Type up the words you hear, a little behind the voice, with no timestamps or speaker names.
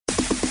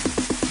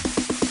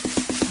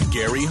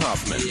Gary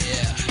Hoffman.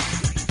 Yeah.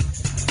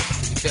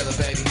 You feel it,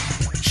 baby?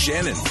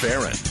 Shannon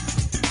Farron.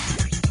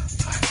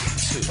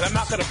 And I'm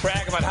not going to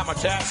brag about how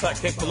much ass I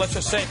kicked, but let's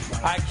just say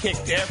I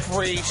kicked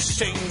every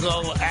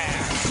single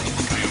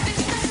ass.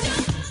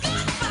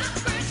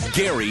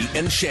 Gary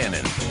and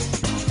Shannon.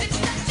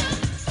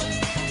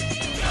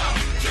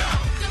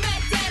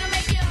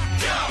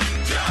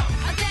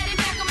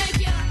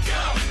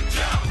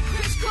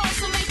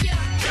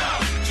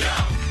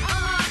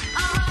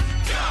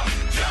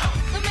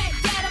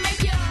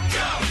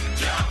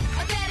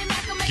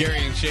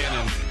 Gary and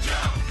Shannon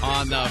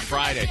on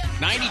Friday.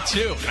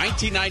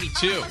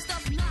 1992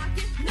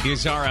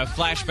 is our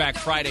Flashback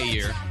Friday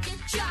year.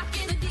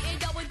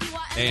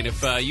 And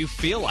if you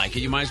feel like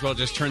it, you might as well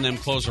just turn them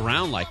clothes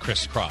around like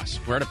crisscross.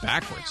 Wear it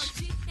backwards.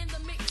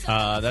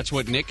 That's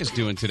what Nick is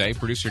doing today,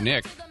 producer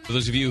Nick. For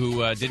those of you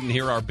who didn't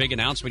hear our big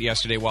announcement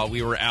yesterday while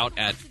we were out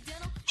at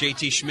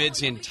JT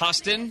Schmid's in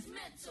Tustin,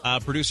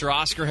 producer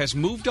Oscar has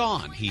moved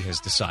on, he has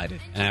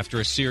decided. And after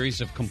a series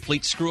of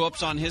complete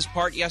screw-ups on his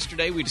part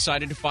yesterday, we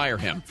decided to fire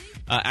him.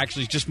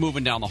 Actually, just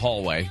moving down the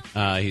hallway.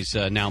 He's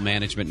now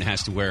management and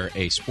has to wear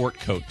a sport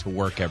coat to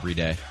work every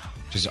day,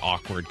 which is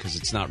awkward because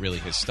it's not really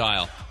his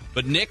style.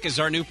 But Nick is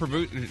our new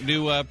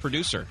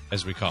producer,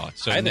 as we call it.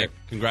 So, Nick,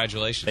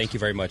 congratulations. Thank you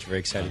very much. Very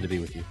excited to be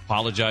with you.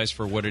 Apologize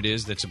for what it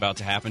is that's about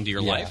to happen to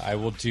your life. I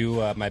will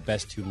do my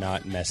best to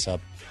not mess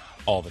up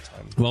all the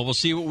time. Well, we'll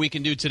see what we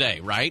can do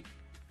today, right?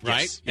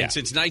 Right? Yes. Yeah. And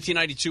since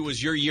 1992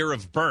 was your year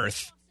of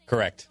birth.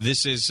 Correct.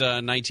 This is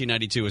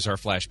 1992 is our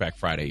Flashback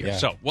Friday year. Yeah.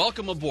 So,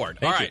 welcome aboard.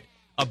 Thank All right. you.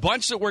 A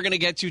bunch that we're going to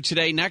get to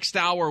today. Next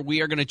hour,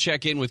 we are going to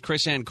check in with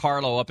Chris and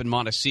Carlo up in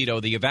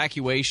Montecito. The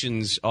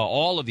evacuations,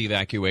 all of the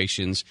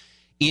evacuations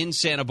in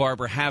Santa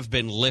Barbara have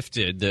been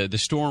lifted. The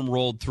storm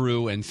rolled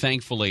through, and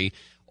thankfully,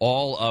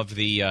 all of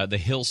the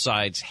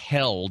hillsides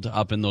held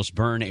up in those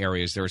burn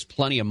areas. There was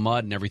plenty of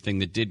mud and everything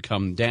that did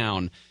come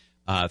down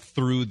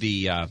through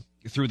the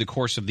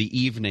course of the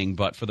evening,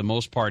 but for the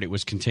most part, it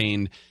was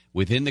contained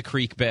within the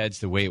creek beds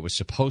the way it was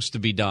supposed to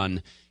be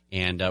done,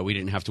 and we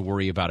didn't have to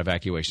worry about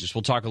evacuations.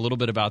 We'll talk a little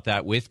bit about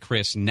that with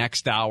Chris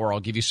next hour. I'll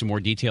give you some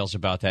more details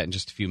about that in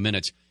just a few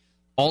minutes.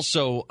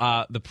 Also,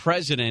 the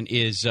president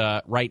is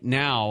right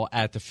now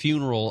at the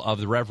funeral of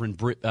the Reverend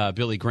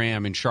Billy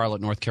Graham in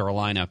Charlotte, North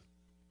Carolina,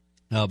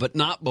 but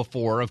not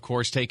before, of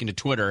course, taking to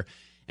Twitter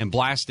and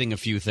blasting a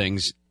few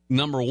things.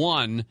 Number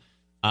one,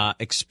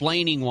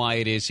 explaining why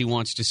it is he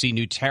wants to see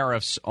new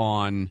tariffs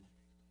on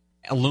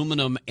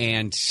aluminum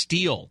and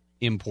steel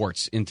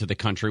imports into the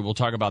country. We'll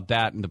talk about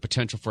that and the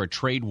potential for a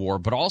trade war.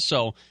 But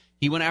also,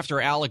 he went after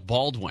Alec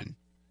Baldwin.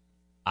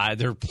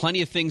 There are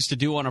plenty of things to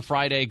do on a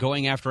Friday.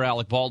 Going after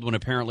Alec Baldwin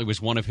apparently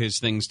was one of his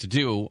things to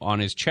do on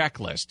his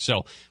checklist. So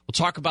we'll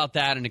talk about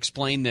that and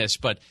explain this.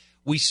 But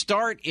we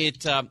start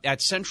it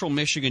at Central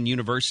Michigan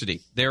University.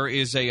 There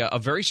is a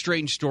very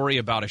strange story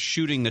about a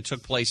shooting that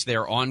took place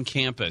there on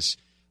campus.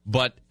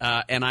 But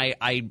and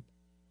I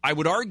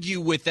would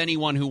argue with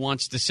anyone who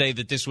wants to say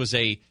that this was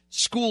a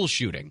school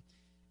shooting,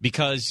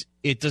 because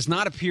it does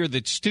not appear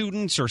that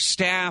students or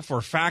staff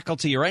or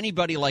faculty or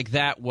anybody like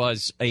that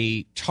was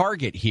a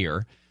target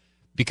here,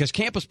 because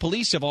campus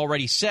police have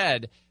already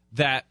said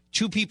that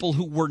two people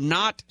who were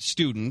not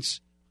students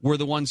were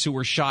the ones who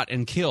were shot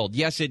and killed.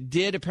 Yes, it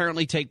did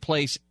apparently take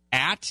place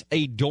at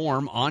a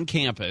dorm on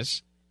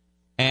campus,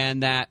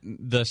 and that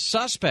the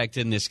suspect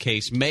in this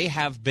case may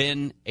have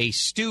been a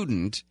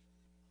student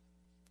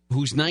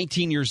who's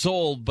 19 years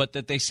old, but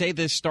that they say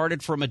this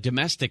started from a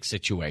domestic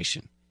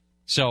situation.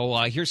 So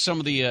here's some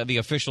of the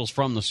officials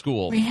from the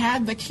school. We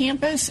had the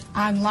campus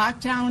on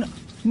lockdown.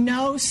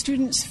 No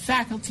students,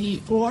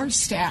 faculty, or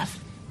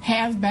staff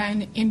have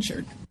been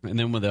injured. And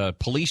then with a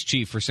police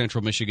chief for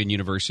Central Michigan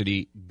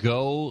University,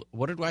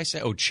 what did I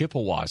say? Oh,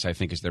 Chippewas, I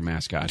think, is their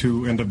mascot.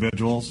 2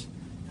 individuals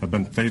have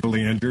been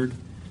fatally injured,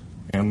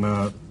 and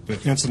the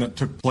incident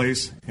took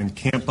place in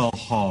Campbell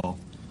Hall,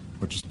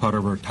 which is part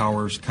of our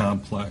Towers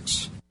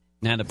complex.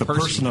 Now, the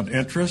person of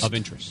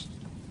interest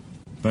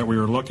that we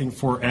are looking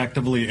for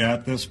actively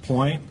at this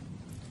point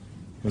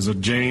is a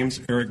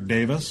James Eric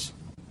Davis.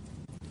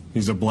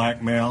 He's a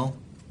black male,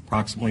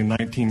 approximately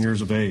 19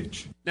 years of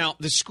age. Now,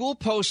 the school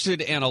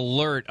posted an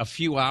alert a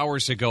few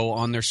hours ago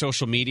on their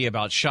social media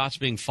about shots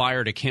being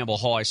fired at Campbell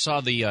Hall. I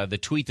saw the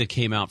tweet that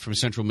came out from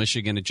Central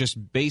Michigan. It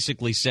just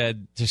basically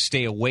said to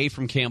stay away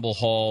from Campbell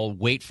Hall,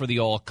 wait for the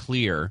all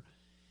clear.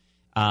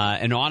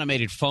 An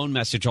automated phone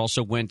message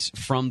also went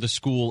from the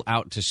school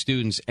out to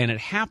students, and it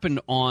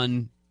happened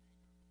on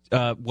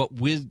what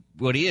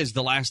is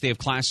the last day of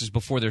classes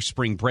before their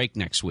spring break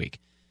next week.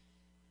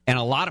 And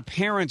a lot of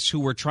parents who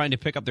were trying to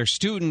pick up their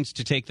students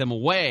to take them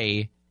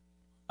away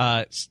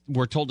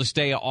were told to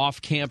stay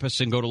off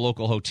campus and go to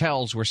local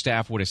hotels where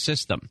staff would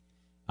assist them.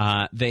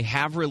 They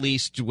have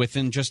released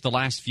within just the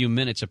last few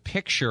minutes a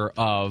picture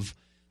of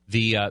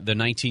the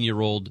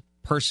 19-year-old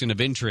person of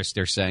interest,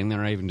 they're saying.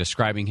 They're not even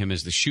describing him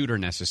as the shooter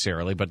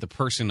necessarily, but the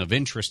person of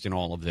interest in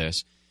all of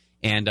this.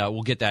 And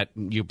we'll get that.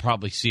 You'll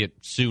probably see it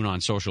soon on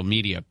social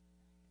media.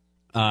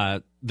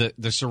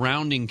 The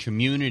surrounding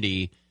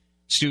community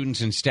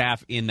students and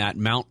staff in that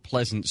Mount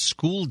Pleasant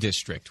School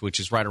District, which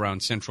is right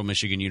around Central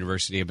Michigan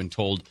University, have been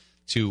told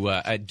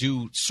to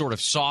do sort of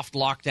soft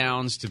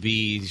lockdowns, to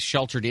be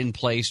sheltered in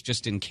place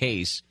just in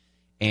case.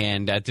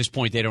 And at this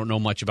point, they don't know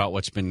much about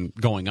what's been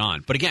going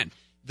on. But again,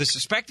 the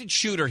suspected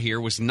shooter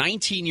here was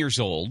 19 years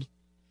old,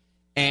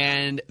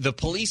 and the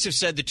police have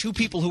said the two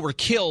people who were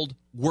killed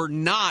were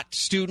not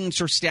students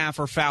or staff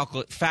or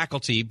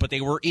faculty, but they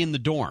were in the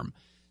dorm.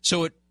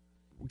 So it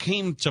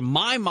came to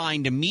my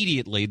mind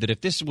immediately that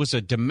if this was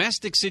a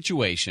domestic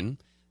situation,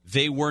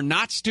 they were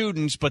not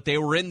students, but they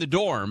were in the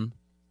dorm,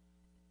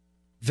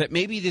 that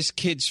maybe this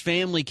kid's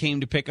family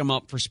came to pick him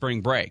up for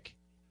spring break.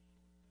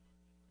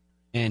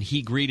 And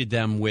he greeted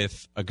them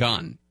with a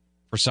gun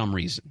for some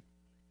reason.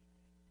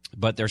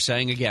 But they're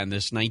saying, again,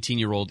 this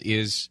 19-year-old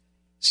is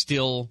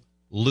still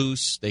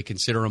loose. They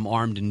consider him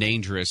armed and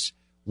dangerous.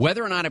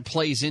 Whether or not it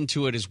plays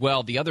into it as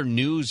well, the other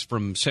news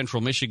from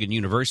Central Michigan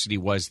University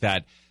was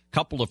that a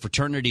couple of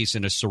fraternities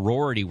and a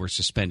sorority were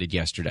suspended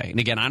yesterday. And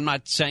again, I'm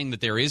not saying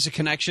that there is a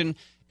connection.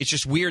 It's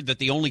just weird that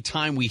the only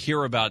time we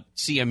hear about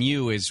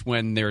CMU is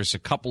when there's a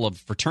couple of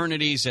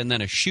fraternities and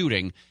then a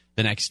shooting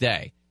the next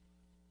day.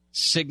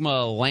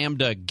 Sigma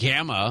Lambda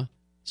Gamma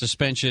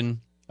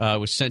suspension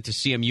was sent to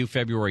CMU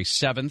February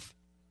 7th.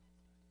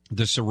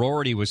 The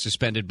sorority was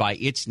suspended by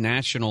its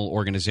national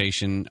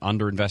organization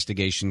under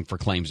investigation for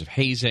claims of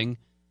hazing.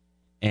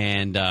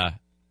 And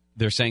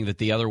they're saying that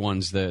the other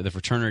ones, the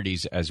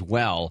fraternities as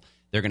well,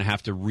 they're going to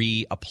have to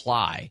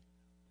reapply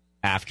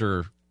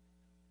after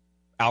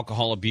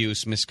alcohol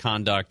abuse,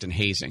 misconduct, and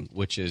hazing,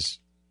 which is,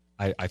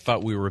 I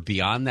thought we were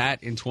beyond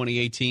that in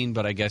 2018,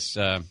 but I guess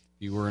if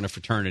you were in a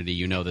fraternity,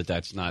 you know that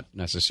that's not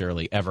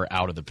necessarily ever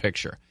out of the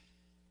picture.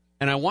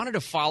 And I wanted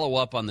to follow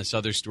up on this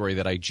other story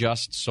that I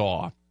just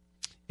saw.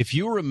 If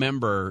you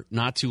remember,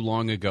 not too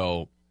long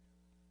ago,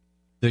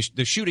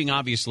 the shooting,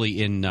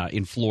 obviously,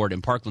 in Florida,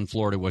 in Parkland,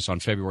 Florida, was on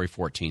February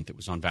 14th. It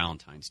was on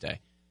Valentine's Day.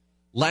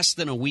 Less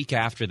than a week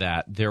after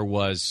that, there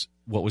was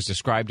what was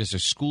described as a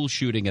school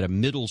shooting at a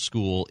middle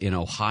school in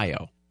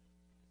Ohio.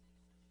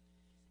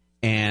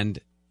 And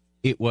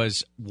it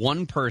was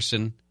one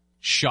person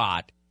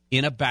shot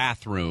in a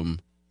bathroom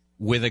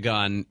with a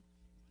gun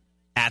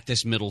at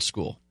this middle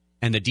school.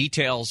 And the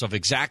details of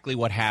exactly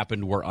what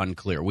happened were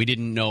unclear. We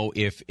didn't know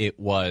if it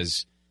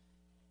was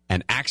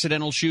an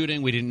accidental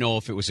shooting. We didn't know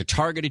if it was a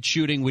targeted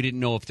shooting. We didn't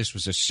know if this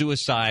was a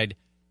suicide.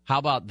 How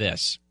about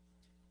this?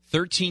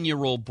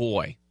 13-year-old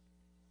boy.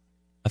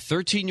 A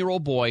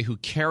 13-year-old boy who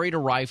carried a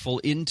rifle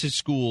into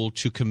school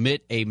to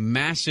commit a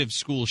massive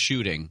school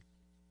shooting,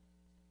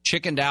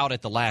 chickened out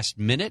at the last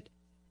minute,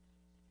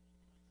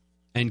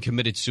 and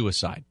committed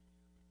suicide.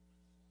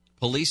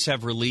 Police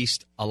have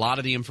released a lot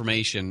of the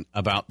information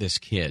about this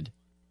kid.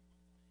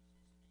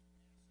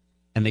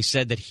 And they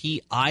said that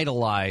he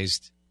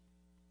idolized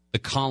the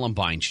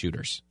Columbine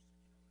shooters.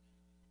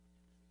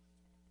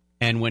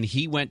 And when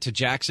he went to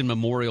Jackson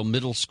Memorial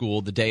Middle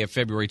School the day of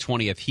February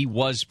 20th, he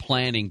was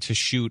planning to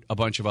shoot a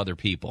bunch of other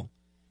people.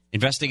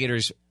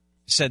 Investigators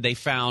said they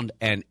found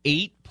an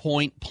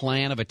 8-point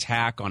plan of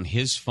attack on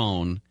his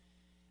phone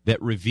that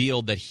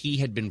revealed that he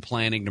had been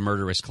planning to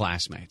murder his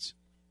classmates.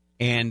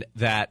 And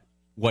that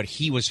what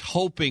he was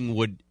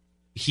hoping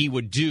he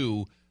would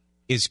do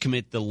is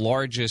commit the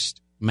largest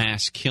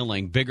mass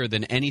killing, bigger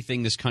than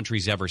anything this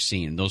country's ever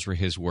seen. Those were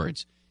his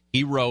words.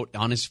 He wrote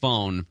on his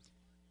phone,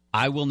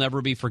 "I will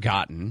never be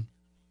forgotten.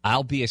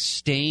 I'll be a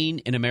stain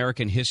in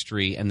American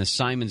history and the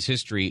Simons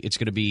history. It's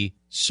going to be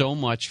so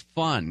much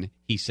fun,"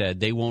 he said.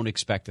 "They won't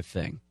expect a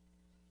thing."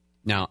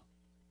 Now,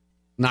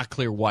 not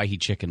clear why he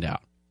chickened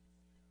out.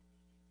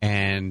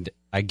 And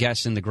I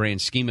guess in the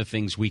grand scheme of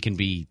things, we can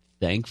be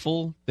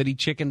thankful that he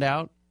chickened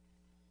out.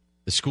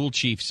 The school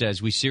chief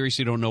says, "We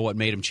seriously don't know what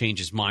made him change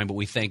his mind, but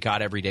we thank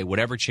God every day.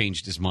 Whatever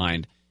changed his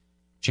mind,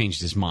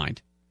 changed his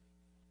mind."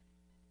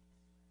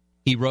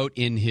 He wrote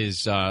in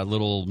his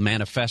little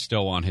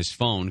manifesto on his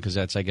phone, because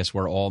that's, I guess,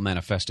 where all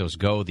manifestos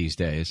go these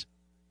days,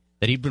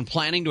 that he'd been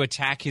planning to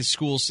attack his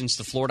school since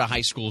the Florida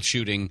high school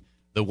shooting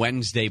the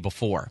Wednesday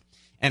before.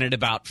 And at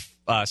about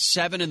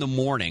 7 in the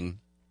morning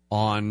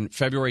on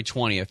February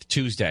 20th,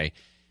 Tuesday,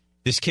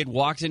 this kid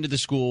walked onto the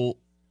school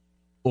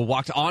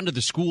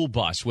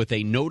bus with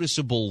a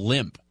noticeable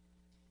limp.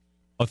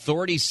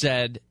 Authorities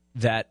said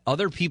that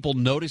other people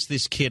noticed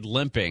this kid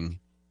limping,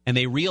 and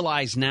they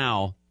realize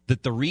now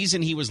that the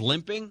reason he was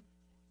limping,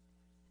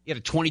 he had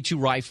a .22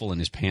 rifle in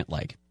his pant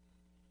leg.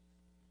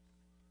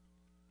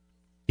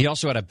 He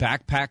also had a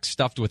backpack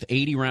stuffed with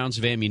 80 rounds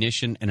of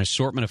ammunition, an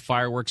assortment of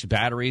fireworks,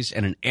 batteries,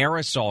 and an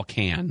aerosol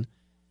can,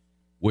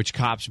 which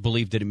cops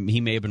believed that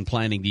he may have been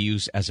planning to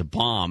use as a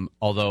bomb,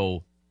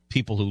 although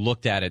people who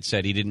looked at it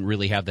said he didn't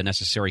really have the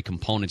necessary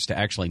components to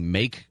actually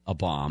make a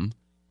bomb.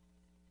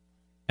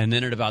 And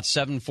then at about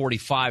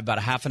 7:45, about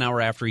a half an hour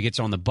after he gets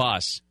on the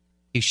bus,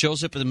 he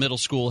shows up at the middle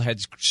school,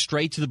 heads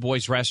straight to the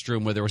boys'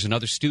 restroom where there was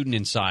another student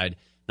inside.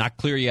 Not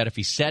clear yet if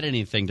he said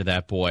anything to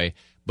that boy,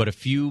 but a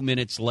few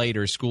minutes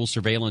later, school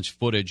surveillance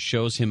footage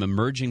shows him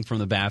emerging from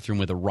the bathroom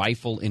with a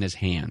rifle in his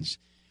hands.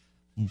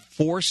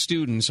 4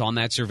 students on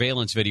that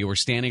surveillance video were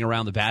standing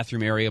around the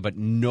bathroom area, but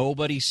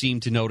nobody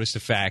seemed to notice the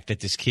fact that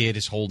this kid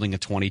is holding a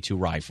 .22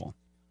 rifle.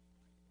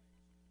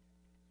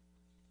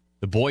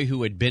 The boy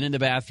who had been in the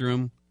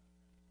bathroom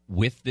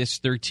with this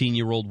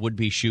 13-year-old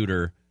would-be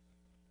shooter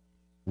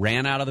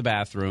ran out of the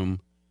bathroom,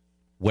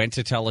 went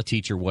to tell a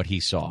teacher what he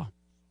saw.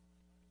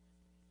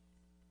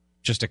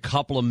 Just a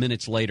couple of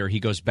minutes later, he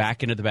goes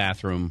back into the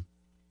bathroom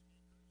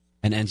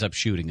and ends up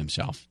shooting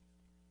himself.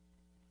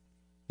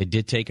 They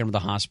did take him to the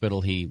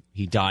hospital. He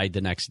died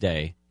the next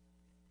day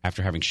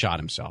after having shot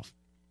himself.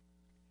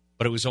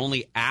 But it was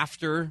only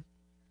after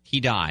he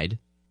died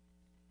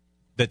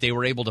that they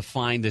were able to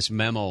find this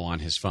memo on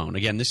his phone.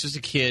 Again, this is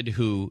a kid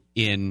who,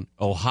 in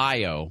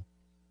Ohio,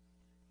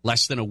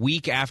 less than a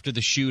week after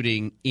the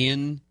shooting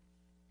in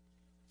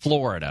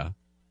Florida,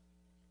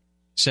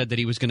 said that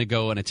he was going to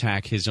go and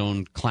attack his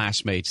own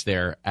classmates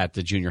there at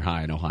the junior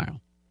high in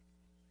Ohio.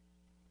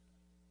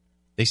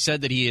 They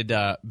said that he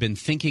had been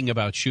thinking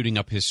about shooting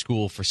up his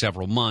school for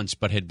several months,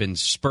 but had been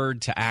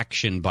spurred to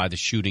action by the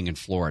shooting in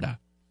Florida.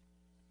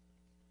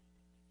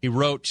 He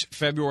wrote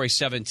February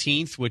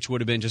 17th, which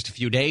would have been just a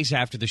few days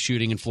after the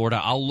shooting in Florida,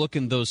 "I'll look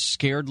in those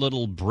scared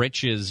little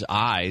britches'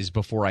 eyes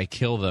before I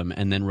kill them,"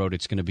 and then wrote,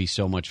 "It's going to be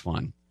so much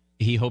fun."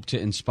 He hoped to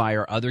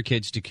inspire other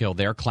kids to kill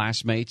their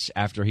classmates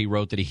after he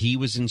wrote that he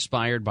was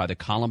inspired by the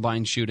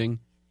Columbine shooting.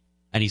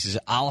 And he says,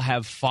 "I'll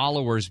have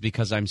followers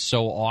because I'm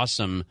so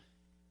awesome.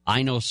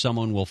 I know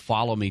someone will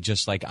follow me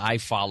just like I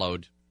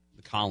followed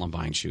the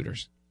Columbine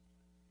shooters."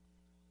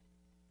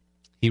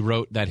 He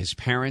wrote that his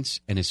parents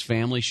and his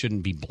family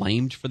shouldn't be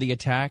blamed for the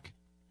attack.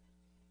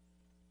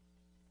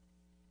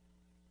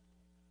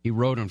 He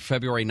wrote on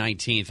February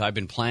 19th, "I've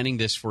been planning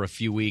this for a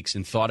few weeks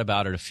and thought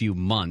about it a few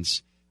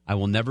months. I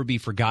will never be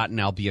forgotten.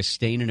 I'll be a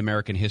stain in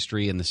American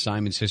history and the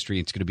Simons history.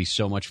 It's going to be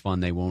so much fun.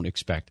 They won't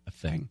expect a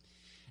thing."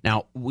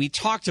 Now, we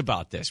talked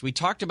about this. We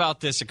talked about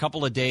this a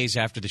couple of days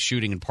after the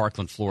shooting in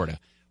Parkland, Florida.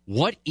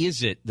 What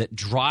is it that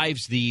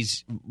drives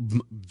these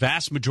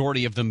vast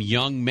majority of them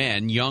young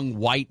men, young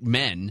white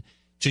men,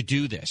 to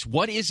do this?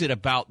 What is it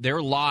about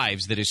their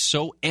lives that is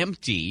so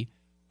empty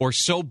or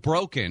so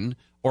broken,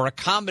 or a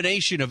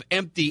combination of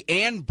empty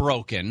and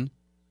broken,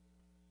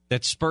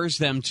 that spurs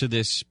them to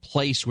this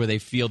place where they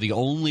feel the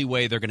only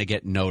way they're going to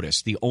get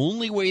noticed, the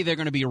only way they're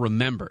going to be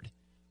remembered,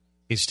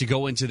 is to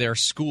go into their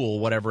school,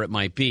 whatever it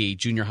might be,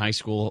 junior high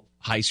school,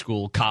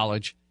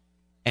 college,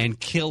 and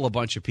kill a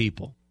bunch of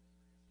people?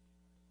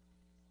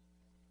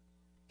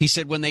 He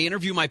said, "When they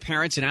interview my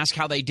parents and ask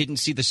how they didn't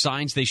see the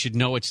signs, they should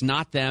know it's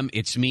not them,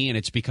 it's me, and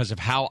it's because of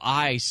how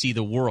I see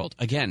the world."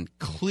 Again,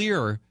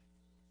 clear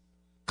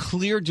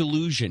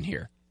delusion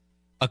here.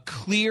 A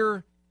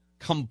clear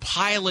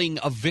compiling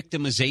of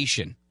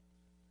victimization.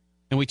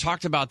 And we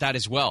talked about that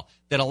as well,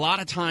 that a lot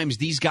of times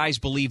these guys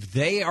believe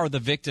they are the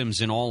victims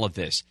in all of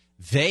this.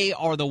 They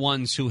are the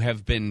ones who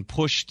have been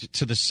pushed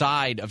to the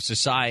side of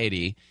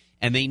society,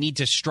 and they need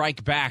to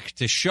strike back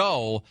to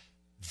show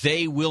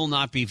they will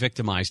not be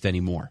victimized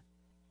anymore.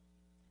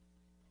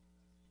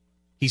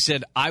 He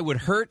said, "I would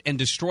hurt and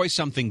destroy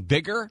something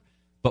bigger,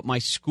 but my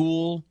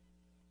school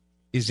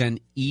is an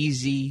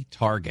easy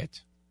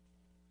target."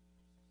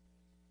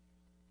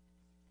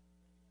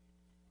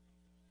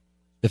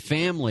 The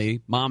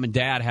family, mom and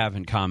dad,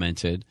 haven't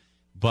commented,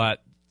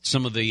 but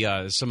some of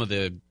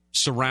the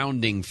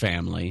surrounding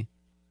family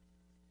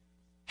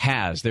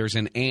has. There's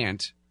an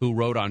aunt who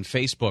wrote on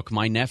Facebook,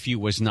 "My nephew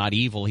was not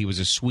evil. He was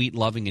a sweet,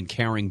 loving, and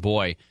caring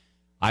boy.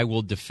 I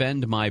will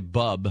defend my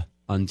bub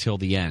until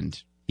the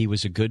end. He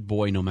was a good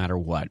boy no matter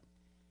what."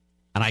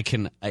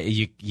 And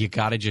you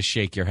got to just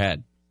shake your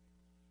head.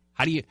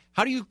 How do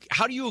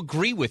you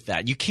agree with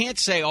that? You can't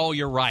say, "Oh,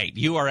 you're right.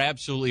 You are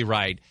absolutely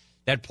right.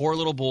 That poor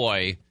little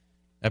boy.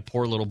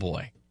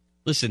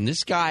 Listen,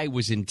 this guy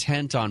was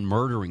intent on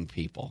murdering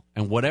people,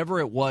 and whatever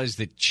it was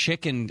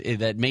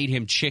that made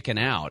him chicken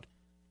out,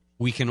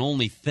 we can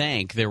only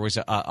thank there was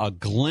a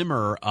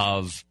glimmer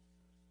of,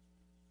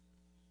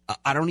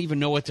 I don't even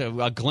know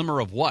a glimmer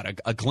of what?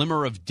 A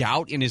glimmer of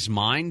doubt in his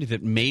mind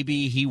that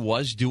maybe he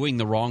was doing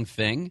the wrong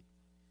thing.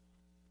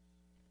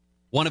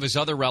 One of his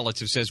other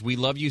relatives says, "We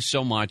love you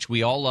so much.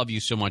 We all love you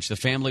so much. The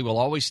family will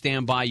always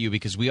stand by you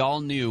because we all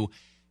knew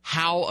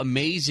how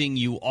amazing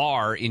you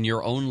are in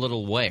your own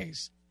little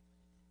ways."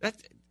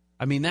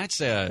 That's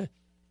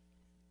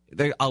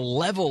a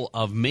level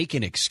of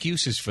making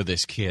excuses for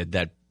this kid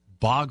that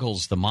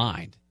boggles the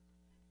mind.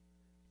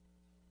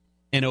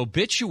 An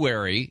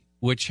obituary,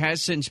 which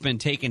has since been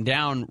taken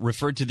down,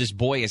 referred to this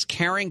boy as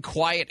caring,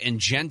 quiet, and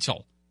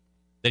gentle,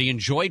 that he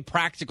enjoyed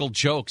practical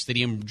jokes, that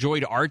he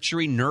enjoyed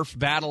archery, Nerf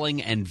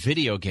battling, and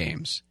video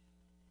games.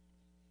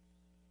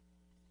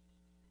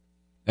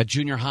 A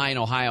junior high in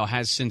Ohio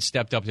has since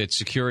stepped up its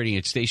security.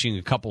 It's stationing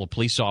a couple of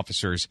police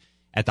officers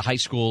at the high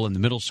school and the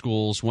middle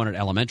schools, one at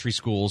elementary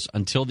schools,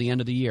 until the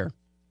end of the year.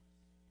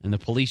 And the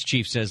police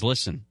chief says,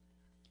 "Listen,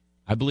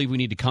 I believe we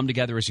need to come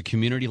together as a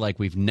community like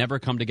we've never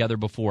come together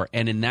before."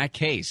 And in that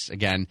case,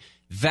 again,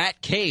 the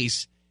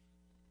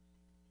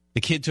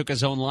kid took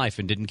his own life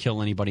and didn't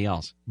kill anybody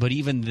else. But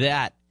even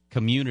that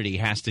community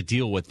has to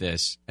deal with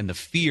this and the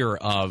fear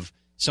of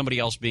somebody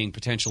else being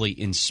potentially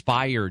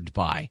inspired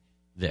by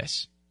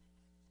this.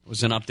 It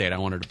was an update I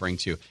wanted to bring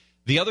to you.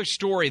 The other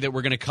story that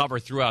we're going to cover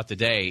throughout the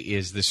day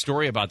is the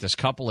story about this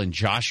couple in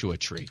Joshua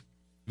Tree.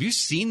 Have you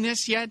seen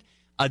this yet?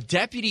 A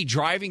deputy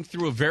driving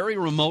through a very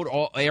remote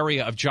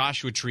area of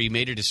Joshua Tree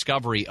made a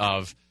discovery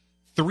of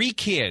 3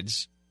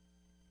 kids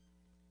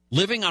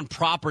living on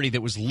property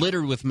that was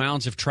littered with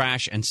mounds of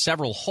trash and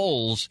several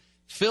holes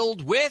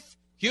filled with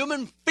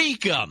human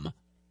fecum.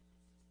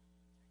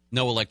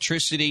 No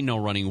electricity, no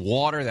running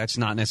water. That's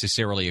not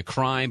necessarily a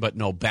crime, but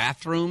no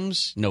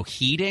bathrooms, no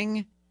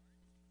heating.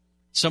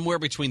 Somewhere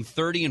between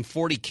 30 and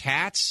 40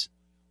 cats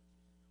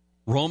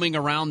roaming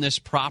around this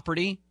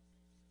property.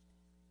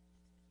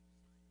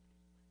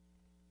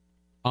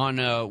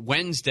 On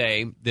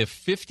Wednesday, the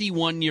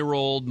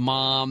 51-year-old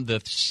mom, the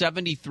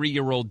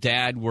 73-year-old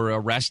dad were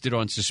arrested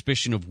on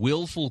suspicion of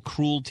willful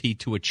cruelty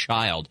to a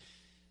child.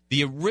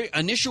 The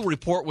initial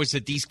report was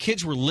that these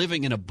kids were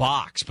living in a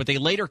box, but they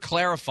later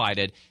clarified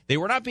it. They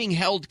were not being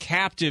held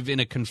captive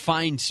in a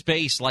confined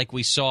space like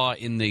we saw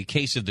in the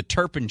case of the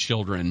Turpin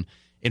children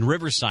in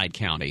Riverside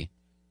County.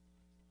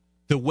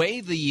 The way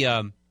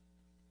the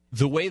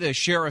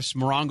Sheriff's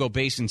Morongo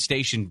Basin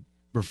Station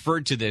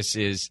referred to this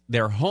is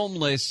they're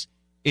homeless.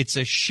 It's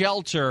a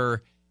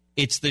shelter.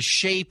 It's the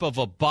shape of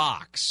a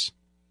box.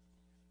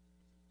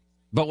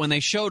 But when they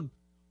showed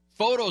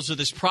photos of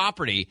this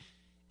property,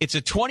 it's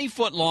a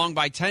 20-foot long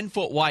by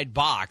 10-foot wide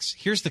box.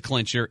 Here's the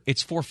clincher.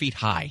 It's 4 feet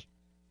high.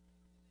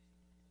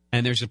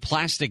 And there's a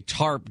plastic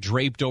tarp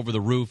draped over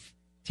the roof,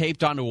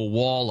 taped onto a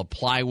wall of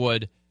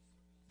plywood.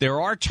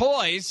 There are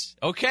toys.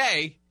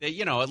 Okay.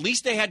 At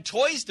least they had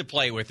toys to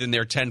play with in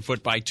their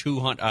 10-foot by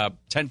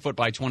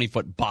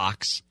 20-foot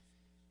box.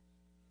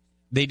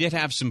 They did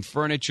have some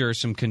furniture,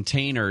 some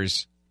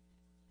containers,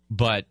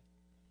 but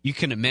you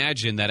can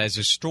imagine that as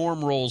a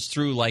storm rolls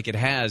through like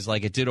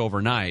it did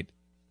overnight,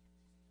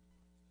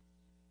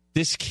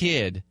 these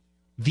kids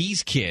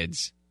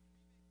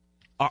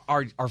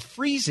are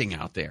freezing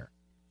out there.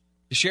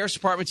 The Sheriff's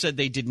Department said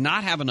they did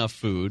not have enough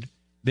food.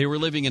 They were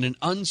living in an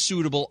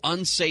unsuitable,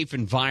 unsafe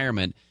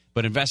environment,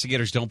 but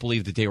investigators don't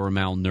believe that they were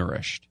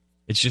malnourished.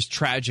 It's just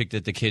tragic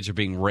that the kids are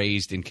being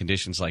raised in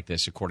conditions like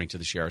this, according to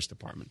the Sheriff's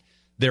Department.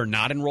 They're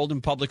not enrolled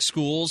in public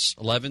schools,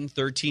 11,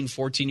 13,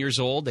 14 years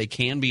old. They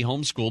can be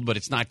homeschooled, but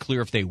it's not clear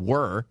if they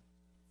were.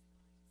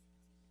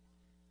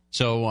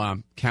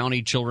 So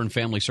County Children and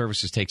Family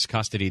Services takes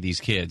custody of these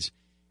kids,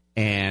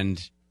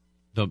 and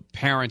the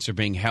parents are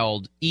being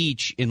held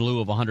each in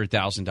lieu of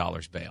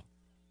 $100,000 bail.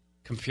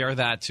 Compare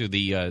that to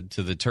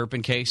the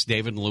Turpin case,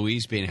 David and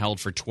Louise being held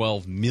for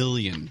 $12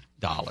 million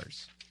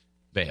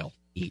bail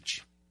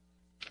each.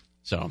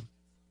 So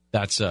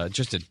that's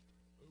just a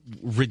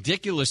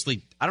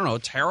ridiculously,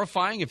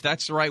 terrifying, if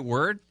that's the right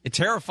word. It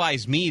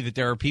terrifies me that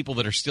there are people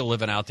that are still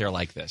living out there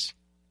like this.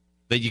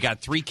 That you got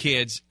 3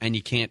 kids and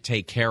you can't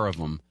take care of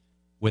them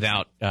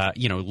without,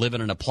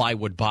 living in a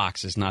plywood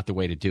box is not the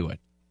way to do it.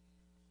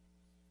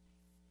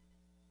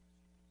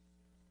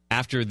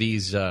 After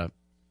the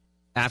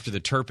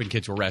Turpin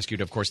kids were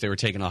rescued, of course, they were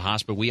taken to the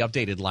hospital. We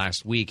updated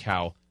last week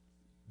how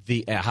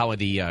the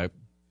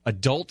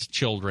adult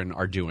children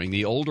are doing,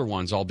 the older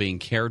ones all being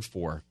cared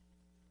for.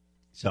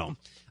 So,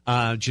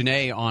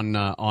 Janae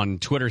on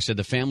Twitter said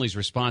the family's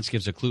response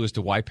gives a clue as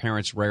to why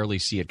parents rarely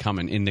see it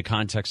coming. In the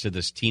context of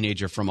this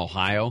teenager from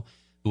Ohio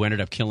who ended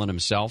up killing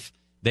himself,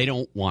 they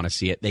don't want to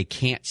see it. They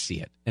can't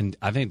see it. And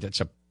I think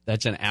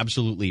that's an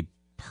absolutely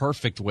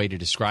perfect way to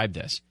describe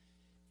this.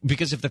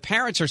 Because if the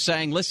parents are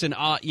saying, listen,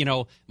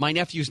 my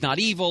nephew's not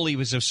evil, he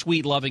was a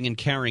sweet, loving, and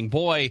caring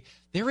boy,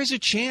 there is a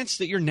chance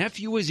that your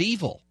nephew is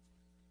evil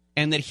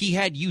and that he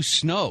had you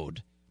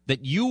snowed,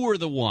 that you were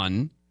the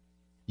one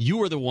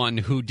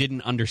who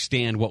didn't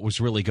understand what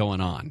was really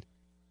going on,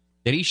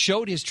 that he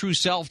showed his true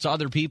self to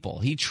other people.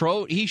 He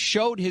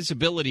showed his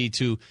ability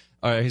to,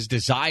 his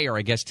desire,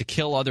 I guess, to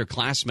kill other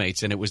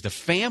classmates, and it was the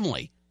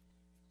family.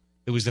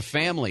 It was the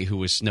family who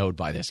was snowed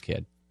by this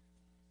kid.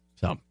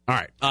 So, all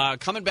right,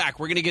 coming back,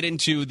 we're going to get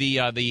into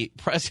the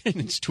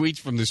president's tweets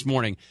from this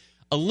morning.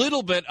 A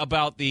little bit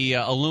about the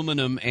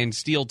aluminum and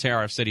steel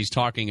tariffs that he's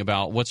talking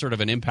about, what sort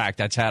of an impact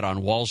that's had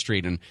on Wall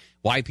Street and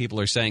why people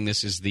are saying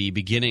this is the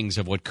beginnings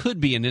of what could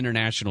be an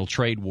international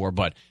trade war.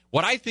 But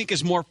what I think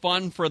is more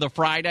fun for the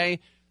Friday,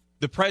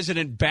 the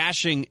president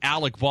bashing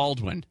Alec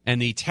Baldwin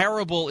and the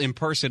terrible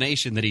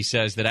impersonation that he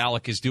says that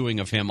Alec is doing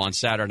of him on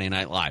Saturday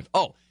Night Live.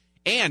 Oh,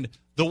 and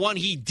the one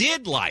he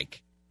did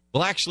like,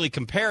 we'll actually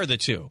compare the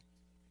two.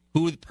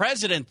 Who the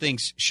president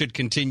thinks should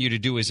continue to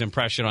do his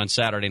impression on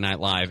Saturday Night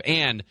Live,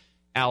 and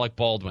Alec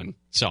Baldwin.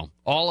 So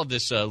all of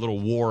this little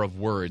war of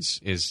words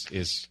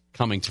is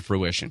coming to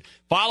fruition.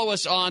 Follow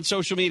us on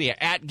social media,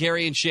 at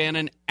Gary and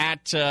Shannon,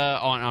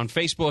 on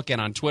Facebook and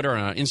on Twitter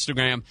and on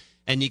Instagram.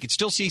 And you can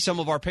still see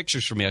some of our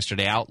pictures from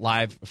yesterday out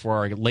live for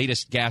our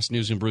latest Gas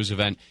News and Brews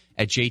event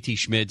at JT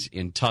Schmid's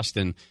in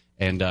Tustin,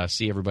 and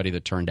see everybody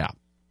that turned out.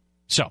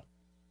 So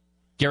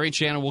Gary and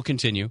Shannon will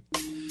continue.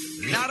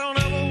 I don't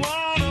ever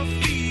want to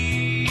feel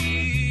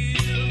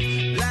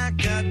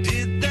like I did.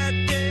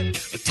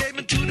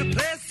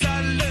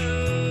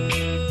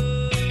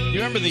 You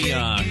remember the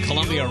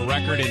Columbia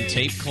Record and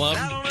Tape Club?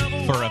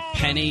 For a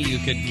penny, you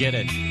could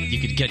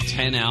get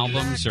 10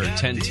 albums or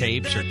 10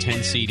 tapes or 10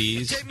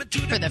 CDs.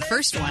 For the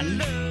first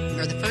one,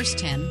 or the first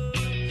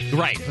 10.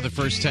 Right, for the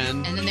first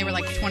 10. And then they were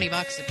like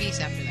 $20 a piece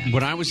after that.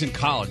 When I was in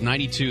college,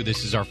 92,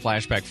 this is our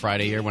Flashback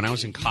Friday here. When I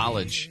was in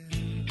college,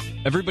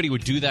 everybody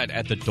would do that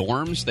at the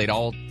dorms. They'd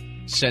all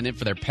send in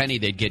for their penny.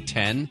 They'd get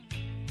 10,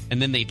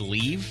 and then they'd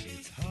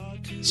leave.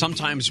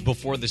 Sometimes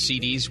before the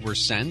CDs were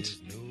sent.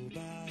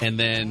 And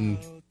then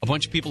a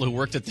bunch of people who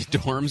worked at the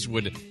dorms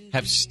would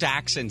have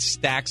stacks and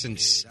stacks and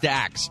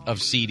stacks of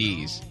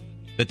CDs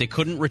that they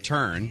couldn't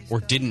return, or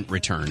didn't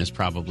return is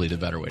probably the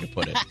better way to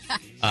put it.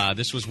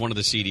 This was one of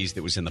the CDs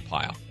that was in the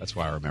pile. That's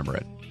why I remember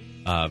it.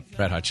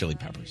 Red Hot Chili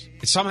Peppers.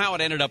 Somehow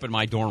it ended up in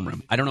my dorm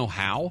room. I don't know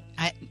how.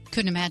 I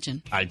couldn't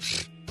imagine. I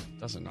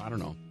don't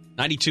know.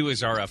 92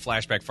 is our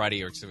Flashback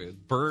Friday. It's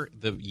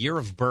the year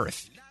of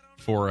birth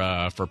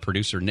for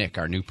producer Nick,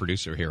 our new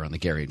producer here on the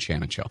Gary and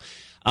Shannon Show.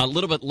 A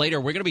little bit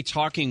later, we're going to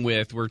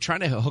be we're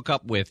trying to hook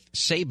up with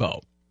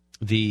Sabo,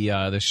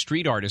 the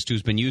street artist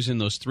who's been using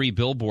those 3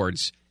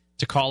 billboards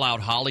to call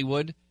out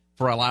Hollywood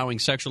for allowing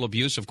sexual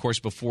abuse, of course,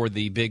 before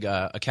the big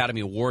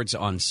Academy Awards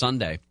on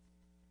Sunday.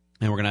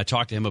 And we're going to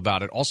talk to him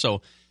about it.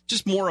 Also,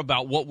 just more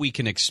about what we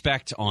can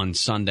expect on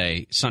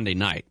Sunday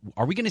night.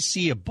 Are we going to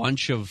see a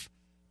bunch of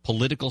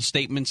political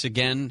statements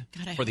again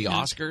for the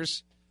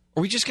Oscars? Or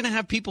are we just going to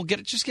have people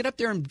get up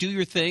there and do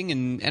your thing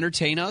and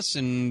entertain us,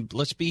 and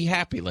let's be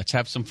happy. Let's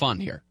have some fun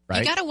here, right?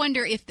 You got to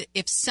wonder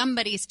if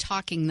somebody's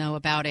talking, though,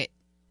 about it,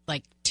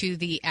 like to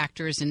the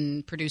actors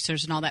and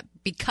producers and all that,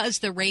 because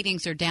the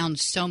ratings are down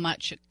so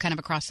much kind of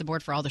across the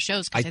board for all the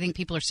shows, because I think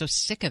people are so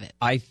sick of it.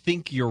 I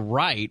think you're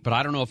right, but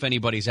I don't know if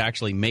anybody's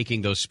actually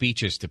making those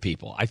speeches to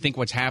people. I think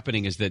what's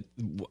happening is that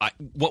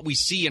what we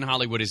see in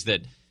Hollywood is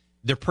that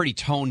they're pretty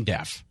tone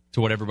deaf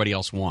to what everybody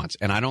else wants,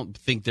 and I don't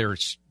think they're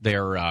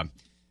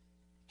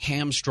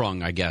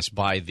hamstrung, I guess,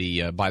 by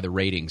the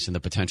ratings and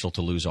the potential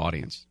to lose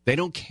audience. They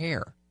don't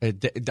care.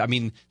 I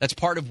mean, that's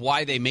part of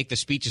why they make the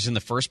speeches in the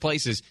first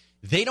place, is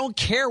they don't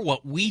care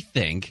what we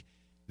think.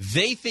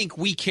 They think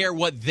we care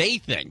what they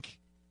think.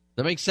 Does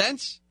that make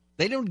sense?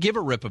 They don't give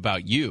a rip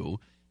about you.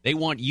 They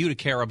want you to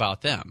care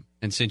about them.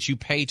 And since you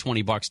pay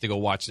 $20 to go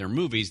watch their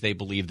movies, they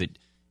believe that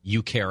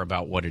you care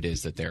about what it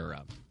is that they're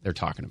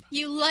talking about.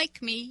 You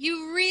like me.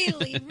 You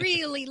really,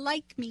 really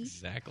like me.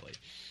 Exactly.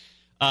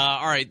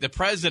 All right. The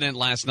president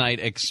last night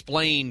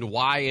explained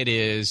why it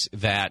is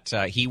that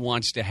he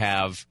wants to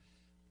have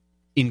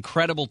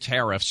incredible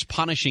tariffs,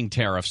 punishing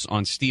tariffs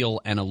on steel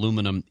and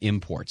aluminum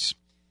imports.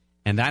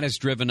 And that has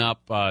driven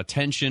up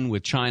tension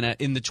with China.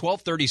 In the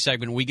 1230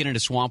 segment, we get into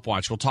Swamp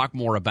Watch. We'll talk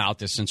more about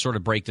this and sort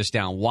of break this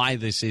down, why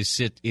this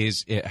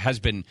has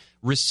been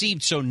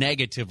received so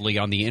negatively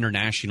on the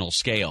international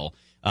scale.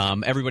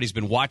 Everybody's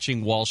been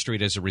watching Wall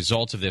Street as a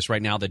result of this.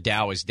 Right now, the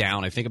Dow is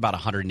down, I think, about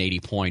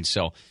 180 points.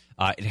 So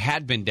it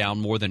had been down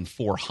more than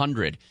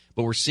 400.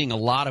 But we're seeing a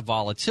lot of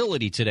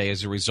volatility today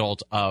as a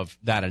result of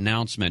that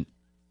announcement.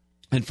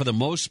 And for the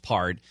most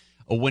part,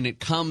 when it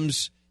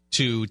comes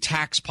to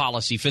tax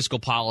policy, fiscal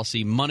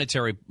policy,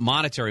 monetary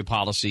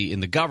policy in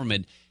the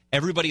government,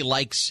 everybody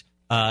likes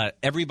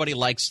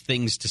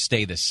things to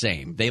stay the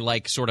same. They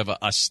like sort of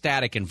a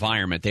static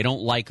environment. They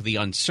don't like the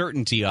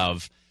uncertainty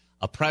of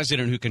a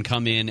president who can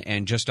come in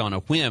and just on a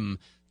whim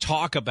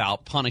talk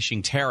about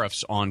punishing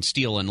tariffs on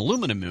steel and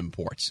aluminum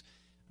imports.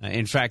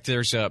 In fact,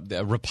 there's a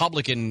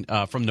Republican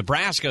from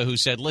Nebraska who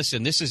said,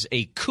 listen, this is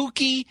a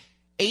kooky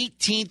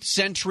 18th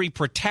century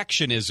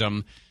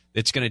protectionism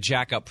that's going to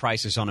jack up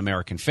prices on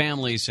American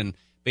families. And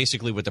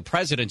basically what the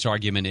president's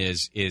argument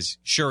is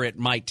sure, it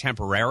might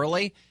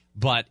temporarily,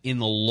 but in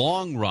the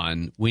long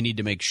run, we need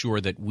to make sure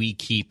that we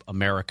keep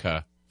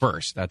America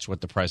first. That's what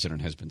the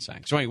president has been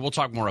saying. So anyway, we'll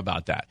talk more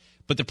about that.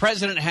 But the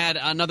president had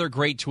another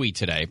great tweet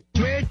today.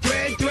 Tweet.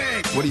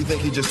 What do you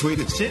think he just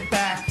tweeted? Sit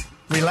back,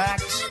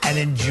 relax, and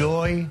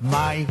enjoy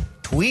my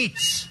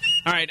tweets.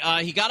 All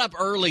right, he got up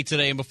early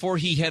today, and before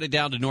he headed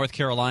down to North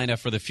Carolina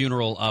for the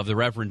funeral of the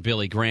Reverend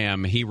Billy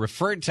Graham, he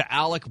referred to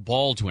Alec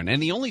Baldwin.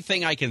 And the only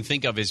thing I can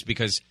think of is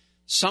because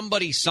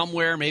somebody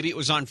somewhere, maybe it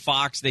was on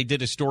Fox, they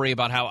did a story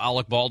about how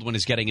Alec Baldwin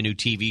is getting a new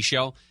TV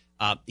show.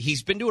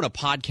 He's been doing a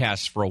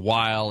podcast for a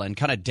while and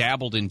kind of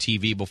dabbled in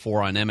TV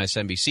before on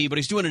MSNBC, but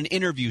he's doing an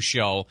interview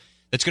show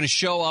that's going to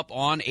show up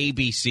on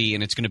ABC,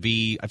 and it's going to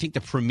be, I think the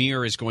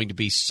premiere is going to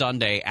be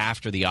Sunday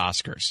after the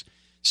Oscars.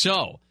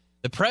 So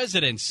the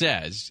president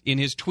says in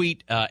his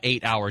tweet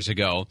 8 hours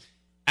ago,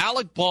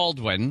 Alec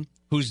Baldwin,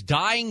 whose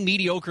dying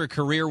mediocre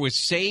career was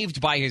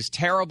saved by his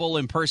terrible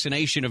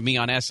impersonation of me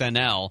on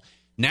SNL,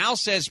 now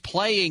says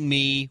playing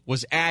me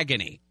was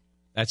agony.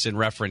 That's in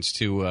reference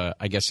to,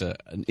 I guess,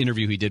 an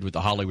interview he did with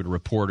The Hollywood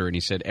Reporter, and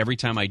he said, every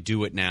time I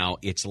do it now,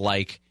 it's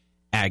like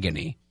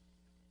agony.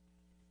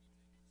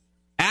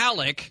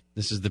 Alec,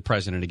 this is the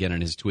president again in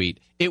his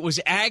tweet, it was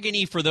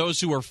agony for those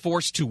who are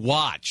forced to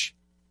watch.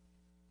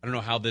 I don't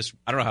know how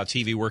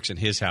TV works in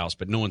his house,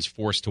 but no one's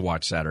forced to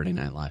watch Saturday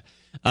Night Live.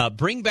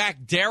 Bring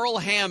back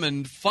Daryl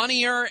Hammond,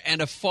 funnier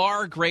and a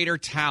far greater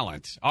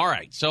talent. All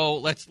right, so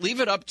let's leave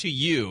it up to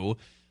you.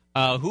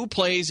 Who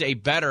plays a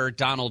better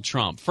Donald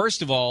Trump?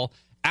 First of all,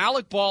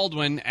 Alec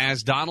Baldwin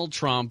as Donald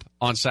Trump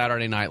on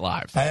Saturday Night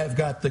Live. I have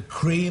got the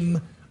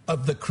cream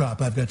of the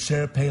crop. I've got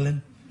Sarah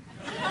Palin.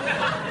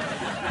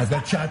 I've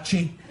got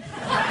Chachi.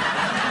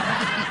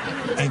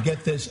 And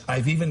get this,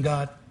 I've even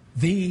got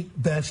the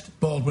best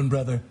Baldwin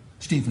brother,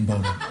 Stephen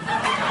Baldwin.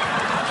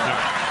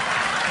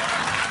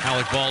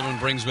 Alec Baldwin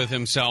brings with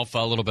himself a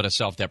little bit of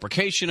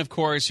self-deprecation, of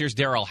course. Here's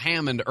Daryl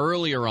Hammond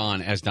earlier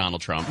on as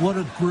Donald Trump. What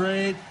a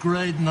great,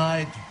 great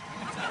night.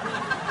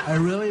 I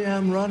really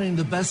am running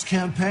the best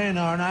campaign,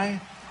 aren't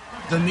I?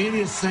 The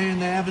media's saying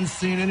they haven't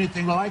seen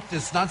anything like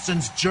this, not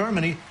since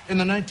Germany in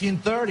the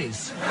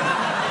 1930s.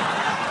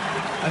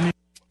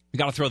 We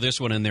got to throw this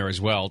one in there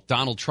as well.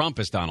 Donald Trump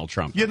is Donald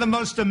Trump. You're the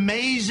most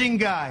amazing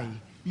guy.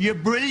 You're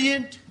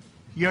brilliant.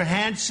 You're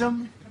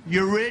handsome.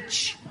 You're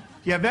rich.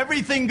 You have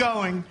everything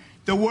going.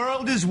 The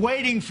world is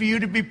waiting for you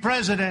to be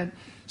president.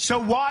 So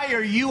why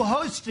are you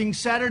hosting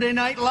Saturday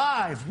Night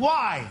Live?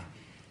 Why?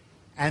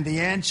 And the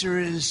answer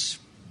is,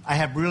 I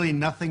have really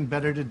nothing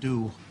better to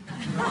do.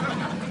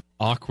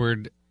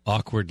 Awkward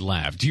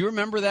laugh. Do you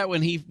remember that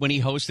when he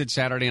hosted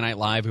Saturday Night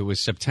Live? It was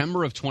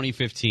September of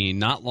 2015,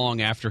 not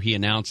long after he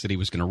announced that he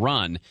was going to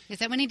run. Is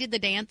that when he did the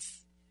dance?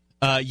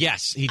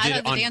 Yes, he did.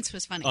 I thought the dance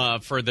was funny.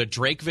 For the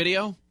Drake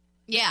video?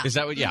 Yeah. Is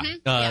that what? Yeah.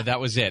 Yeah. That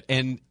was it.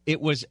 And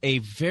it was a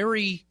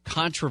very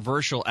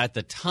controversial, at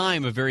the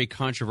time, a very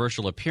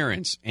controversial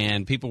appearance.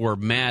 And people were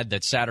mad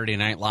that Saturday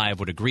Night Live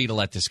would agree to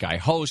let this guy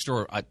host,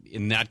 or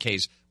in that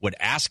case, would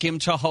ask him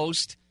to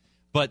host.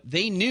 But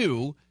they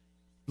knew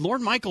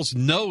Lorne Michaels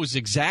knows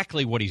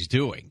exactly what he's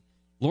doing.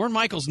 Lorne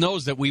Michaels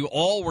knows that we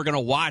all were going to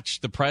watch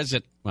the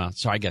president, well,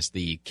 so I guess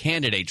the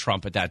candidate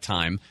Trump at that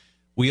time,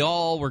 we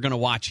all were going to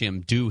watch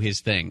him do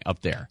his thing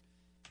up there.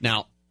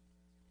 Now,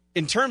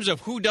 in terms of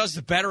who does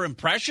the better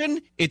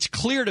impression, it's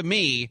clear to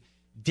me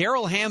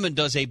Daryl Hammond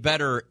does a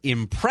better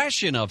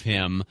impression of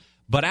him,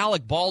 but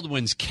Alec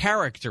Baldwin's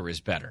character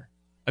is better.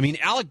 I mean,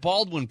 Alec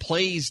Baldwin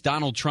plays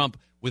Donald Trump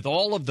with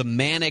all of the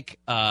manic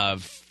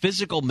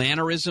physical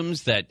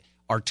mannerisms that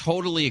are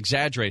totally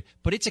exaggerated,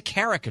 but it's a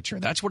caricature.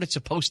 That's what it's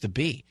supposed to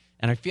be.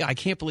 And I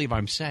can't believe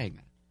I'm saying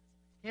that.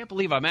 I can't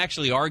believe I'm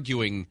actually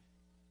arguing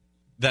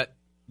that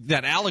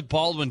Alec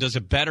Baldwin does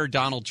a better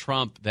Donald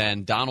Trump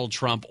than Donald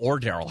Trump or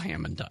Daryl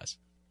Hammond does.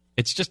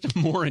 It's just a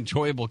more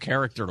enjoyable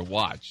character to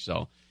watch.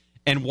 So,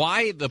 and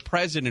why the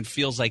president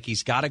feels like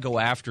he's got to go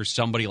after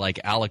somebody like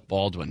Alec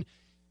Baldwin.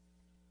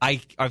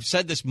 I've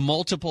said this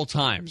multiple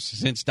times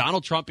since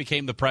Donald Trump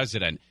became the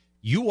president.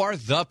 You are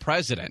the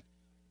president.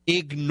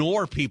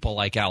 Ignore people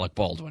like Alec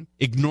Baldwin.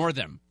 Ignore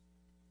them.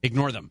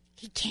 Ignore them.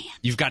 He can't.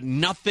 You've got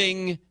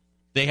nothing.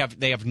 They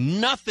have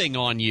nothing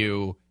on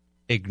you.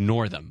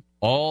 Ignore them.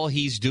 All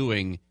he's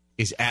doing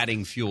is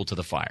adding fuel to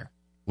the fire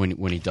when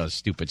he does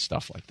stupid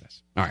stuff like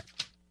this. All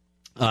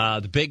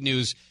right. The big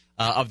news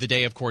of the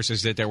day, of course,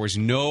 is that there was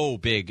no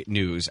big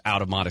news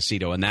out of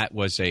Montecito, and that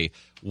was a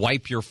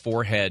wipe your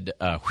forehead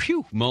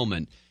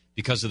moment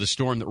because of the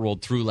storm that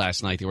rolled through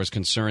last night. There was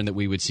concern that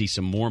we would see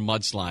some more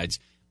mudslides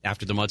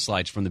after the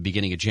mudslides from the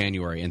beginning of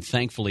January, and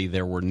thankfully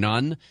there were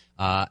none.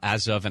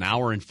 As of an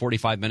hour and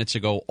 45 minutes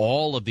ago,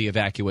 all of the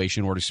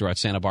evacuation orders throughout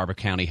Santa Barbara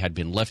County had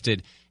been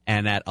lifted.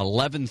 And at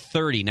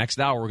 11:30, next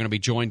hour, we're going to be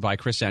joined by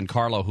Chris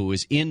Ancarlo, who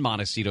is in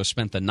Montecito,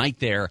 spent the night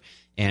there,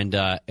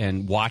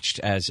 and watched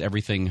as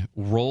everything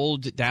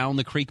rolled down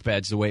the creek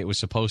beds the way it was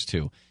supposed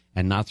to,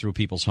 and not through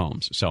people's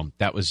homes. So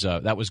that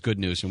was good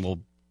news, and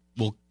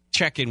we'll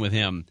check in with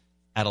him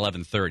at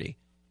 11:30.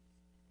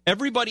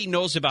 Everybody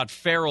knows about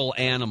feral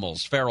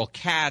animals, feral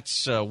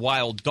cats,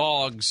 wild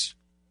dogs,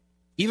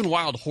 even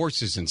wild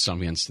horses in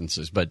some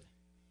instances. But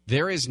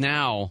there is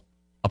now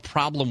a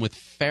problem with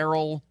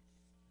feral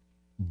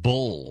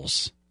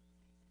bulls.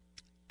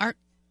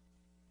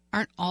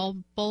 Aren't all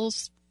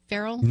bulls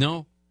feral?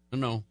 No.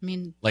 I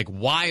mean, like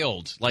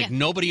wild, like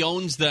nobody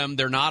owns them.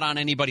 They're not on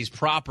anybody's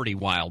property.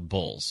 Wild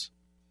bulls.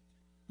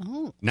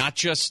 Oh, not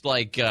just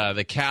like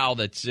the cow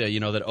that's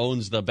that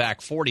owns the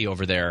back 40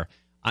 over there.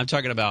 I'm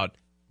talking about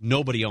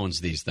nobody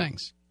owns these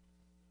things.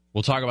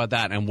 We'll talk about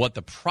that and what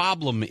the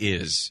problem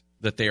is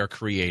that they are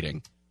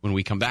creating when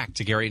we come back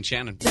to Gary and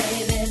Shannon.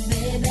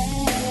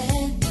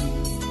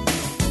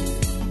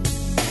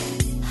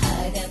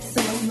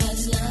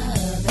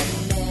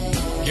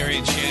 Gary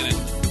and Shannon.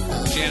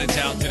 Shannon's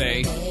out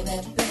today.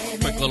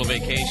 Quick little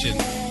vacation.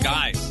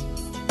 Guys,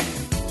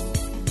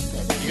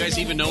 you guys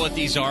even know what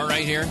these are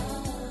right here?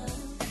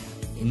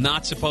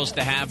 Not supposed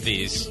to have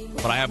these,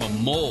 but I have a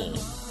mole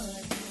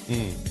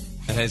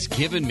that has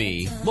given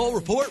me... Mole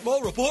report!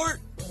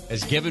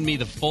 Has given me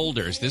the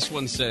folders. This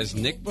one says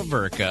Nick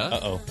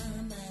Baverka.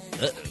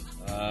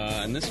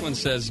 And this one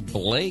says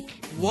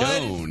Blake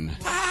Doan.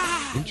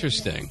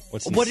 Interesting.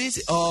 What is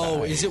it?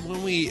 Oh, is it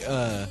when we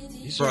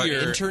for our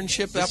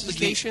internship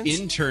applications?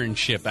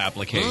 Internship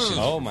applications.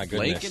 Oh my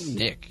goodness. Blake and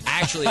Nick.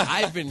 Actually,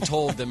 I've been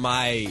told that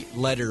my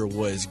letter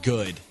was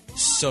good,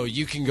 so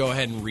you can go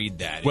ahead and read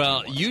that.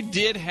 Well, you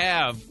did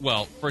have.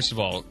 Well, first of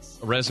all,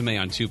 a resume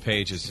on 2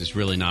 pages is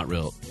really not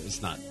real.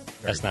 It's not.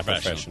 That's not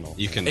professional.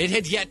 You can. It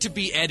had yet to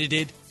be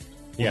edited.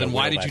 Well, then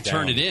why did you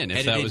turn it in? If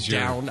Edited that was your.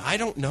 down. I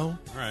don't know.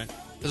 All right.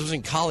 This was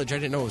in college. I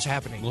didn't know what was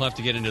happening. We'll have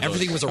to get into those.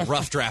 Everything was a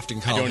rough draft in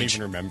college. I don't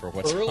even remember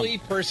what's Early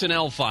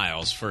personnel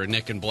files for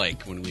Nick and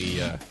Blake when we.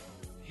 Yeah,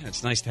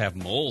 it's nice to have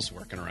moles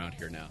working around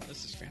here now.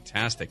 This is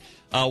fantastic.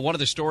 One of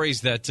the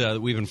stories that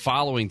we've been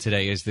following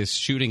today is this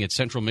shooting at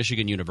Central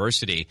Michigan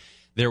University.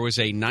 There was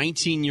a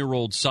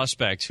 19-year-old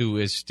suspect who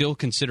is still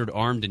considered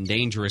armed and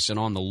dangerous and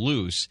on the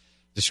loose,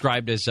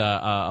 described as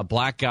a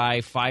black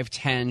guy,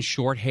 5'10",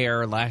 short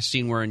hair, last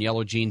seen wearing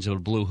yellow jeans and a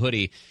blue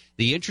hoodie.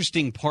 The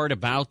interesting part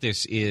about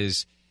this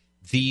is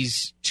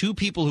these 2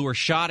 people who were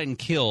shot and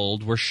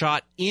killed were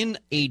shot in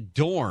a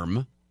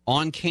dorm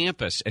on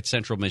campus at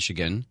Central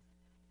Michigan.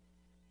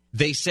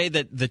 They say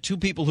that the 2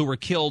 people who were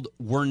killed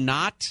were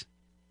not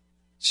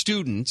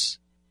students,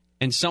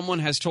 and someone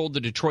has told the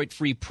Detroit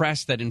Free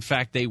Press that, in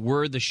fact, they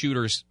were the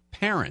shooter's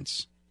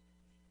parents.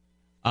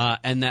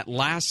 And that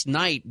last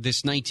night,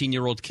 this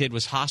 19-year-old kid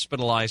was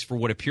hospitalized for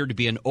what appeared to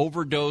be an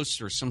overdose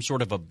or some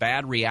sort of a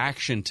bad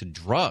reaction to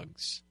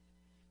drugs.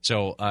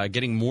 So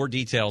getting more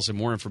details and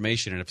more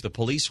information. And if the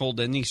police hold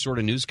any sort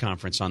of news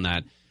conference on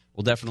that,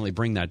 we'll definitely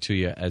bring that to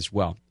you as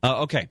well.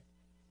 Okay.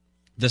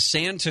 The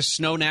Sand to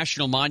Snow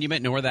National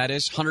Monument, know where that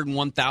is?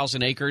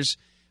 101,000 acres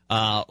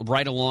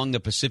right along the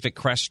Pacific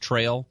Crest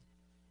Trail.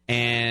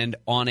 And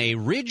on a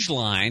ridge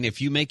line, if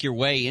you make your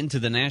way into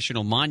the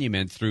National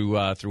Monument through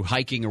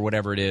hiking or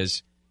whatever it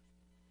is,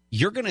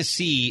 you're going to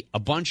see a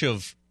bunch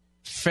of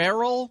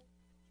feral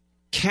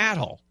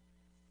cattle.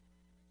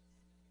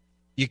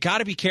 You got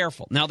to be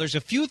careful. Now, there's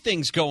a few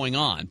things going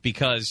on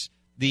because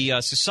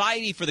the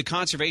Society for the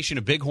Conservation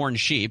of Bighorn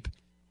Sheep,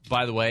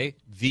 by the way,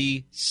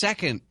 the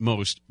second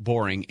most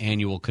boring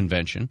annual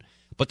convention,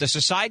 but the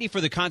Society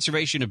for the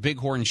Conservation of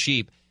Bighorn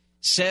Sheep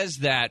says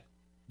that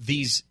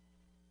these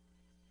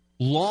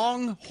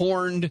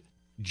long-horned,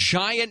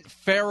 giant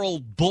feral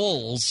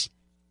bulls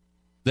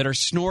that are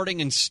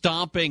snorting and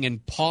stomping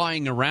and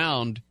pawing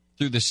around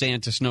through the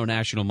Sand to Snow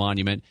National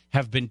Monument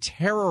have been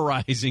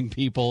terrorizing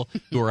people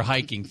who are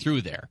hiking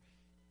through there.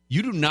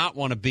 You do not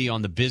want to be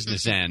on the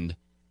business end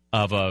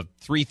of a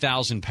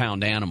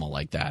 3,000-pound animal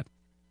like that.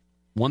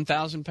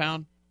 1,000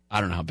 pound? I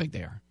don't know how big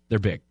they are. They're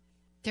big.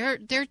 They're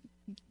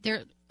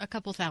a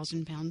couple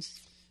thousand pounds,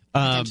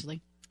 potentially.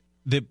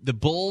 The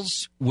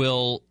bulls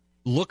will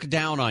look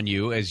down on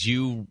you as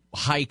you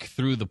hike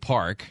through the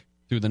park,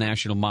 through the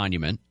National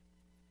Monument.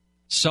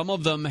 Some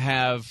of them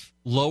have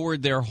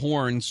lowered their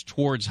horns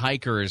towards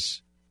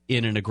hikers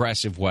in an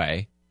aggressive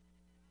way.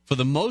 For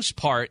the most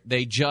part,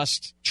 they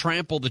just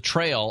trample the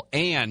trail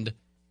and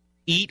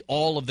eat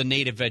all of the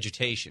native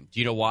vegetation. Do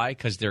you know why?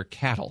 Because they're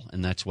cattle,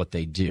 and that's what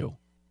they do.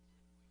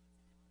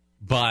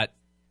 But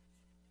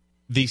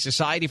the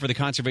Society for the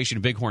Conservation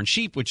of Bighorn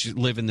Sheep, which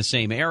live in the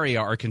same area,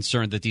 are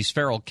concerned that these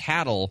feral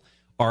cattle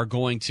are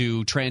going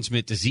to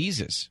transmit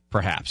diseases,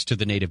 perhaps, to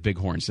the native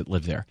bighorns that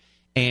live there.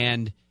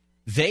 And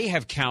they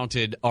have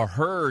counted a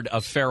herd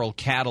of feral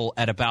cattle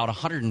at about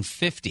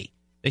 150.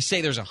 They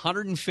say there's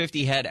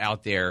 150 head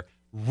out there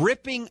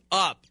ripping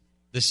up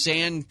the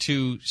Sand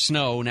to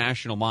Snow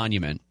National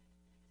Monument,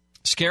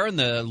 scaring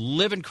the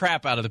living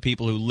crap out of the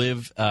people who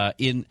live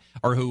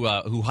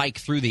who hike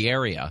through the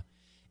area.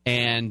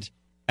 And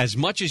as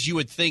much as you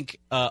would think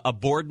a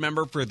board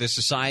member for the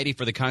Society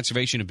for the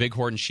Conservation of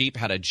Bighorn Sheep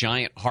had a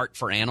giant heart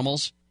for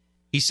animals,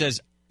 he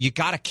says, you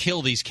got to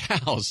kill these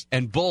cows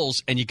and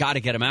bulls, and you got to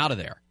get them out of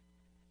there.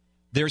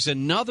 There's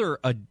another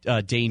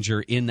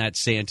danger in that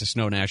Sand to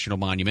Snow National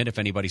Monument, if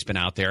anybody's been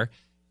out there.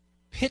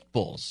 Pit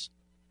bulls.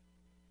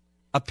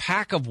 A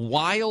pack of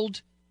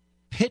wild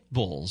pit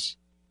bulls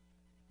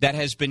that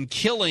has been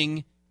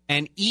killing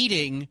and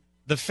eating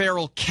the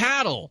feral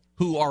cattle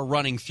who are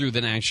running through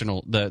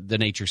the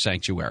nature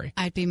sanctuary.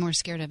 I'd be more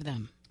scared of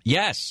them.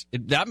 Yes,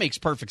 that makes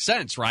perfect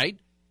sense, right?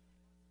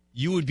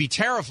 You would be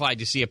terrified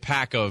to see a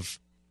pack of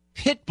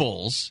pit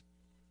bulls.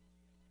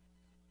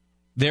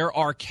 There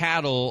are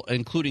cattle,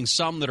 including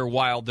some that are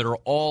wild, that are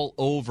all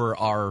over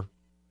our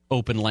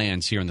open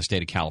lands here in the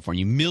state of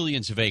California,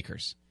 millions of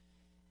acres.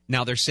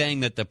 Now, they're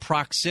saying that the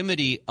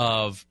proximity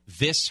of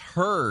this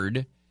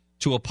herd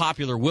to a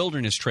popular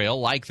wilderness trail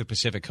like the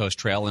Pacific Coast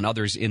Trail and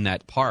others in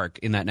that park,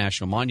 in that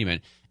national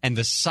monument, and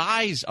the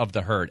size of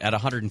the herd at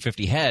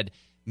 150 head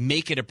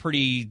make it a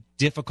pretty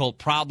difficult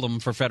problem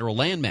for federal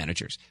land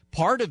managers.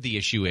 Part of the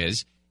issue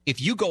is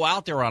if you go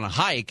out there on a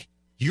hike,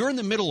 you're in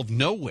the middle of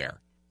nowhere.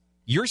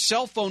 Your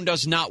cell phone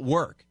does not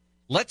work.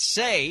 Let's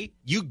say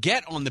you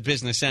get on the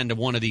business end of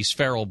one of these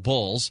feral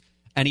bulls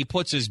and he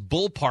puts his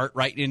bull part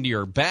right into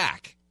your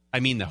back. I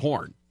mean the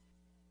horn.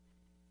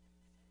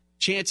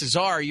 Chances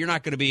are you're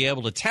not going to be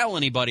able to tell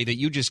anybody that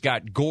you just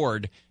got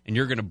gored and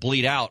you're going to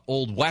bleed out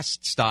Old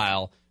West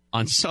style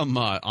on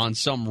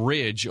some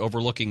ridge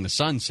overlooking the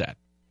sunset.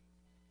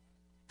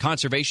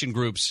 Conservation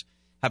groups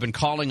have been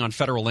calling on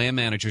federal land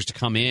managers to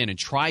come in and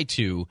try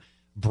to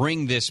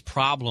bring this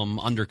problem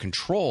under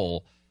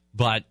control.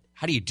 But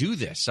how do you do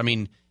this? I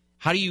mean,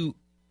 how do you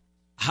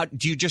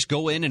just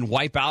go in and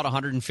wipe out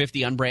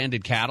 150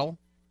 unbranded cattle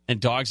and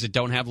dogs that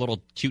don't have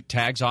little cute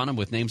tags on them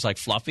with names like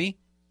Fluffy?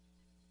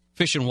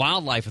 Fish and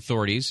Wildlife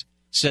authorities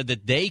said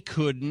that they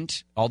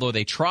couldn't, although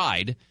they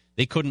tried,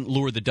 they couldn't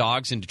lure the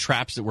dogs into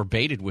traps that were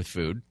baited with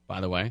food,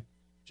 by the way.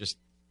 Just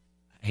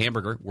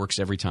hamburger works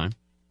every time.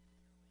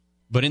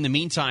 But in the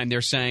meantime,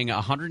 they're saying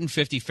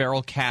 150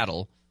 feral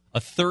cattle, a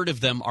third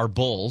of them are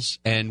bulls,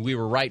 and we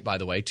were right, by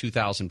the way,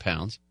 2,000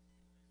 pounds.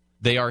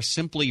 They are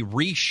simply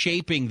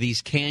reshaping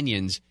these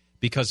canyons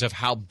because of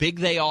how big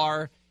they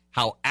are,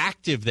 how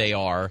active they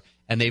are,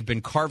 and they've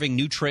been carving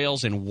new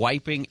trails and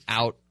wiping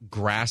out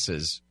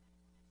grasses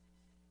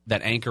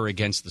that anchor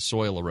against the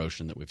soil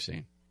erosion that we've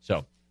seen.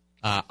 So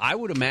I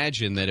would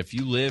imagine that if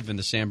you live in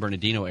the San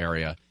Bernardino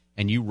area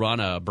and you run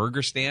a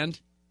burger stand,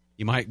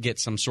 you might get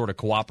some sort of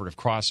cooperative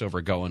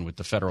crossover going with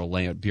the Federal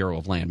Bureau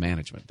of Land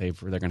Management. They're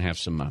going to have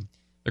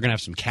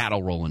some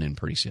cattle rolling in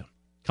pretty soon.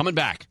 Coming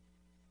back,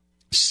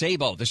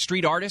 Sabo, the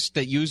street artist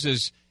that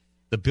uses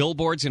the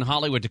billboards in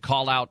Hollywood to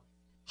call out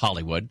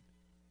Hollywood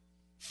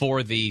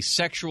for the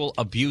sexual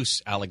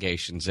abuse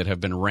allegations that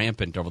have been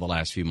rampant over the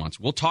last few months.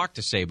 We'll talk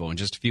to Sabo in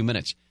just a few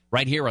minutes,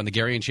 right here on the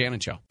Gary and Shannon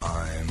Show.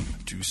 I'm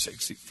too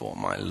sexy for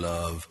my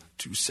love,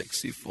 too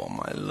sexy for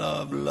my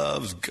love,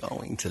 love's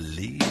going to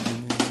leave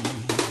me.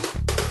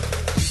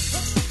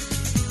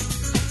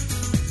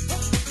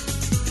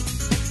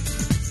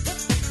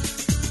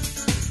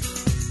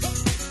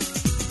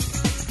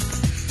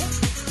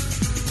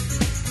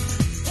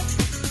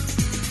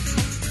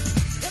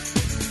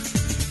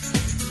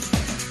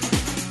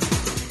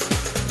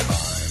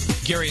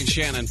 Gary and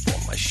Shannon,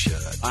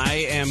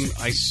 I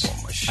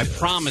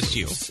promise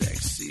you,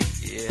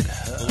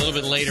 a little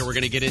bit later we're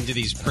going to get into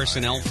these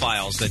personnel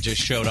files that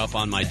just showed up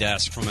on my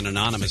desk from an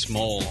anonymous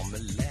mole.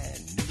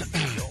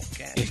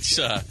 It's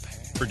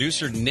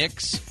producer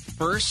Nick's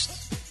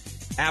first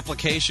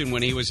application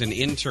when he was an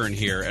intern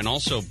here, and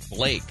also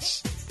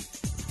Blake's.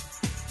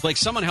 Blake,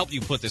 someone helped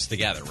you put this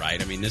together,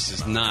 right? I mean, this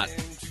is not...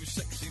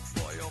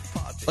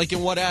 Like,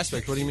 in what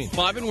aspect? What do you mean?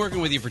 Well, I've been working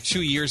with you for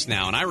 2 years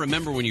now, and I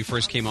remember when you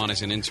first came on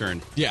as an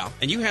intern. Yeah.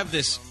 And you have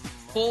this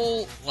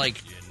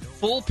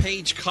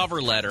full-page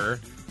cover letter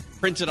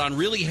printed on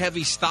really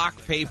heavy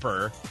stock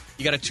paper.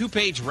 You got a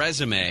 2-page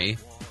resume.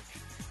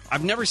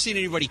 I've never seen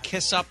anybody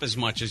kiss up as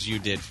much as you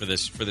did for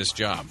this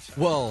job.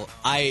 Well,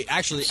 I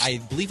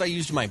believe I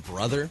used my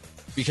brother.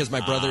 Because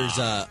my brother's,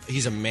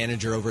 he's a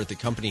manager over at the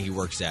company he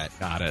works at.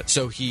 Got it.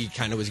 So he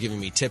kind of was giving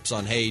me tips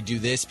on, hey, do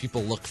this.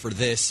 People look for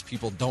this.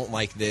 People don't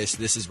like this.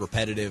 This is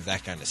repetitive.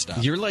 That kind of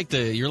stuff. You're like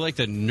the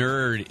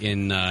nerd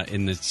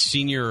in the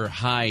senior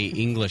high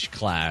English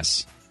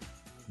class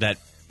that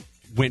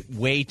went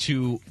way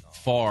too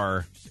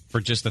far for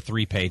just a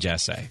 3-page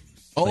essay.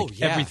 Oh,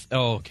 yeah.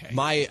 Okay.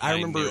 I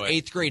remember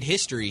 8th grade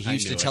history. He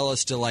used to tell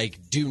us to,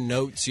 do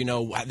notes,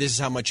 this is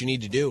how much you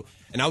need to do.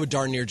 And I would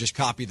darn near just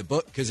copy the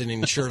book because it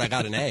ensured I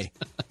got an A.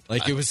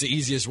 It was the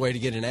easiest way to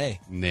get an A.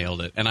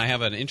 Nailed it. And I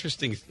have an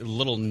interesting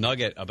little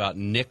nugget about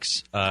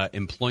Nick's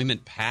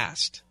employment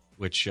past,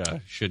 which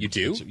should... You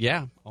do?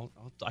 Yeah,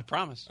 I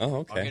promise. Oh,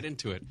 okay. I'll get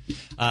into it.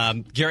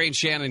 Gary and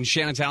Shannon.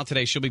 Shannon's out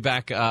today. She'll be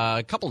back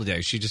a couple of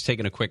days. She's just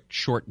taking a quick,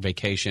 short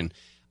vacation.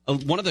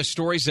 One of the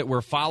stories that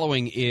we're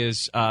following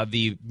is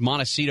the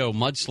Montecito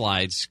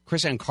mudslides.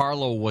 Chris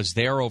Ancarlo was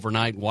there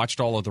overnight, watched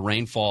all of the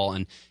rainfall,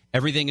 and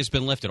everything has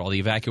been lifted. All the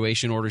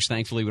evacuation orders,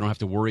 thankfully, we don't have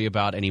to worry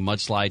about any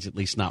mudslides, at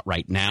least not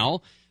right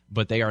now.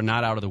 But they are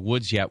not out of the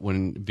woods yet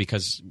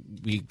because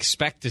we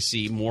expect to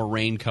see more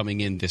rain coming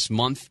in this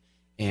month.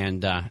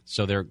 And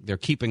so they're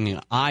keeping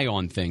an eye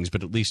on things,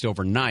 but at least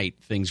overnight,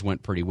 things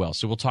went pretty well.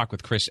 So we'll talk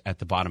with Chris at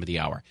the bottom of the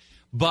hour.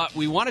 But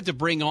we wanted to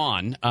bring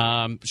on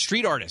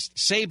street artist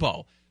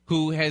Sabo,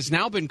 who has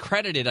now been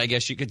credited, I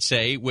guess you could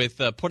say, with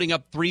putting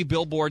up 3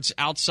 billboards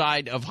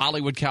outside of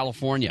Hollywood,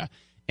 California.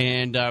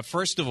 And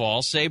first of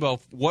all, Sabo,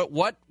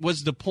 what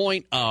was the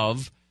point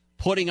of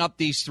putting up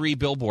these 3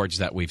 billboards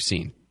that we've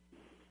seen?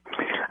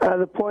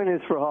 The point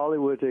is for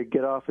Hollywood to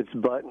get off its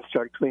butt and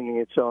start cleaning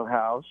its own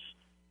house.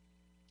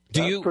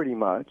 Pretty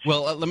much.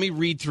 Well, let me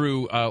read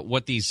through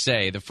what these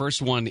say. The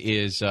first one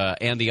is,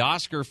 and the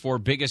Oscar for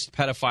biggest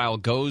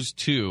pedophile goes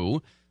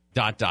to... ...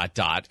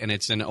 And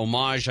it's an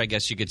homage, I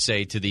guess you could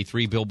say, to the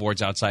 3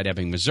 billboards outside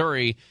Ebbing,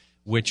 Missouri,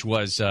 which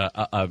was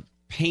a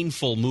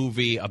painful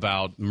movie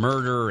about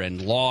murder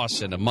and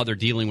loss and a mother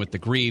dealing with the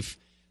grief.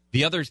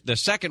 The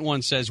second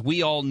one says,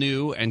 we all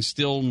knew and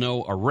still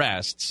no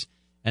arrests.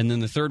 And then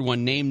the third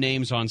one, name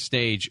names on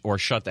stage or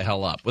shut the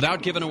hell up.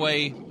 Without giving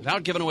away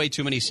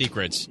too many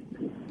secrets,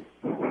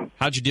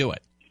 how'd you do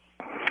it?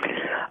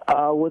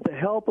 With the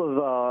help of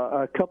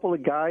a couple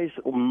of guys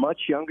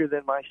much younger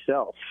than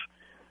myself.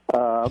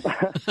 I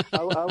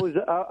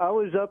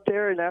was up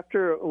there, and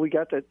after we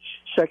got the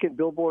second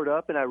billboard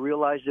up and I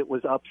realized it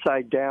was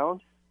upside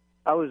down,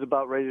 I was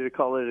about ready to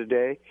call it a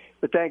day.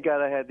 But thank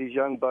God I had these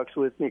young bucks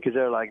with me because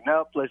they're like,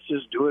 nope, let's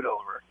just do it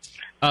over.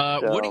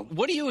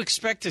 What do you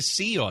expect to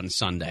see on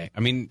Sunday? I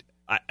mean,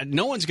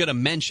 no one's going to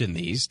mention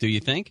these, do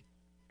you think?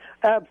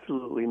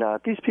 Absolutely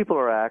not. These people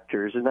are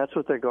actors, and that's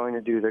what they're going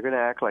to do. They're going to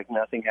act like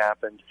nothing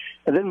happened.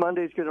 And then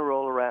Monday's going to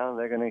roll around, and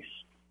they're going to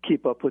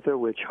keep up with their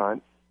witch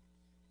hunt.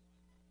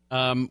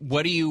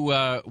 What do you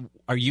are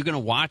you going to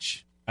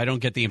watch? I don't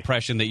get the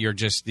impression that you're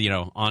just,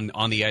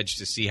 on the edge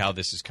to see how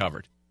this is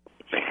covered.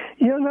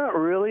 Not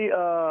really.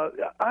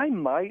 I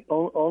might,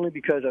 only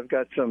because I've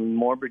got some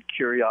morbid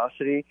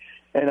curiosity,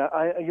 and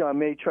I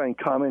may try and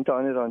comment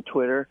on it on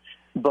Twitter,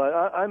 but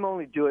I'm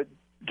only doing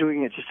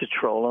it just to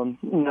troll them,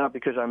 not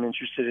because I'm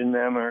interested in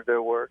them or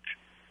their work.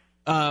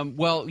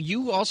 Well,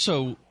 you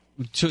also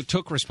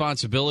took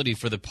responsibility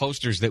for the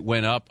posters that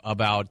went up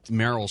about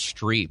Meryl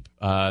Streep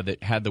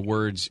that had the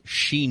words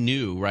 "she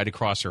knew" right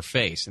across her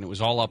face, and it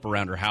was all up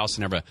around her house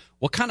and everything.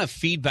 What kind of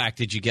feedback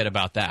did you get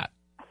about that?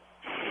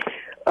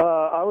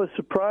 I was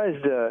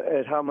surprised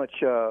at how much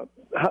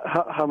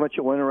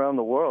it went around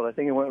the world. I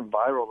think it went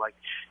viral like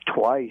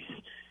twice,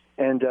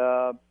 and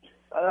I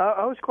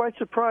was quite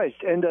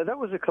surprised. And that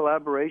was a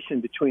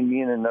collaboration between me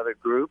and another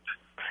group,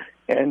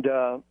 and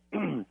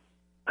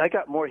I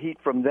got more heat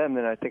from them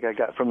than I think I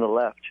got from the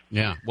left.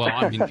 Yeah, well,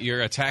 I mean,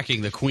 you're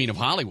attacking the Queen of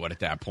Hollywood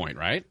at that point,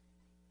 right?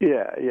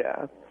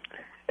 Yeah.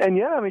 And,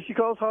 she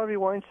calls Harvey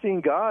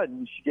Weinstein God,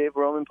 and she gave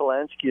Roman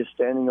Polanski a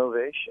standing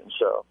ovation,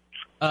 so...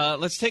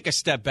 Let's take a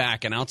step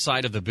back, and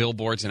outside of the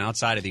billboards and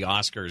outside of the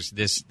Oscars,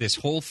 this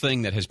whole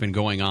thing that has been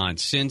going on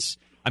since,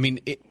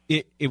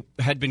 it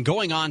had been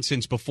going on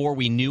since before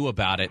we knew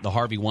about it, the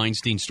Harvey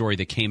Weinstein story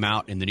that came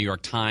out in the New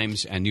York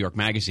Times and New York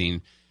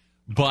Magazine.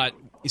 But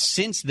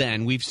since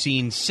then, we've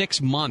seen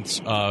 6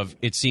 months of,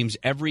 it seems,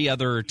 every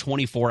other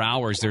 24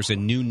 hours, there's a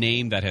new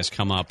name that has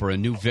come up or a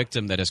new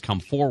victim that has come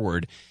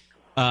forward.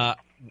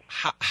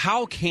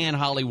 How can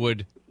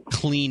Hollywood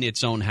clean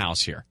its own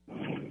house here?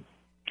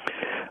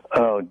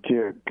 Oh,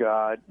 dear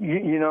God.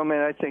 Man,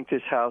 I think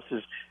this house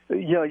is,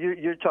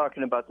 you're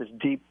talking about this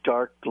deep,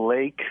 dark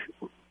lake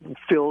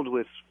filled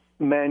with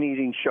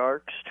man-eating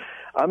sharks.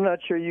 I'm not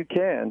sure you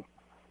can.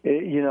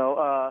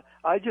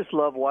 I just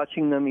love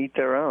watching them eat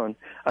their own.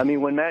 I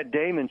mean, when Matt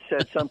Damon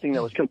said something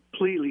that was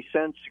completely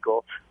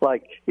sensical,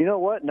 like, you know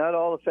what, not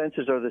all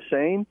offenses are the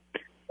same,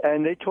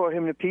 and they tore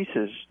him to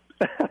pieces.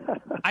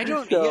 I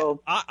don't.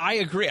 So, yeah, I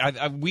agree.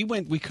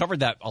 We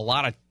covered that a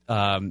lot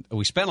of.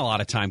 We spent a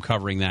lot of time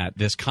covering that.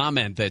 This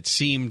comment that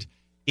seemed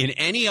in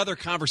any other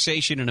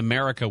conversation in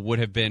America would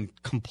have been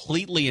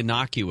completely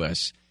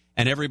innocuous,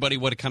 and everybody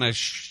would have kind of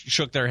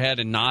shook their head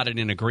and nodded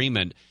in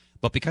agreement.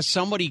 But because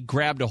somebody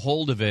grabbed a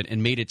hold of it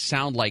and made it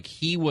sound like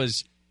he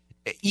was,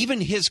 even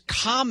his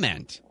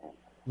comment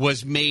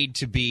was made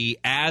to be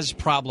as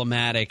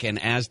problematic and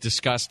as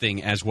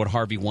disgusting as what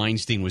Harvey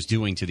Weinstein was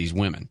doing to these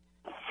women.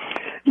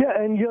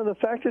 Yeah, and the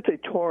fact that they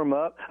tore him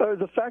up, or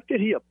the fact that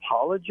he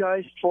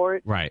apologized for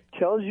it, right,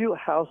 tells you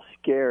how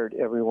scared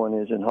everyone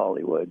is in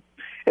Hollywood.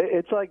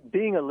 It's like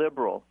being a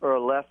liberal or a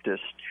leftist.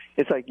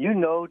 It's like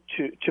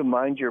to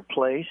mind your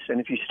place, and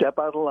if you step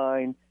out of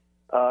line,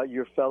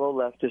 your fellow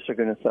leftists are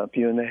going to thump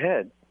you in the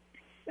head,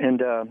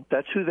 and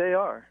that's who they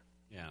are.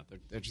 Yeah,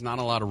 there's not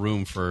a lot of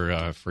room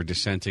for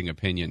dissenting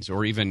opinions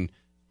or even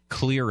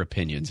clear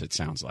opinions. It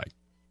sounds like.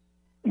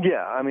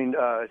 Yeah, I mean,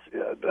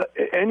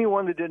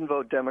 anyone that didn't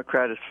vote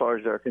Democrat, as far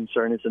as they're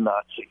concerned, is a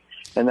Nazi,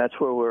 and that's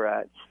where we're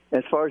at.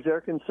 As far as they're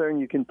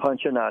concerned, you can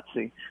punch a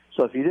Nazi.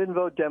 So if you didn't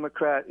vote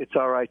Democrat, it's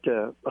all right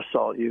to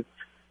assault you.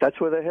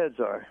 That's where their heads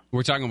are.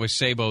 We're talking with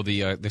Sabo,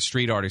 the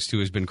street artist who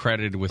has been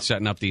credited with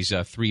setting up these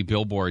 3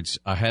 billboards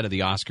ahead of the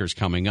Oscars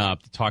coming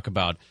up to talk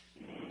about,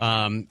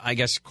 I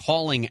guess,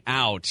 calling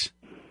out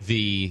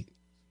the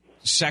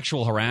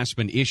sexual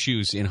harassment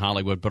issues in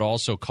Hollywood, but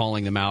also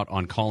calling them out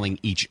on calling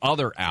each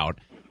other out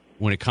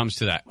when it comes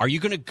to that. Are you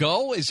going to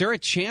go? Is there a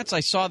chance? I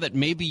saw that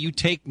maybe you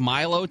take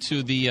Milo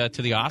to the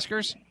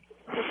Oscars.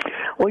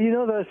 Well,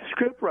 the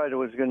scriptwriter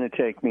was going to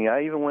take me.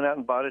 I even went out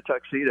and bought a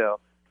tuxedo,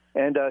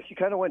 and she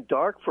kind of went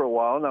dark for a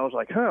while, and I was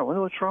like, I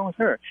wonder what's wrong with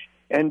her.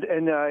 And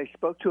I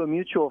spoke to a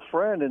mutual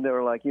friend, and they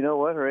were like, you know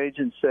what? Her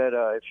agent said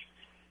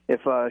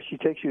if she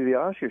takes you to the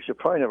Oscars, she'll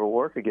probably never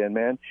work again,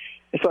 man.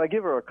 And so I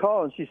give her a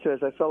call, and she says,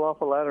 I fell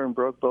off a ladder and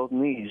broke both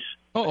knees.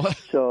 Oh.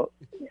 So,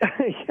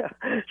 yeah.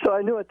 So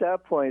I knew at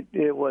that point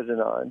it wasn't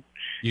on.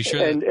 You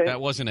sure that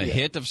wasn't a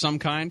hit of some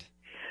kind?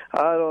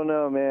 I don't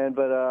know, man,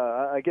 but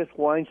I guess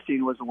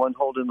Weinstein was the one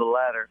holding the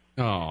ladder.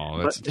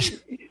 Oh, that's...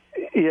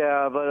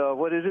 Yeah, but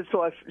what is it?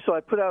 So I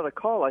put out a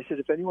call. I said,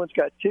 if anyone's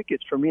got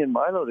tickets for me and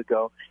Milo to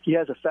go, he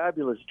has a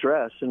fabulous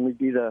dress, and we'd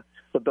be the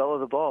belle of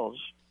the balls.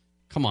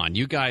 Come on,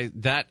 you guys.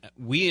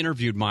 We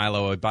interviewed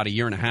Milo about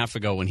 1.5 years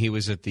ago when he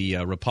was at the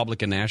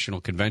Republican National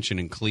Convention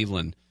in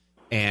Cleveland,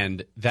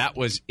 and that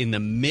was in the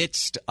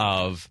midst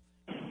of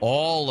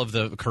all of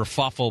the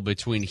kerfuffle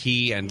between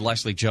he and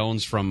Leslie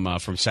Jones from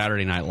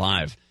Saturday Night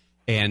Live.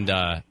 And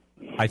I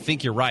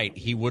think you're right.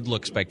 He would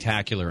look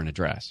spectacular in a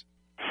dress.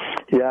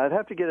 Yeah, I'd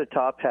have to get a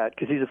top hat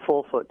because he's a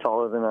full foot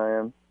taller than I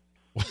am.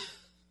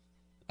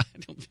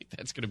 don't think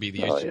that's going to be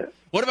the issue. Yeah.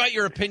 What about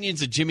your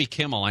opinions of Jimmy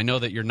Kimmel? I know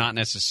that you're not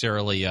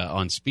necessarily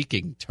on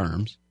speaking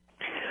terms.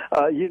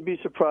 You'd be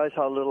surprised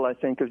how little I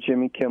think of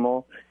Jimmy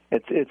Kimmel.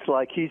 It's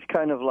like he's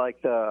kind of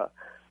like the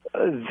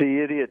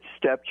idiot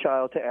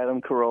stepchild to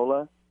Adam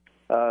Carolla,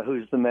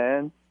 who's the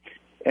man.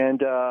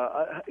 And,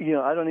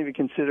 I don't even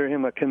consider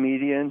him a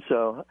comedian,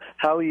 so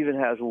how he even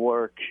has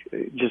work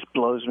just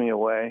blows me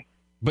away.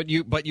 But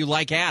you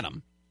like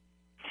Adam?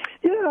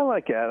 Yeah, I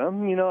like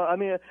Adam.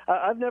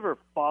 I've never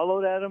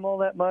followed Adam all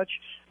that much,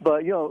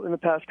 but, in the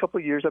past couple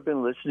of years I've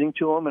been listening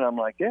to him, and I'm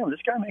like, damn, this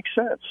guy makes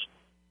sense.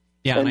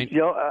 Yeah, and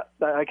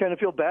I kind of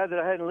feel bad that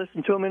I hadn't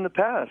listened to him in the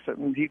past. I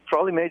mean, he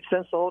probably made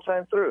sense the whole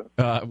time through.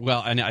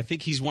 And I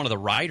think he's one of the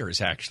writers,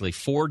 actually,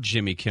 for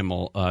Jimmy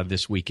Kimmel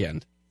this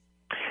weekend.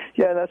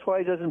 Yeah, that's why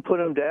he doesn't put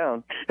him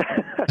down.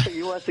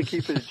 He wants to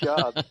keep his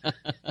job.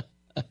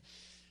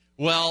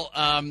 Well,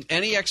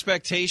 any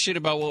expectation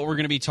about what we're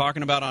going to be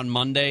talking about on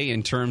Monday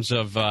in terms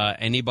of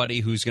anybody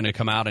who's going to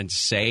come out and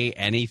say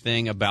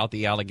anything about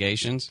the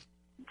allegations?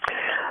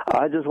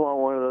 I just want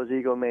one of those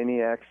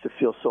egomaniacs to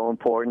feel so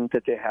important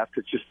that they have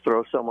to just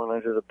throw someone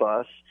under the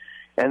bus,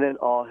 and then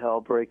all hell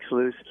breaks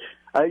loose.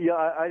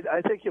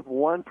 I think if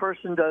one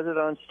person does it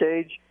on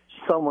stage,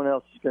 someone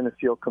else is going to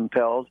feel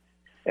compelled.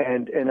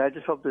 And I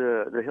just hope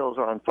the hills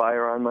are on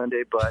fire on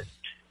Monday, but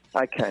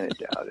I kind of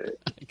doubt it.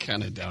 I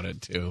kind of doubt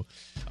it, too.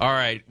 All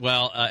right.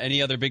 Well,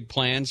 any other big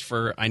plans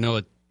for – I know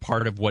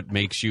part of what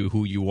makes you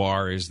who you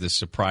are is the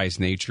surprise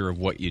nature of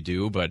what you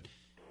do, but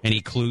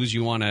any clues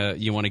you want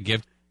to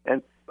give?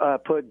 And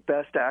put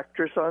Best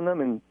Actress on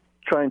them and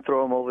try and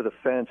throw them over the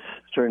fence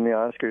during the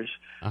Oscars.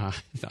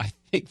 I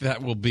think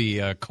that will be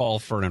a call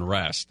for an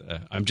arrest.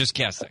 I'm just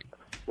guessing.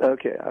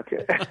 Okay.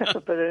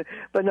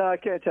 but no, I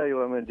can't tell you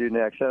what I'm going to do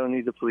next. I don't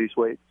need the police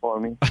waiting for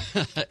me.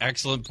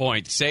 Excellent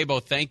point.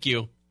 Sabo, thank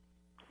you.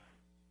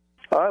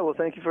 All right, well,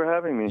 thank you for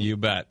having me. You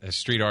bet. A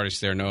street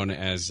artist there known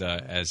as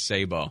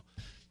Sabo.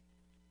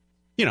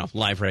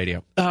 Live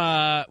radio.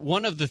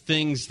 One of the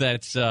things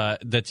that's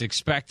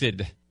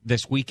expected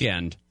this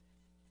weekend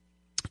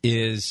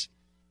is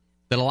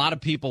that a lot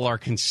of people are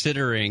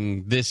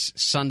considering this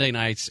Sunday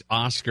night's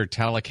Oscar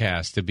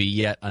telecast to be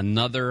yet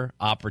another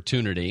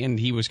opportunity, and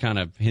he was kind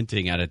of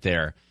hinting at it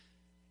there,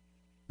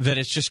 that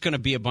it's just going to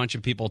be a bunch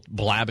of people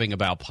blabbing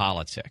about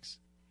politics.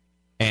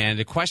 And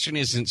the question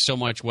isn't so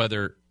much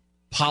whether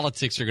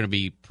politics are going to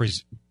be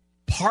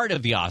part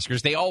of the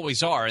Oscars. They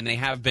always are, and they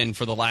have been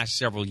for the last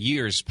several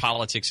years.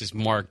 Politics has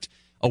marked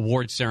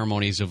award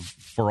ceremonies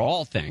for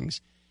all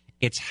things.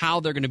 It's how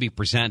they're going to be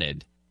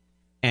presented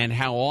and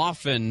how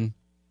often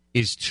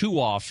is too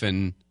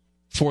often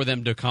for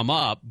them to come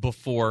up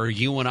before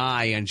you and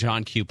I and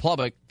John Q.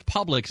 Public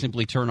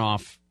simply turn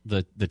off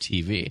the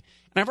TV.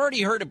 And I've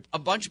already heard a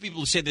bunch of people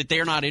who say that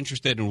they're not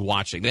interested in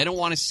watching. They don't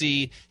want to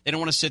see. They don't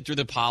want to sit through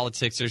the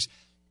politics. So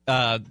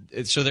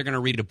they're going to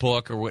read a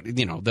book or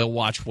they'll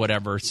watch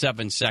whatever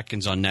 7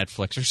 seconds on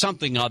Netflix or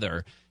something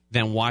other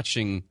than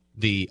watching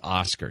the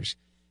Oscars.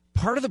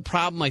 Part of the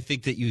problem I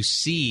think that you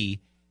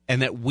see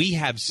and that we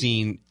have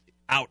seen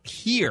out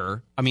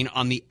here, I mean,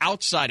 on the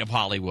outside of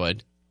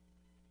Hollywood,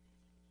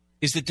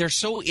 is that they're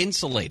so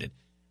insulated.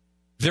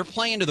 They're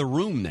playing to the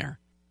room there.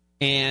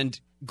 And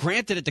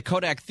granted, at the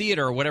Kodak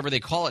Theater or whatever they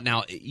call it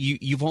now,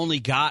 you've only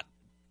got,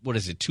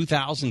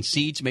 2,000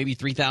 seats, maybe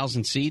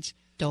 3,000 seats?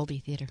 Dolby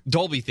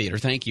Theater,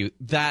 thank you.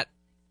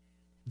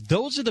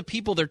 Those are the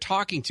people they're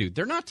talking to.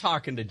 They're not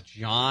talking to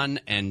John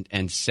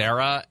and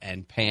Sarah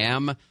and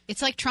Pam.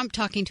 It's like Trump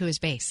talking to his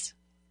base.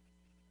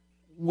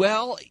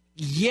 Well,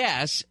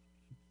 yes,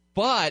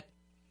 but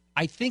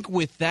I think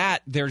with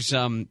that, there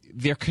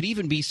could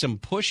even be some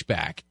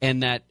pushback,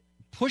 and that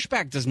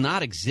pushback does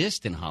not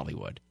exist in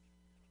Hollywood.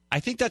 I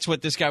think that's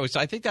what this guy was.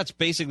 I think that's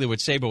basically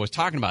what Sabo was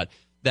talking about.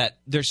 That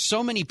there's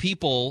so many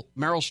people.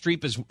 Meryl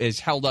Streep is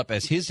held up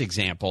as his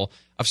example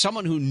of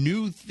someone who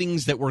knew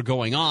things that were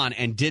going on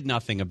and did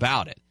nothing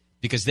about it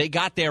because they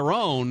got their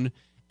own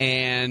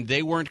and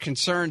they weren't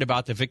concerned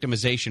about the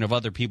victimization of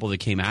other people that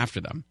came after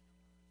them.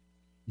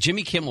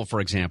 Jimmy Kimmel, for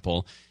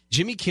example,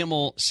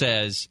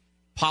 says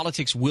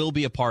politics will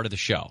be a part of the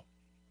show.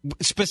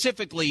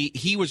 Specifically,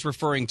 he was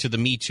referring to the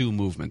Me Too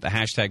movement, the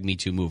hashtag Me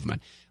Too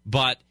movement.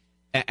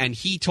 And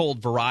he told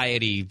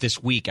Variety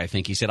this week, I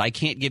think, he said, I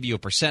can't give you a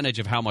percentage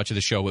of how much of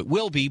the show it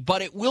will be,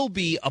 but it will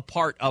be a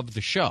part of the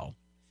show.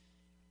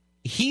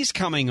 He's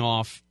coming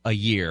off a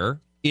year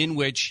in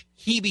which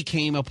he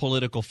became a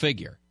political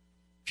figure.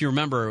 If you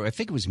remember, I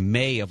think it was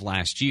May of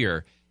last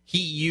year, he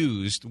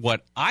used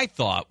what I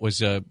thought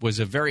was a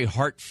very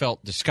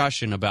heartfelt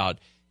discussion about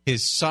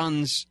his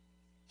son's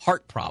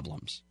heart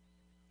problems.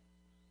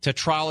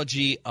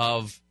 Tetralogy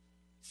of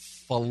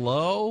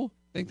Fallot,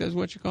 I think that's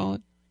what you call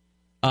it.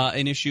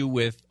 An issue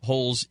with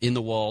holes in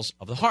the walls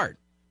of the heart.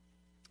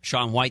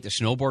 Shaun White, the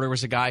snowboarder,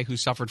 was a guy who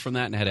suffered from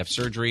that and had to have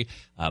surgery.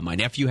 My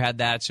nephew had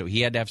that, so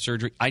he had to have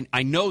surgery.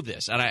 I know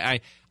this, and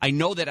I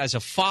know that as a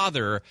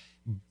father,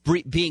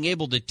 being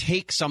able to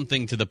take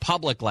something to the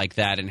public like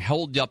that and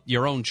hold up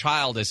your own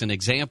child as an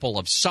example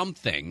of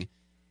something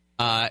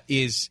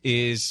is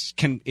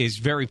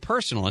very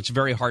personal. It's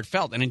very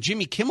heartfelt. And in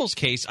Jimmy Kimmel's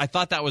case, I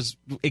thought that was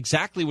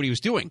exactly what he was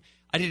doing.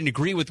 I didn't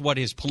agree with what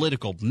his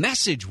political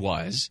message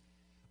was,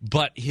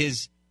 but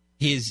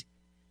the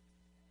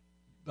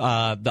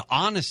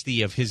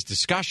honesty of his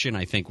discussion,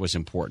 I think, was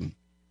important.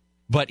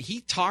 But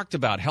he talked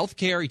about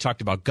healthcare, he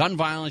talked about gun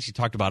violence, he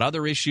talked about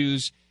other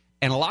issues,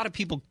 and a lot of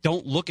people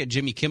don't look at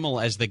Jimmy Kimmel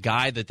as the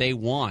guy that they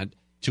want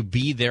to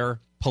be their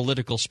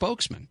political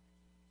spokesman.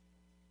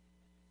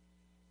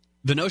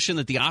 The notion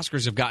that the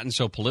Oscars have gotten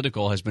so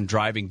political has been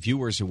driving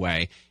viewers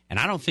away, and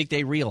I don't think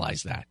they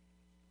realize that.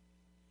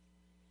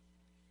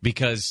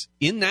 Because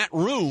in that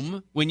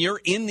room, when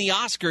you're in the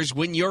Oscars,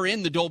 when you're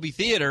in the Dolby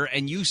Theater,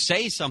 and you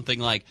say something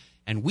like,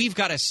 and we've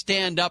got to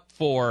stand up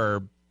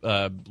for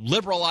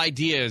liberal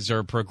ideas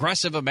or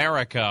progressive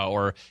America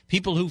or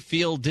people who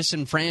feel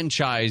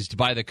disenfranchised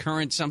by the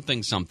current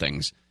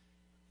somethings.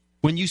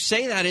 When you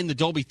say that in the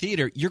Dolby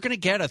Theater, you're going to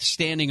get a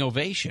standing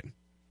ovation.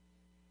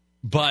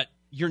 But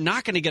you're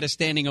not going to get a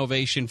standing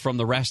ovation from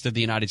the rest of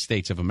the United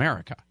States of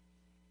America.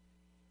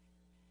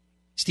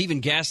 Stephen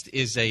Guest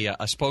is a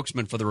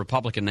spokesman for the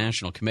Republican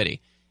National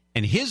Committee.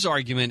 And his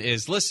argument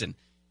is, listen,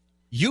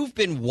 you've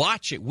been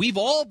watching. We've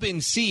all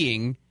been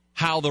seeing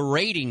how the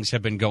ratings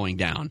have been going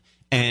down.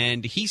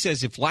 And he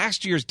says if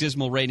last year's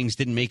dismal ratings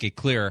didn't make it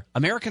clear,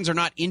 Americans are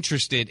not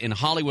interested in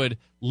Hollywood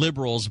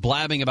liberals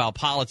blabbing about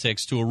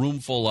politics to a room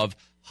full of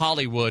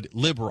Hollywood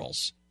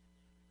liberals.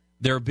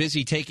 They're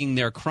busy taking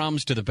their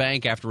crumbs to the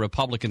bank after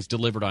Republicans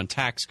delivered on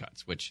tax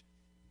cuts, which,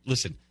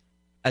 listen,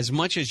 as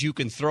much as you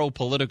can throw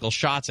political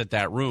shots at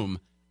that room,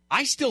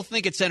 I still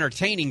think it's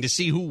entertaining to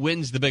see who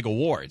wins the big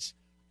awards.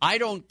 I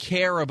don't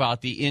care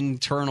about the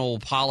internal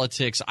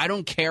politics. I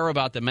don't care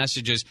about the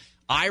messages.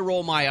 I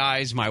roll my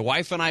eyes. My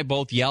wife and I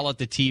both yell at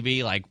the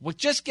TV like, well,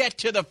 just get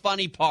to the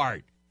funny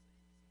part.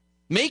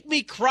 Make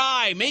me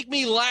cry. Make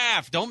me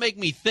laugh. Don't make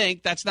me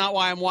think. That's not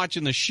why I'm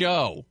watching the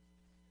show.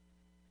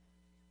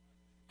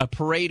 A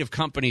parade of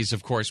companies,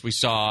 of course, we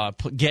saw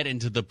get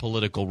into the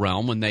political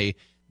realm when they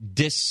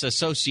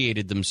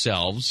disassociated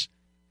themselves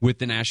with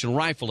the National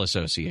Rifle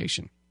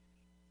Association.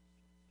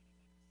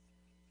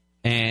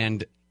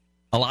 And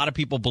a lot of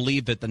people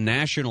believe that the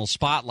national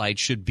spotlight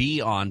should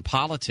be on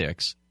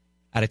politics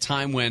at a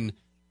time when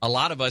a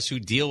lot of us who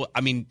deal,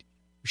 I mean,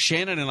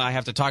 Shannon and I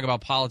have to talk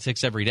about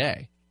politics every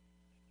day.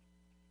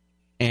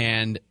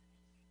 And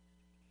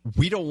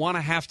we don't want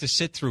to have to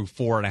sit through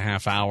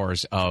 4.5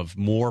 hours of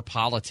more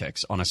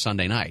politics on a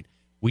Sunday night.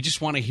 We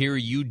just want to hear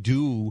you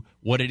do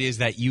what it is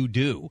that you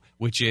do,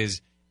 which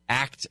is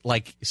act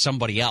like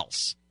somebody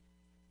else.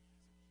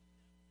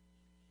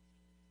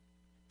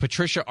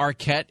 Patricia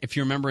Arquette, if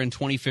you remember in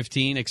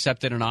 2015,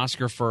 accepted an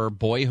Oscar for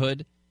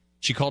Boyhood.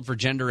 She called for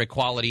gender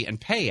equality and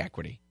pay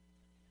equity.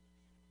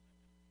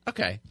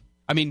 Okay.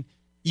 I mean,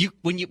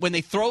 when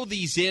they throw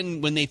these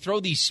in, when they throw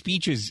these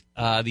speeches,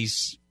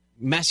 these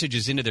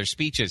messages into their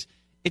speeches,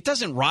 it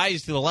doesn't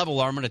rise to the level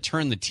where I'm going to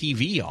turn the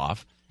TV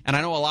off. And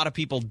I know a lot of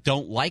people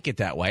don't like it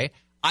that way.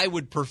 I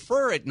would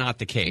prefer it not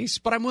the case,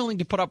 but I'm willing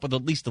to put up with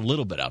at least a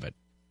little bit of it.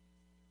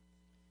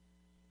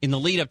 In the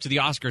lead up to the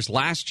Oscars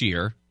last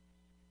year,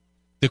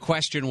 the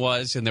question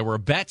was, and there were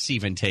bets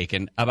even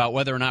taken, about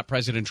whether or not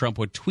President Trump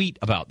would tweet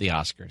about the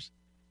Oscars.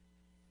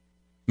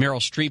 Meryl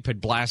Streep had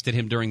blasted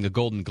him during the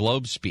Golden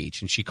Globe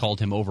speech, and she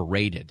called him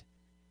overrated,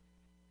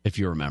 if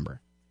you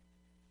remember.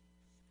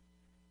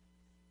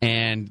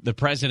 And the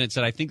president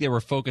said, I think they were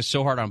focused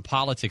so hard on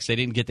politics, they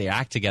didn't get the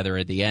act together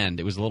at the end.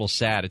 It was a little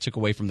sad. It took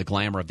away from the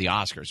glamour of the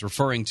Oscars,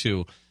 referring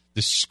to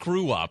the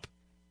screw-up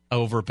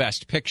over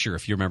Best Picture,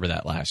 if you remember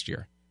that last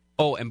year.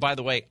 Oh, and by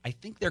the way, I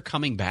think they're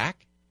coming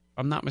back.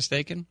 I'm not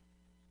mistaken.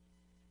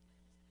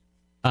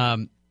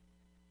 The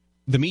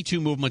Me Too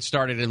movement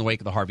started in the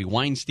wake of the Harvey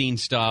Weinstein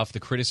stuff. The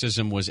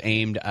criticism was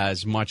aimed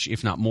as much,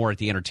 if not more, at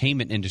the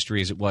entertainment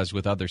industry as it was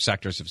with other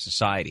sectors of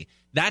society.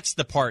 That's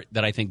the part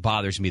that I think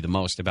bothers me the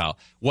most about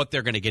what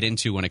they're going to get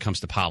into when it comes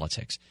to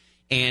politics.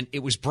 And it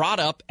was brought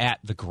up at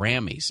the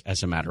Grammys,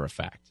 as a matter of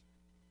fact.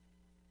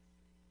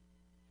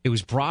 It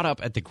was brought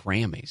up at the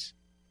Grammys,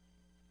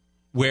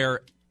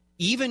 where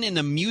even in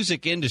the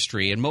music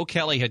industry, and Mo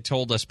Kelly had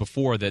told us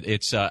before that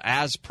it's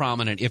as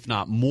prominent, if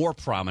not more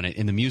prominent,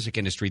 in the music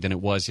industry than it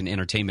was in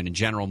entertainment in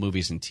general,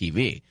 movies and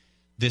TV.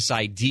 This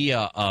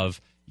idea of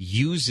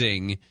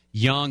using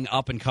young,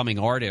 up-and-coming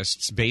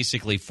artists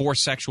basically for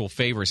sexual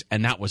favors,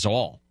 and that was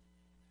all.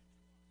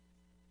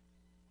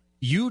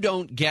 You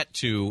don't get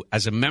to,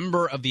 as a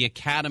member of the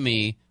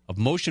Academy of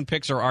Motion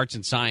Picture Arts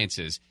and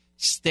Sciences,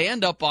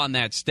 stand up on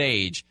that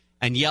stage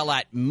and yell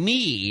at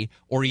me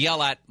or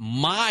yell at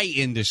my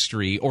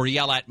industry or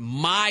yell at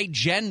my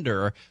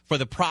gender for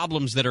the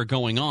problems that are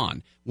going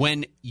on.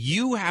 When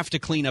you have to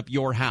clean up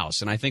your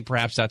house, and I think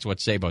perhaps that's what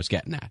Sabo's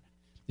getting at,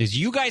 is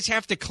you guys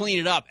have to clean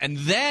it up, and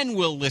then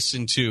we'll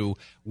listen to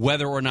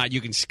whether or not you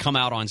can come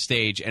out on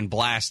stage and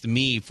blast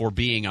me for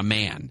being a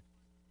man.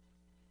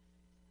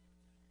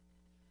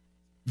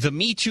 The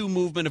Me Too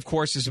movement, of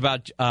course, is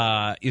about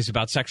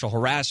sexual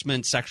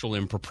harassment, sexual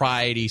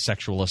impropriety,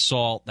 sexual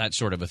assault, that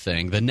sort of a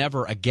thing. The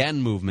Never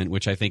Again movement,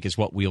 which I think is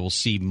what we will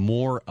see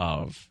more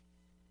of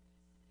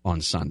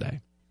on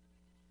Sunday,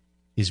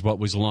 is what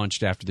was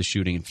launched after the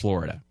shooting in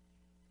Florida.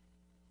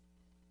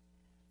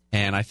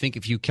 And I think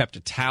if you kept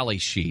a tally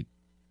sheet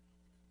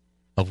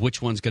of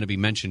which one's going to be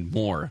mentioned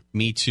more,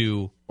 Me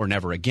Too or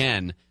Never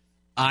Again,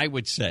 I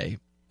would say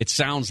it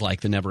sounds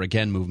like the Never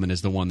Again movement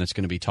is the one that's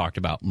going to be talked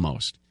about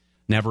most.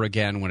 Never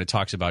Again when it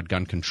talks about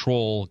gun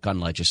control, gun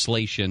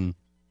legislation.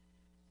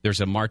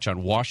 There's a march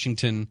on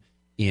Washington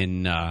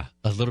in a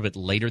little bit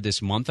later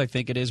this month, I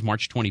think it is,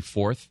 March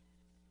 24th.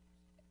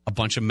 A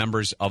bunch of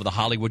members of the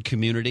Hollywood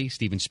community,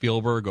 Steven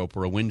Spielberg,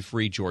 Oprah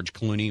Winfrey, George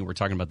Clooney, we're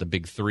talking about the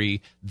big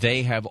three.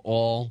 They have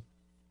all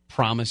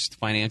promised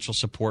financial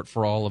support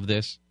for all of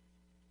this.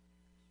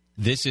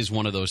 This is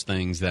one of those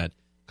things that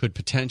could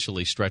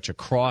potentially stretch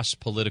across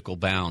political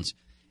bounds.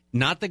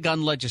 Not the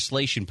gun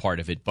legislation part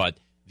of it, but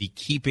the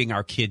keeping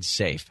our kids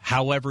safe.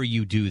 However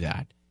you do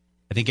that,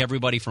 I think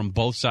everybody from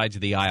both sides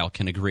of the aisle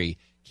can agree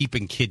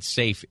keeping kids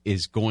safe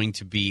is going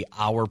to be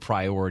our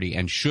priority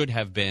and should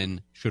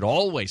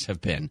always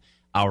have been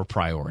our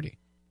priority.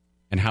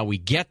 And how we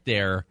get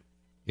there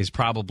is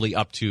probably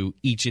up to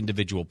each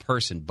individual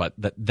person, but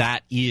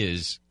that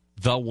is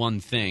the one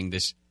thing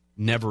this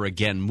Never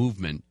Again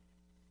movement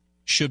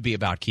should be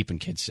about, keeping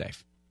kids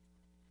safe.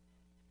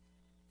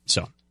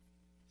 So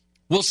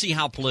we'll see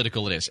how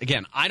political it is.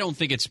 Again, I don't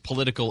think it's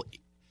political.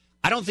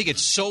 I don't think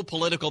it's so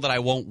political that I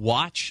won't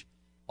watch,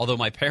 although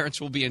my parents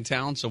will be in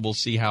town, so we'll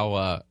see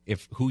how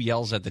who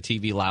yells at the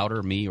TV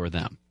louder, me or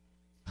them.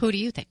 Who do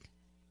you think?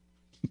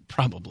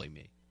 Probably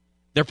me.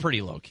 They're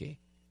pretty low-key.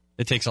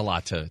 It takes a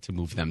lot to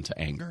move them to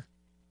anger.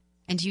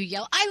 And you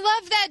yell, "I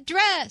love that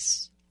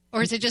dress!"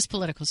 Or is it just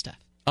political stuff?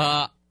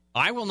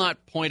 I will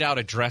not point out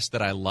a dress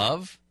that I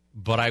love,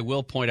 but I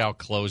will point out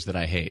clothes that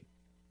I hate.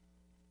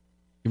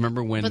 You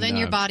remember when... Well, then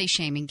you're body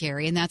shaming,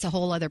 Gary, and that's a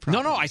whole other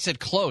problem. No, I said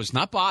clothes,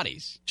 not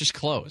bodies. Just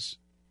clothes.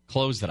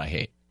 Clothes that I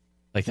hate.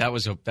 Like, that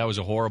was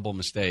a horrible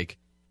mistake,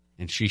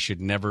 and she should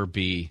never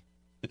be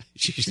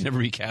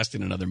cast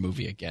in another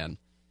movie again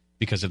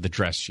because of the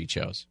dress she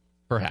chose.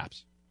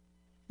 Perhaps.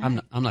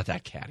 I'm not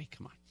that catty.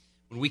 Come on.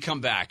 When we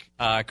come back,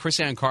 Chris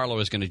Carlo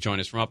is going to join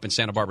us from up in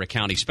Santa Barbara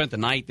County. Spent the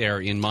night there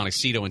in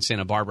Montecito in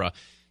Santa Barbara,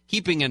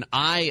 keeping an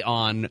eye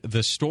on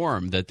the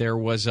storm, that there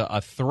was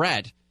a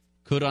threat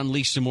could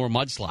unleash some more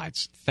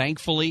mudslides.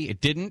 Thankfully,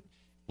 it didn't.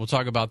 We'll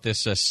talk about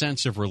this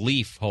sense of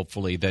relief,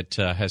 hopefully, that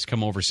has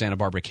come over Santa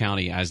Barbara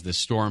County as the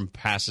storm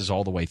passes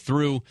all the way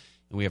through,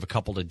 and we have a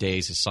couple of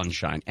days of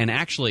sunshine. And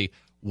actually,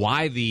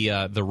 why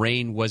the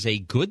rain was a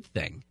good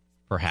thing,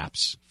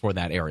 perhaps, for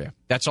that area.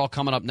 That's all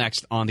coming up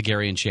next on the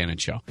Gary and Shannon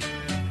Show.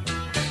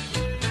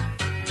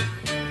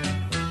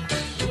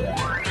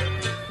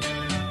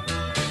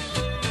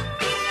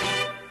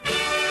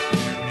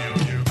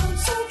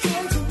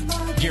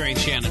 Gary and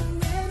Shannon.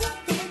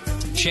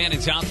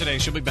 Shannon's out today.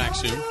 She'll be back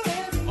soon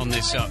on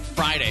this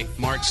Friday,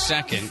 March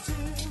 2nd.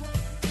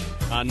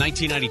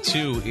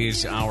 1992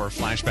 is our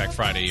Flashback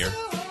Friday year.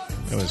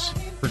 It was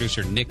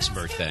producer Nick's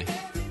birthday.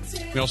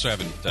 We also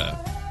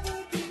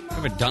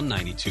haven't done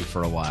 92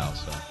 for a while,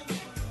 so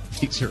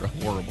these are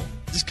horrible.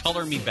 Does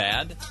Color Me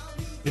Bad?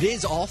 It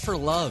is All for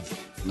Love.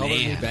 Color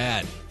Me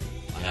Bad.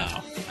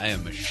 Wow. I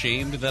am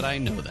ashamed that I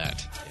know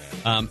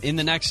that. In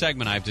the next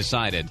segment, I've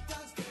decided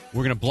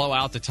we're going to blow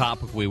out the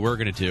topic we were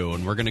going to do,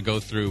 and we're going to go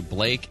through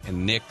Blake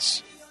and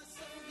Nick's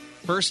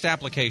first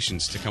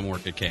applications to come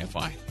work at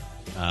KFI.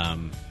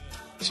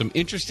 Some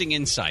interesting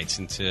insights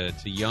into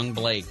young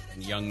Blake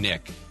and young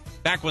Nick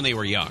back when they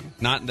were young.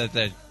 Not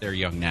that they're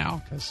young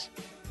now, because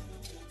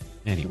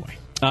anyway.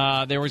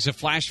 There was a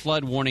flash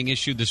flood warning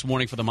issued this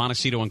morning for the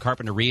Montecito and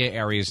Carpinteria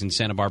areas in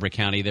Santa Barbara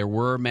County. There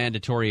were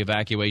mandatory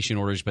evacuation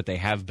orders, but they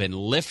have been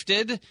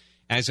lifted.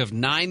 As of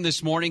 9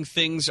 this morning,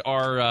 things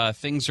are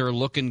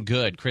looking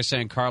good. Chris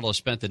Carlo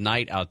spent the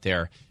night out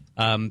there.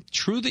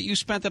 True that you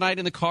spent the night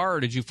in the car, or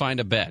did you find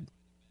a bed?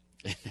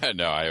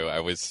 No, I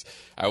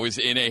was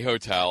in a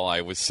hotel.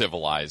 I was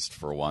civilized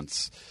for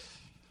once.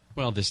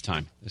 Well, this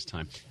time.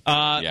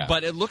 Yeah.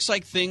 But it looks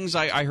like things.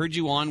 I heard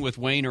you on with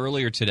Wayne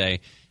earlier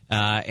today,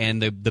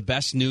 and the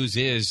best news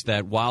is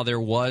that while there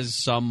was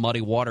some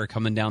muddy water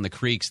coming down the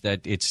creeks,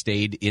 that it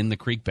stayed in the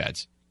creek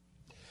beds.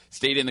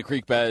 Stayed in the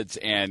creek beds,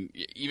 and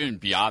even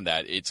beyond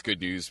that, it's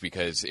good news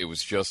because it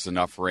was just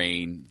enough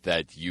rain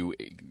that you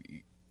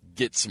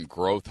get some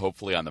growth,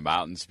 hopefully, on the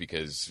mountains,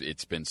 because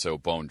it's been so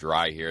bone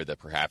dry here that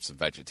perhaps some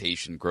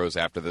vegetation grows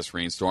after this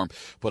rainstorm.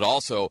 But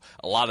also,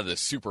 a lot of the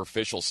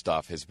superficial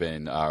stuff has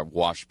been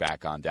washed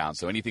back on down.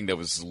 So anything that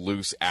was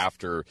loose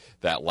after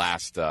that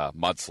last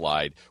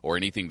mudslide, or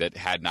anything that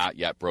had not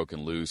yet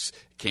broken loose,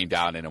 came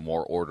down in a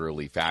more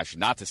orderly fashion.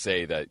 Not to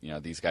say that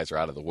these guys are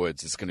out of the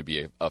woods. It's going to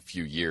be a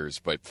few years,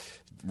 but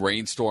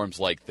rainstorms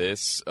like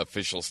this,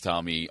 officials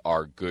tell me,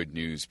 are good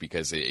news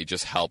because it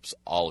just helps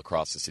all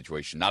across the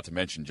situation. Not to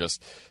mention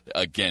just,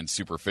 again,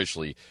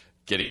 superficially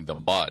getting the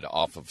mud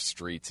off of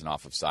streets and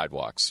off of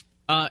sidewalks.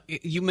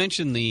 You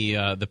mentioned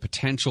the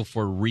potential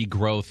for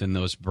regrowth in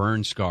those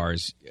burn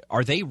scars.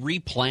 Are they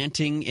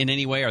replanting in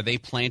any way? Are they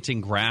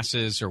planting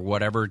grasses or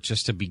whatever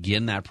just to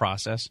begin that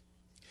process?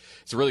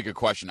 It's a really good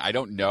question. I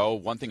don't know.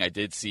 One thing I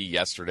did see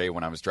yesterday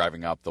when I was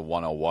driving up the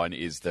 101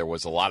 is there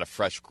was a lot of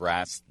fresh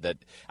grass that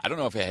I don't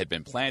know if it had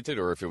been planted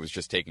or if it was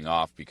just taking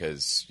off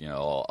because,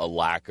 a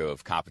lack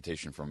of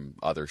competition from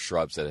other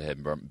shrubs that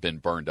had been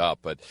burned up.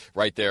 But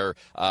right there,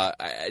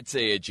 I'd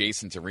say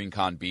adjacent to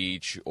Rincon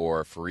Beach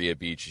or Faria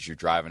Beach as you're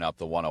driving up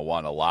the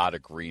 101, a lot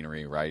of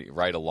greenery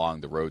right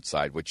along the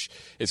roadside, which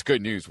is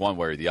good news one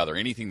way or the other.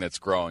 Anything that's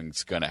growing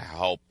is going to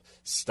help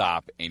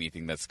stop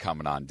anything that's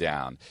coming on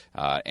down.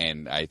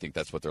 And I think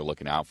that's what they're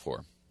looking out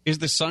for. Is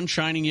the sun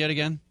shining yet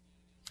again?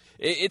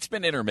 It's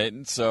been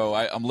intermittent, so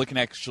I'm looking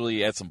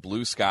actually at some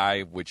blue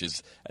sky,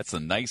 that's a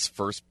nice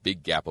first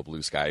big gap of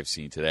blue sky I've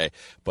seen today.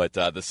 But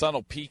the sun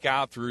will peek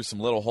out through some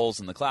little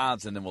holes in the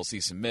clouds, and then we'll see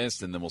some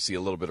mist, and then we'll see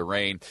a little bit of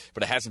rain.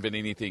 But it hasn't been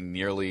anything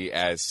nearly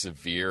as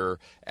severe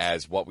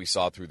as what we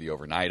saw through the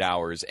overnight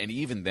hours. And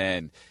even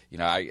then,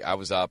 I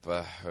was up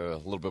a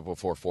little bit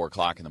before 4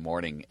 o'clock in the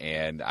morning,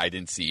 and I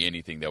didn't see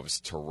anything that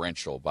was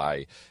torrential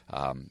by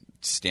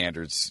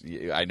standards.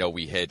 I know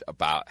we hit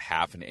about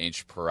half an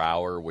inch per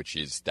hour, which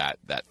is that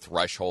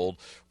threshold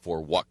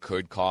for what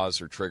could cause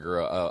or trigger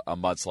a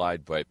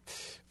mudslide. But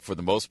for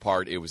the most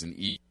part, it was an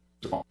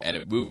and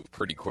it moved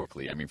pretty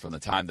quickly. I mean, from the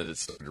time that it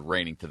started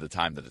raining to the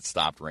time that it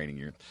stopped raining,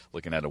 you're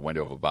looking at a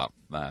window of about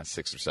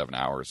 6 or 7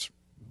 hours.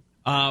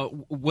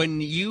 When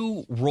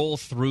you roll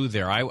through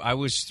there, I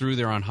was through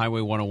there on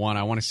Highway 101,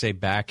 I want to say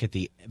back at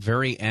the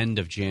very end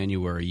of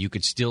January, you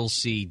could still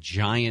see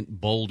giant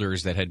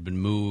boulders that had been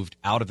moved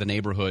out of the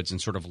neighborhoods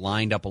and sort of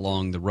lined up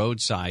along the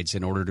roadsides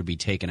in order to be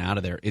taken out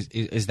of there.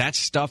 Is that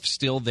stuff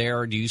still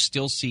there? Do you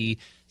still see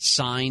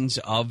signs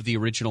of the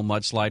original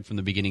mudslide from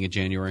the beginning of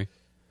January?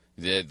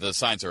 The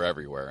signs are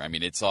everywhere. I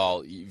mean, it's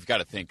all, you've got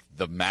to think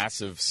the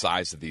massive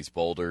size of these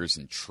boulders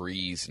and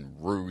trees and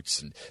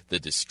roots and the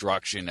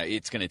destruction.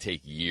 It's going to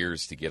take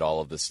years to get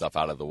all of this stuff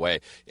out of the way.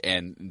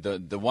 And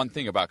the one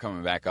thing about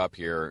coming back up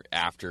here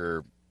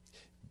after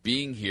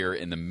being here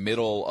in the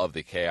middle of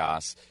the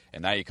chaos,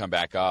 and now you come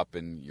back up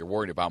and you're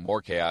worried about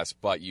more chaos,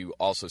 but you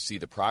also see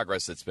the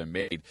progress that's been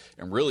made.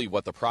 And really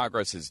what the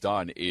progress has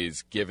done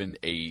is given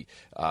a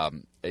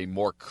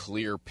more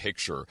clear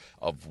picture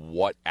of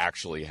what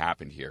actually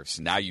happened here.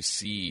 So now you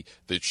see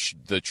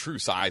the true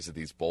size of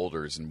these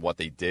boulders, and what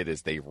they did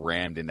is they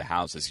rammed into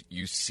houses.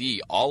 You see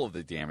all of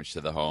the damage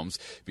to the homes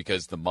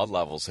because the mud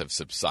levels have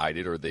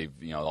subsided, or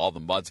all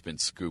the mud's been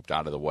scooped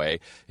out of the way.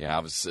 I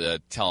was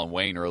telling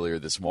Wayne earlier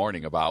this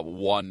morning about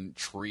one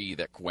tree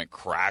that went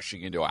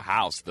crashing into a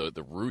house,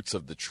 the roots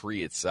of the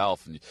tree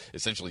itself, and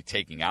essentially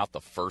taking out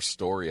the first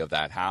story of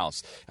that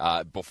house.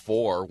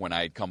 Before, when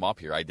I had come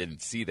up here, I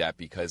didn't see that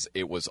because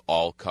it was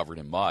all covered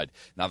in mud.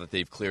 Now that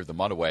they've cleared the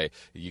mud away,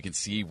 you can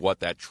see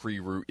what that tree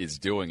root is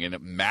doing, and a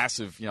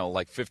massive,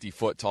 like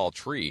 50-foot tall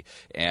tree.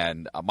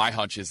 And my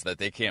hunch is that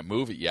they can't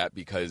move it yet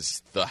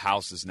because the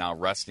house is now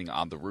resting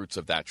on the roots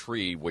of that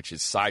tree, which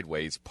is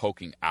sideways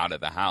poking out of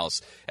the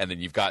house. And then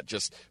you've got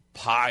just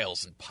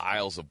piles and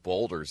piles of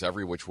boulders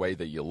every which way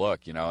that you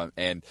look,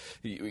 and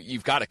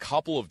you've got a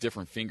couple of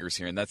different fingers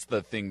here. And that's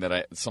the thing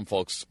that some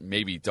folks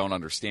maybe don't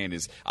understand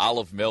is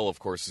Olive Mill, of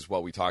course, is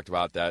what we talked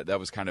about. That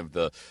was kind of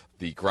the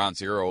ground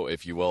zero,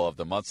 if you will, of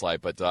the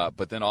mudslide.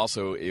 But then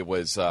also it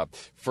was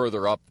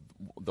further up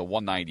the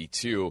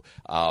 192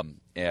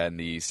 and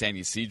the San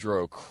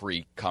Ysidro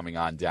Creek coming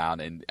on down,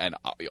 and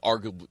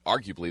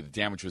arguably the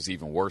damage was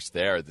even worse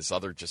there. This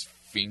other just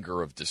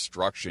finger of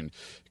destruction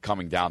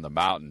coming down the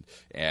mountain,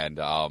 and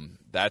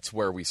that's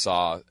where we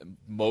saw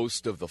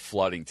most of the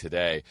flooding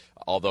today.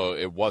 Although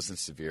it wasn't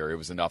severe, it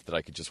was enough that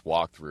I could just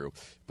walk through.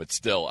 But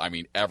still, I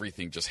mean,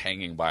 everything just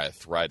hanging by a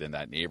thread in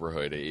that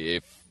neighborhood.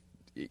 If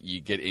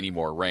you get any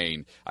more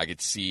rain, I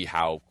could see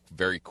how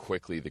very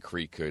quickly the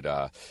creek could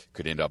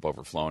end up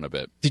overflowing a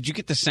bit. Did you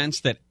get the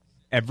sense that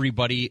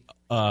everybody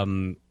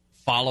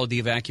followed the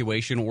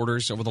evacuation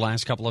orders over the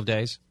last couple of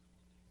days?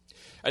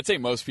 I'd say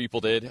most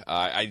people did.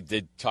 I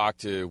did talk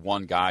to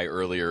one guy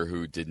earlier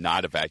who did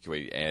not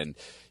evacuate, and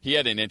he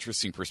had an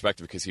interesting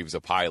perspective because he was a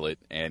pilot,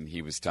 and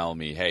he was telling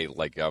me, hey,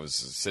 like I was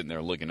sitting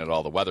there looking at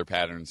all the weather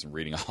patterns and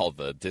reading all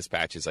the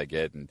dispatches I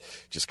get and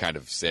just kind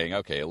of saying,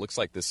 okay, it looks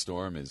like this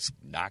storm is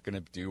not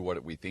going to do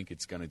what we think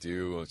it's going to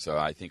do, so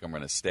I think I'm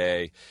going to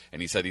stay.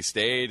 And he said he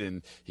stayed,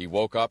 and he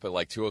woke up at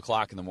like 2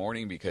 o'clock in the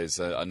morning because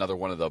another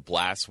one of the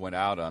blasts went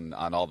out on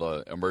all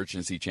the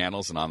emergency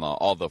channels and on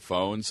all the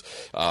phones,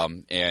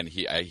 and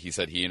he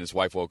said he and his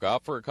wife woke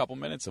up for a couple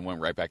minutes and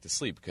went right back to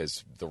sleep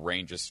because the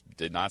rain just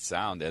did not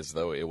sound as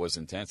though it was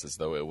intense, as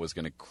though it was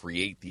going to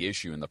create the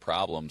issue and the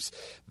problems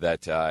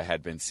that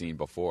had been seen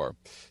before.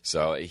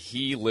 So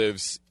he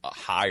lives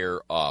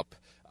higher up,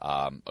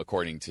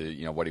 according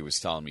to what he was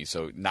telling me.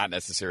 So not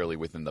necessarily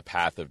within the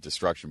path of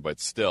destruction, but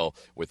still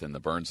within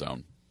the burn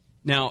zone.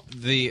 Now,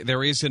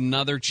 there is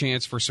another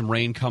chance for some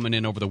rain coming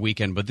in over the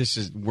weekend, but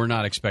we're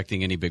not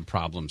expecting any big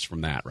problems from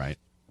that, right?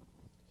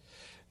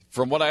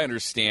 From what I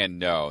understand,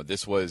 no.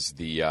 This was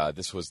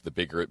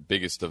the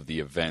biggest of the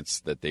events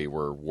that they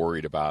were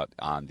worried about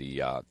on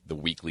the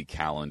weekly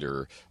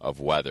calendar of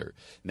weather.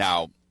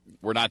 Now,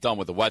 we're not done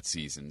with the wet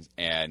season,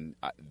 and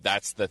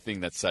that's the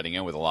thing that's setting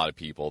in with a lot of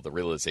people, the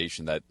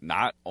realization that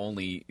not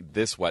only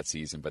this wet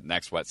season, but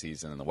next wet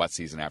season and the wet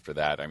season after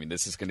that, I mean,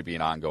 this is going to be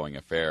an ongoing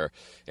affair.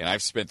 And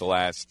I've spent the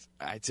last,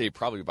 I'd say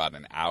probably about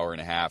an hour and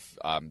a half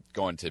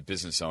going to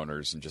business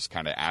owners and just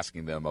kind of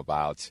asking them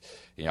about,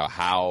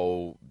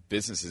 how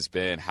business has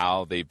been,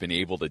 how they've been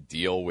able to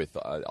deal with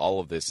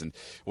all of this. And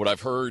what I've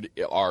heard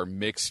are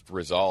mixed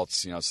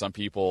results. Some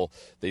people,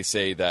 they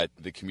say that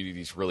the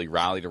community's really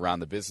rallied around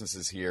the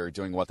businesses here,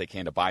 doing what they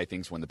can to buy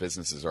things when the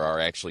businesses are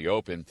actually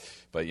open.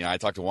 But, I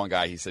talked to one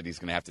guy, he said he's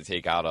going to have to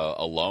take out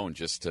a loan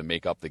just to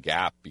make up the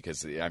gap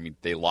because,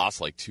 they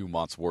lost like 2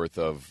 months worth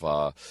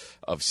of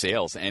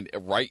sales, and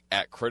right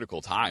at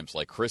critical times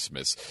like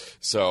Christmas.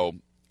 So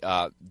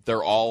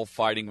they're all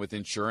fighting with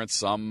insurance,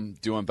 some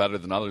doing better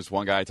than others.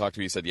 One guy I talked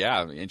to, he said,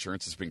 yeah,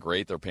 insurance has been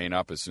great. They're paying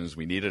up as soon as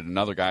we need it.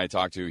 Another guy I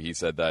talked to, he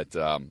said that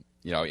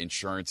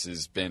insurance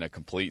has been a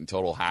complete and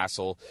total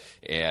hassle,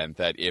 and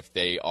that if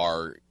they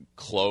are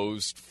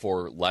closed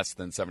for less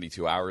than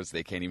 72 hours,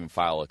 they can't even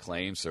file a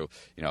claim. So,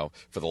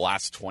 for the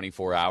last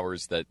 24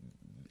 hours that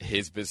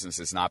his business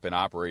has not been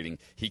operating,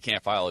 he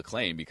can't file a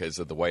claim because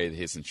of the way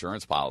his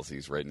insurance policy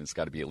is written. It's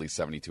got to be at least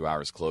 72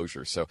 hours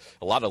closure. So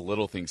a lot of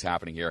little things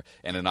happening here.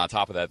 And then on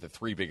top of that, the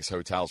three biggest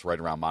hotels right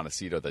around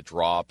Montecito that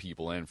draw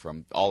people in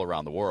from all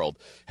around the world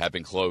have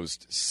been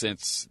closed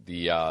since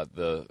the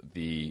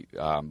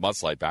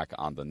mudslide back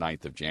on the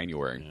 9th of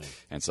January. Yeah.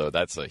 And so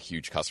that's a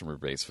huge customer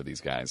base for these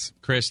guys.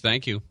 Chris,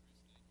 thank you.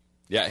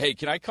 Yeah. Hey,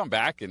 can I come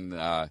back and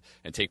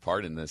take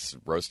part in this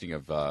roasting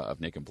of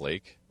Nick and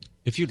Blake?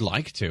 If you'd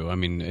like to,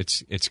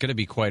 it's going to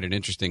be quite an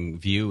interesting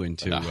view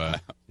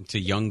into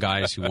young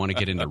guys who want to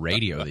get into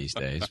radio these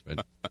days.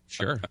 But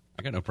sure,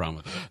 I got no problem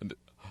with it.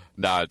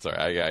 No, it's all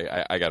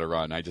right. I got to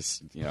run. I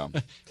just,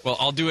 Well,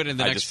 I'll do it in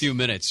the next few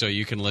minutes so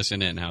you can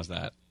listen in. How's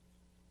that?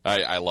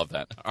 I love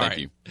that. Thank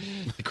you.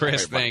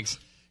 Chris, thanks.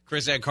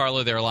 Chris and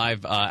Carla, they're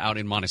live out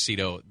in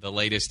Montecito. The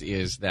latest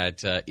is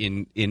that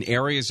in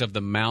areas of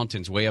the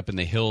mountains, way up in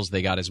the hills,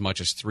 they got as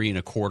much as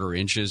 3.25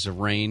 inches of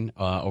rain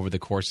over the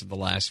course of the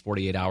last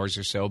 48 hours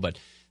or so. But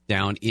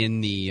down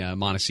in the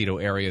Montecito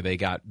area, they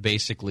got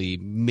basically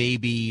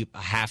maybe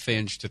a half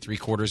inch to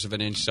 3/4 of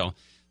an inch. So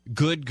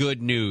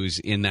good news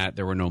in that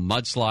there were no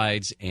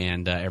mudslides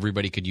and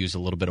everybody could use a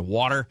little bit of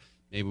water.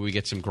 Maybe we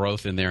get some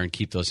growth in there and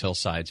keep those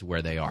hillsides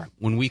where they are.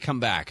 When we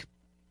come back,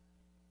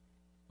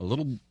 a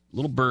little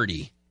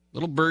birdie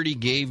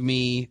gave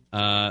me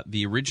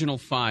the original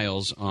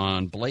files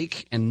on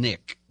Blake and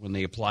Nick when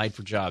they applied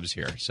for jobs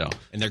here.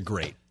 And they're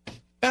great.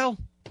 Well,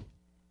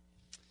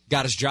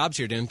 got us jobs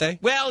here, didn't they?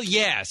 Well,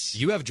 yes.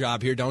 You have a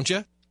job here, don't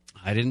you?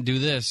 I didn't do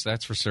this,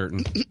 that's for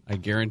certain. I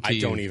guarantee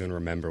you. I don't even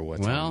remember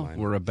what's on mine.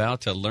 We're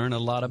about to learn a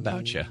lot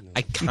about you.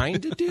 I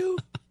kind of do.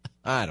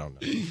 I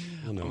don't know.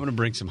 I'm going to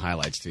bring some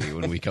highlights to you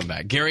when we come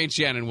back. Gary and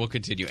Shannon will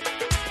continue.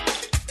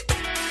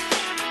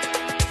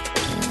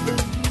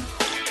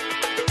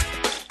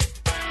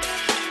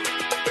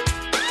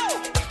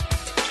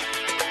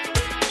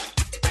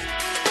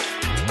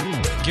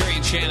 Gary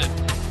and Shannon.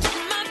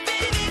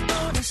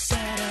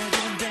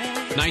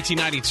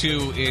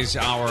 1992 is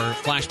our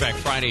Flashback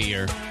Friday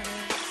year.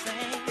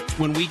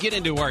 When we get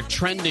into our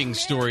trending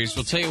stories,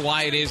 we'll tell you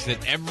why it is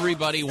that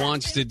everybody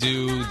wants to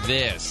do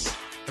this.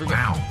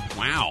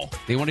 Wow.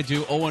 They want to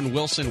do Owen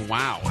Wilson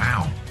wow.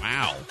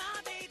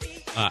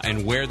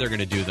 And where they're going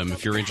to do them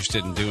if you're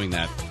interested in doing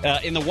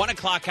that. In the 1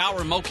 o'clock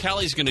hour, Mo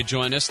Kelly's going to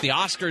join us. The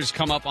Oscars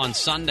come up on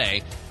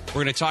Sunday.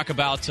 We're going to talk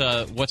about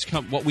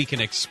what we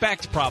can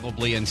expect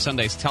probably in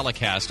Sunday's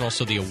telecast,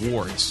 also the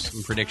awards,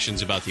 some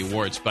predictions about the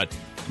awards. But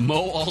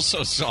Mo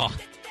also saw,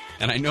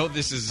 and I know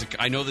this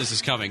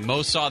is coming.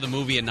 Mo saw the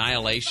movie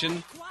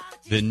Annihilation,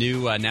 the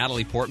new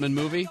Natalie Portman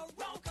movie,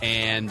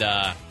 and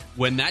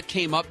when that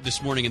came up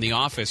this morning in the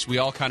office, we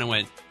all kind of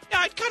went, yeah,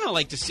 I'd kind of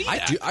like to see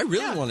that. I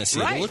really want to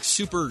see right. it. It looks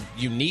super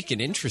unique and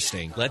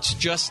interesting. Let's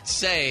just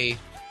say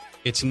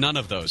it's none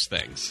of those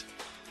things.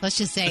 Let's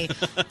just say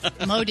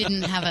Mo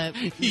didn't have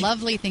a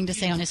lovely thing to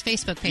say on his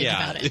Facebook page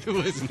about it. It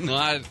was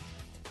not.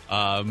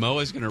 Mo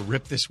is going to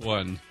rip this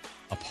one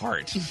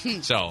apart.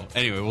 So,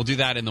 anyway, we'll do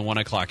that in the 1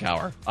 o'clock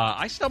hour.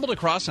 I stumbled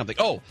across something.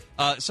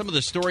 Some of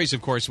the stories,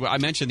 of course. I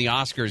mentioned the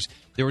Oscars.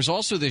 There was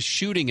also this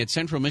shooting at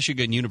Central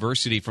Michigan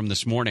University from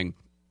this morning.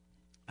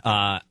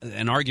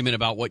 An argument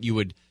about what you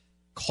would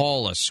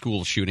call a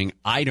school shooting.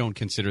 I don't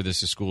consider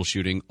this a school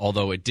shooting,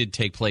 although it did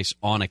take place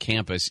on a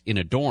campus in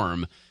a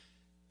dorm.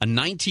 A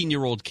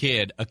 19-year-old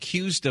kid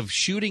accused of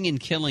shooting and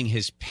killing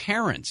his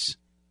parents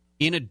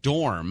in a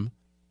dorm.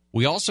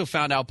 We also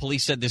found out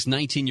police said this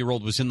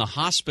 19-year-old was in the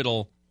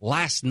hospital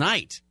last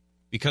night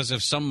because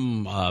of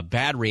some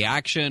bad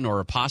reaction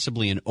or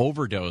possibly an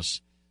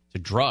overdose to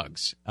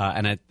drugs.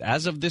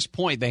 As of this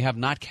point, they have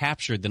not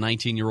captured the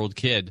 19-year-old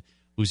kid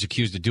who's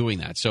accused of doing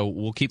that. So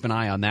we'll keep an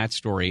eye on that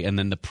story. And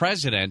then the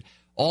president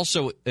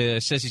Also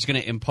says he's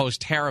going to impose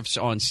tariffs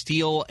on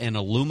steel and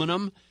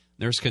aluminum.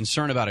 There's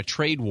concern about a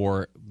trade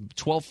war.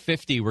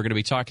 12:50, we're going to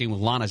be talking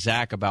with Lana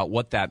Zach about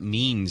what that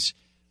means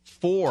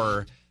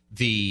for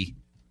the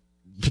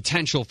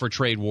potential for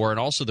trade war, and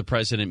also the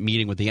president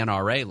meeting with the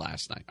NRA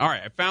last night. All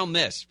right, I found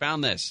this.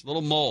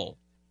 Little mole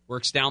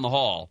works down the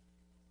hall.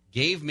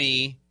 Gave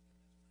me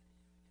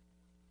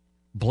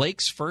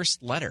Blake's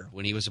first letter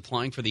when he was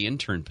applying for the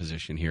intern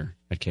position here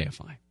at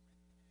KFI.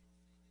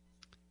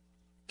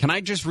 Can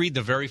I just read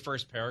the very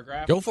first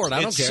paragraph? Go for it.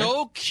 I don't care. It's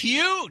so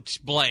cute,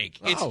 Blake.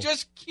 Oh. It's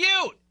just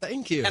cute.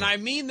 Thank you. And I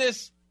mean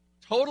this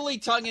totally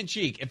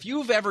tongue-in-cheek. If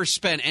you've ever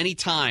spent any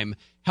time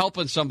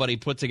helping somebody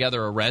put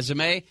together a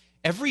resume,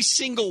 every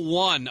single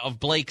one of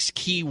Blake's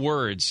key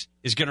words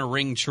is going to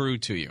ring true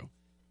to you.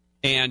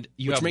 And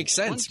you Which makes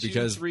sense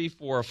because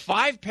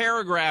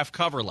 5-paragraph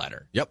cover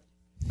letter. Yep.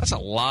 That's a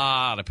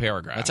lot of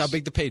paragraphs. That's how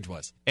big the page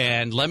was.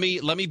 And let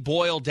me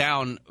boil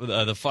down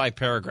the 5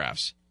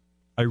 paragraphs.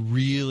 I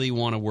really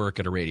want to work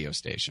at a radio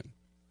station.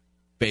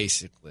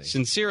 Basically.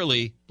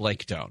 Sincerely,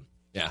 Blake Doan.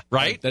 Yeah.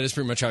 Right? That is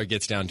pretty much how it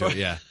gets down to it,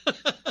 yeah.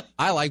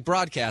 I like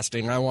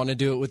broadcasting. I want to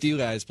do it with you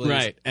guys, please.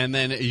 Right. And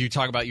then you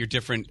talk about your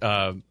different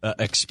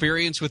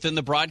experience within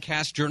the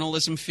broadcast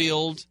journalism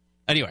field.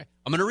 Anyway,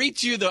 I'm going to read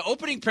to you the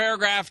opening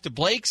paragraph to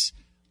Blake's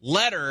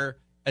letter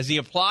as he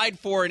applied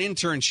for an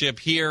internship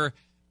here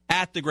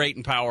at the great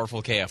and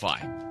powerful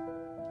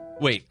KFI.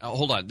 Wait,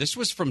 hold on. This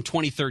was from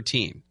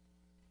 2013.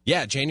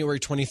 Yeah, January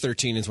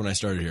 2013 is when I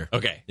started here.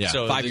 Okay. Yeah,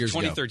 so 5 years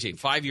 2013,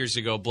 5 years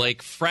ago,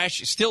 Blake,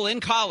 fresh, still in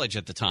college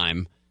at the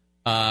time.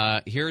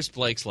 Here's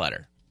Blake's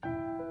letter.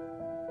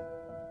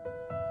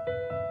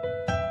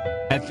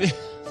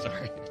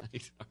 Sorry.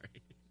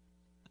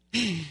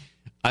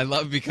 I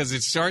love because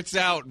it starts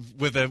out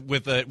with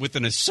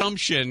an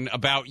assumption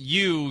about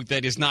you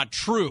that is not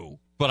true.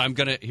 But I'm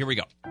gonna. Here we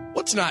go.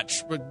 What's not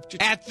true?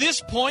 At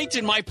this point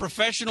in my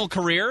professional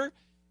career,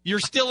 you're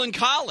still in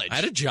college. I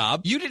had a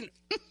job. You didn't.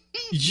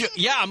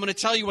 Yeah, I'm going to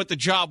tell you what the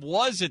job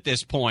was at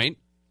this point,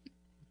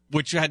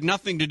 which had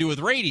nothing to do with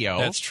radio.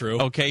 That's true.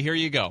 Okay, here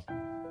you go.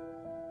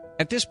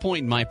 At this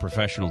point in my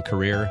professional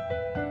career,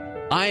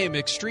 I am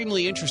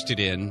extremely interested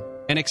in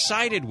and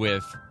excited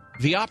with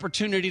the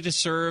opportunity to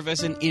serve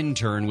as an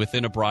intern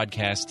within a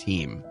broadcast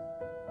team.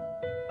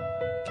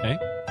 Okay?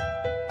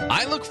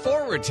 I look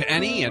forward to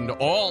any and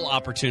all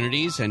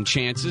opportunities and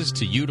chances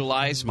to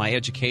utilize my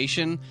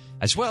education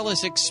as well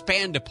as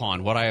expand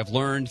upon what I have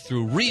learned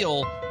through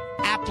real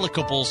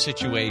applicable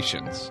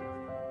situations.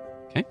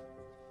 Okay?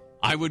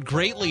 I would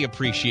greatly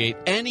appreciate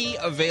any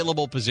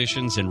available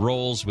positions and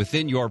roles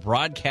within your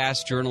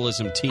broadcast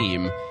journalism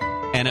team,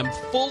 and am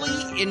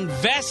fully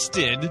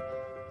invested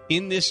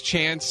in this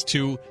chance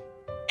to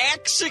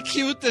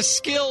execute the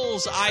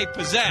skills I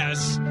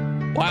possess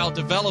while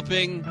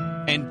developing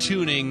and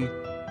tuning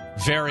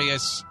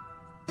various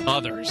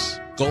others.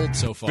 Gold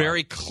so far.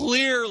 Very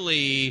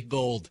clearly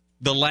gold.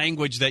 The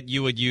language that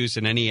you would use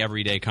in any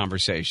everyday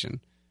conversation.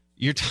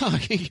 You're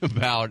talking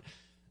about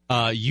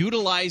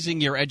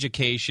utilizing your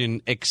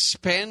education,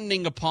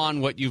 expanding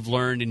upon what you've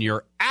learned in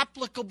your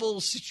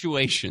applicable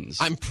situations.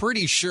 I'm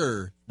pretty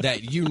sure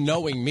that you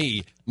knowing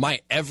me,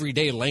 my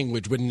everyday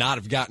language would not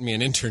have gotten me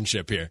an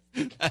internship here.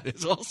 That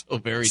is also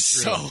very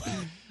true. So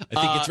I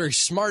think it's very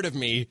smart of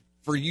me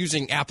for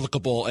using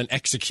applicable and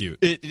execute.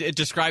 It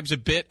describes a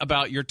bit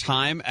about your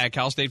time at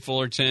Cal State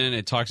Fullerton.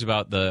 It talks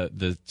about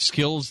the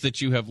skills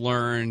that you have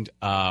learned,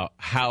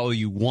 how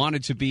you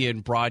wanted to be in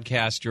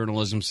broadcast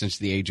journalism since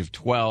the age of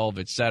 12,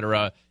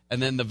 etc.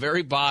 And then the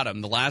very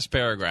bottom, the last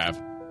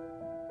paragraph.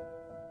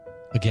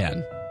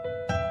 Again,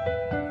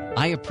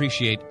 I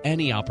appreciate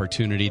any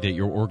opportunity that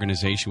your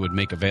organization would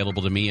make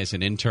available to me as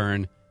an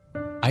intern.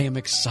 I am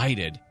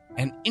excited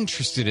and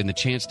interested in the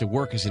chance to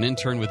work as an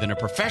intern within a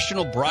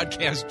professional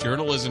broadcast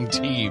journalism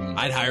team.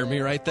 I'd hire me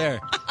right there.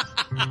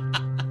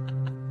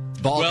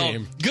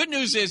 Game. Good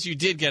news is you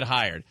did get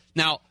hired.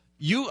 Now,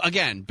 you,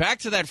 again, back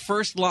to that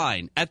first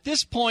line. At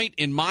this point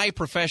in my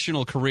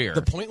professional career.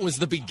 The point was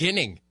the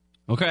beginning.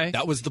 Okay.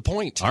 That was the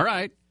point. All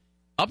right.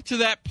 Up to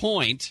that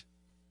point,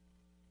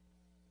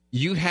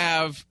 you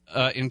have,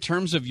 in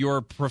terms of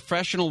your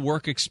professional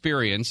work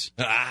experience...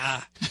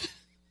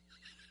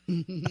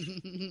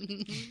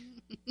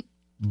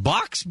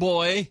 Box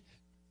boy.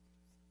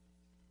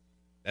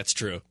 That's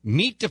true.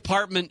 Meat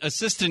department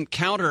assistant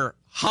counter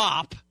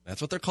hop.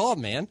 That's what they're called,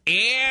 man.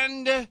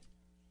 And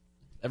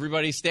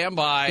everybody stand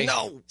by.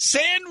 No.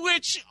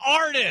 Sandwich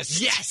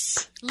artist.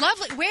 Yes.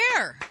 Lovely.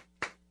 Where?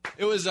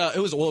 It was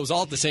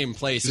all at the same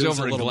place. It was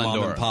over a little in mom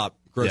Glendora. and pop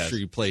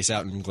grocery place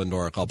out in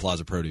Glendora called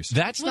Plaza Produce.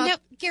 That's Well, not...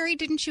 no, Gary,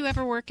 didn't you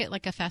ever work at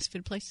like a fast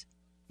food place?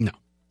 No.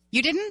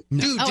 You didn't?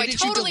 Dude, oh,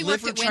 didn't I totally you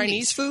worked deliver at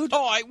Wendy's. Chinese food?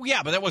 Oh,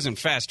 yeah, but that wasn't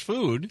fast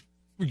food.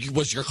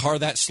 Was your car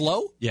that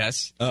slow?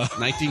 Yes.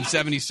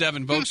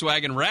 1977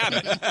 Volkswagen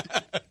Rabbit.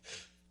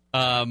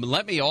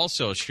 Let me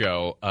also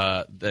show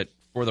that,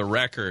 for the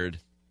record,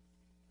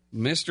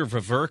 Mr.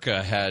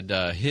 Vaverka had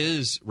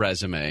his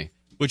resume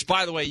Which,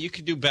 by the way, you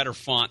could do better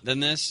font than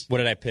this. What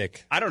did I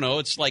pick? I don't know.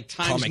 It's like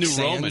Times Comic New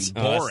Sans?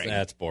 Roman. Boring.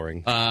 That's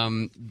boring.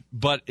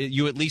 But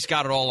you at least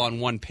got it all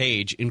on one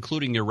page,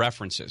 including your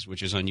references,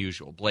 which is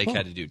unusual. Blake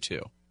had to do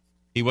two.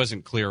 He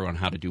wasn't clear on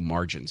how to do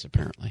margins,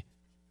 apparently.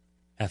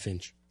 Half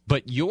inch.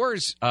 But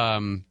yours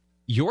I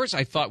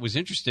thought was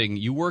interesting.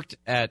 You worked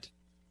at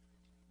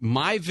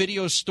My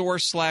Video Store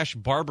 /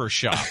 Barber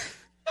Shop.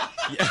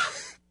 Yeah.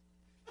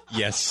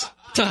 Yes.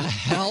 What the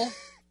hell?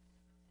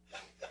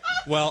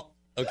 Well,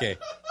 okay.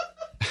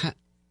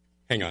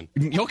 Hang on.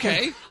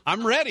 Okay,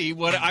 I'm ready.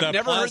 I've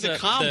never heard the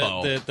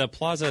combo. The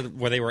plaza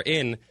where they were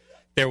in,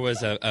 there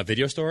was a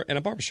video store and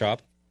a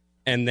barbershop,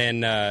 and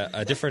then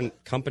a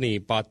different company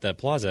bought the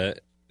plaza,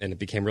 and it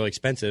became really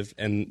expensive,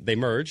 and they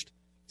merged.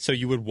 So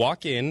you would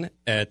walk in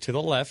to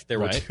the left. There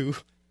were two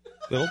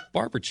little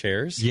barber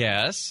chairs.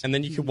 Yes. And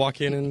then you could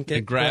walk in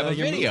and grab a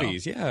your video.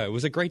 movies. Yeah, it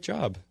was a great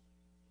job.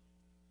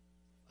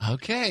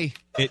 Okay.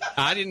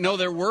 I didn't know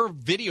there were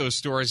video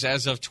stores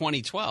as of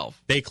 2012.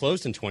 They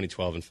closed in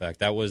 2012, in fact.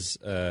 That was,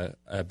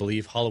 I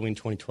believe, Halloween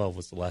 2012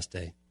 was the last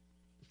day.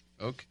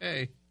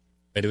 Okay.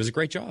 But it was a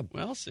great job.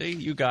 Well, see,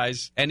 you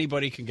guys,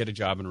 anybody can get a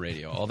job in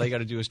radio. All they got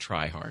to do is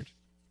try hard.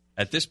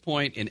 At this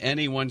point in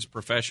anyone's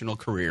professional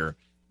career,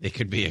 they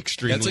could be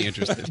extremely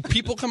interested.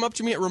 People come up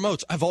to me at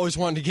remotes. I've always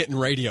wanted to get in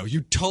radio.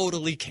 You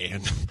totally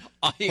can.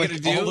 All you got to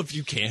do all of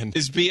you can.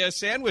 is be a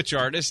sandwich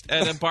artist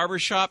at a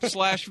barbershop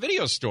 /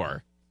 video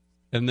store.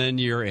 And then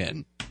you're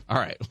in. All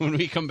right. When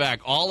we come back,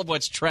 all of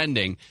what's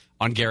trending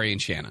on Gary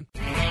and Shannon.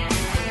 Don't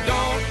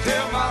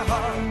tell my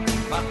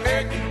heart, my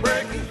achy,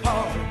 breaky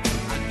heart.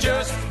 I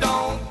just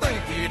don't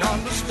think he'd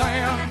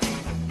understand.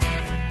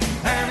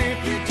 And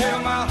if you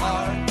tell my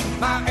heart,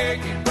 my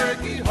achy,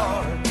 breaky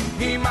heart,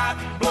 he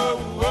might blow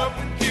up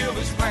and kill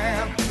his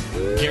man.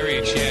 Gary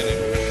and Shannon.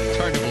 It's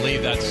hard to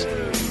believe that's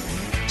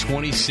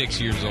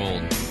 26 years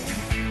old.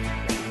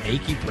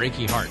 Achy,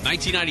 breaky heart.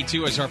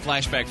 1992 is our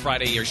Flashback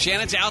Friday here.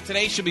 Shannon's out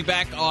today. She'll be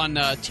back on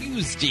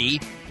Tuesday.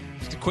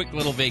 Just a quick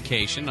little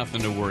vacation.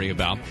 Nothing to worry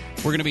about.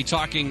 We're going to be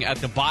talking at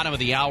the bottom of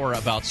the hour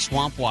about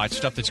Swamp Watch,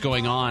 stuff that's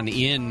going on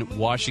in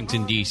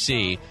Washington,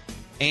 D.C.,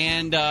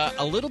 and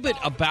a little bit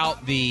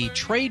about the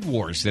trade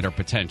wars that are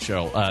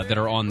that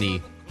are on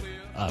the,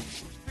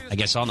 I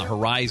guess, on the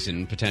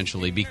horizon,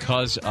 potentially,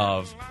 because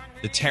of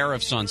the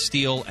tariffs on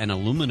steel and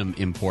aluminum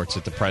imports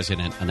that the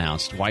president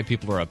announced, why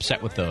people are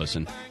upset with those,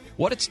 and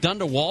what it's done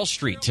to Wall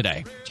Street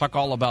today. Talk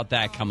all about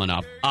that coming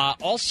up.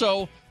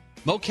 Also,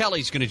 Mo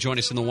Kelly's going to join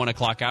us in the 1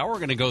 o'clock hour. We're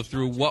going to go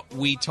through what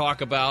we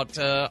talk about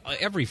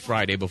every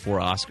Friday before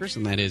Oscars,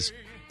 and that is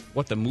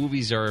what the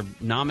movies are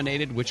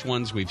nominated, which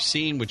ones we've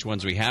seen, which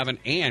ones we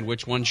haven't, and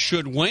which ones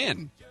should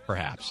win,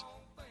 perhaps.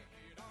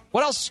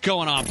 What else is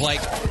going on,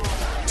 Blake?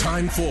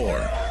 Time for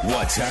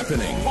What's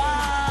Happening.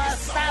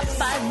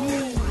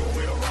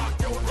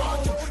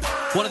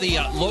 One of the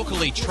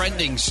locally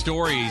trending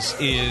stories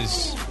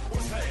is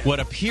what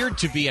appeared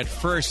to be at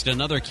first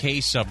another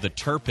case of the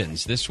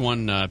Turpins. This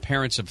one,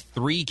 parents of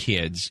 3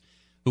 kids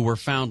who were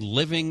found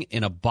living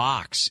in a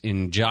box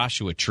in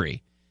Joshua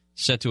Tree,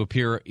 set to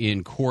appear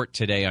in court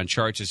today on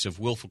charges of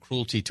willful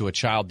cruelty to a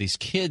child. These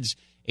kids,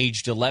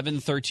 aged 11,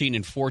 13,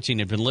 and 14,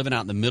 have been living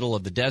out in the middle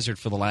of the desert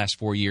for the last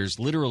 4 years,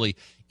 literally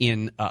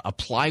in a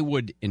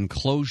plywood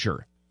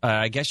enclosure.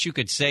 I guess you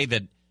could say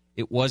that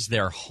it was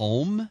their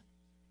home,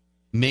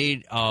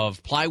 made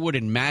of plywood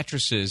and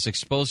mattresses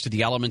exposed to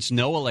the elements,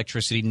 no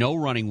electricity, no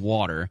running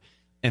water.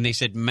 And they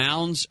said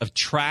mounds of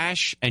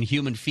trash and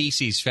human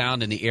feces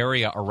found in the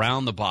area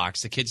around the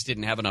box. The kids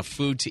didn't have enough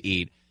food to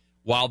eat.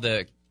 While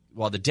the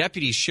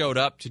deputies showed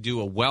up to do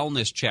a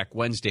wellness check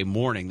Wednesday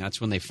morning, that's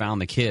when they found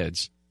the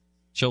kids.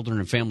 Children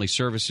and Family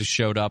Services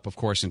showed up, of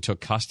course, and took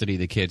custody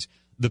of the kids.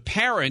 The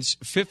parents,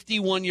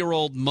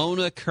 51-year-old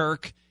Mona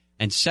Kirk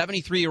and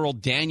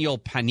 73-year-old Daniel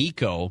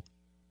Panico,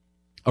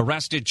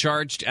 arrested,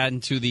 charged,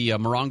 and to the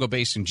Morongo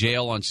Basin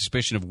Jail on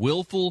suspicion of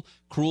willful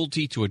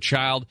cruelty to a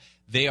child.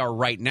 They are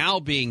right now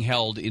being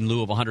held in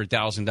lieu of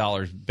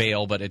 $100,000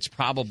 bail, but it's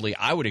probably,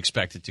 I would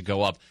expect it to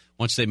go up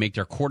once they make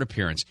their court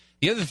appearance.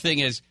 The other thing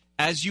is,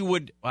 as you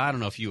would, I don't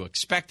know if you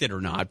expect it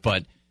or not,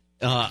 but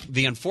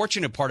the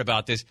unfortunate part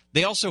about this,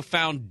 they also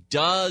found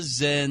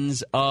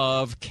dozens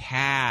of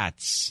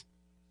cats.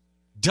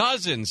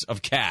 Dozens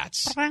of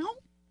cats.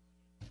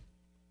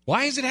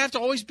 Why does it have to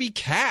always be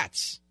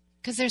cats?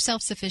 Because they're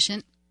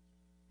self-sufficient.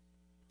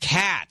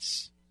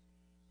 Cats.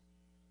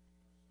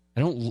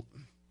 I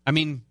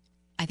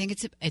think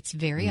it's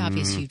very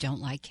obvious you don't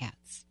like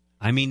cats.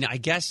 I mean, I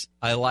guess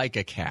I like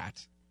a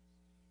cat.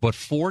 But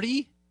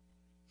 40?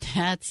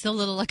 That's a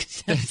little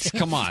excessive.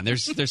 Come on,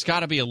 there's got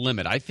to be a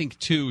limit. I think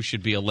 2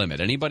 should be a limit.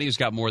 Anybody who's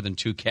got more than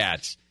 2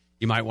 cats,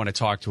 you might want to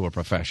talk to a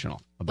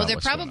professional about. Well, they're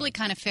probably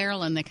kind of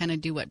feral and they kind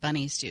of do what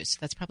bunnies do. So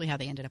that's probably how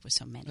they ended up with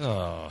so many.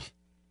 Oh,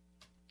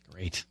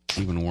 great.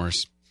 Even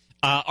worse.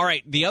 All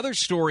right, the other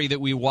story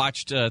that we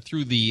watched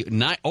through the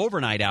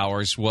overnight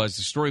hours was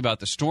the story about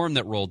the storm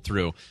that rolled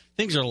through.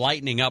 Things are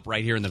lightening up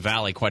right here in the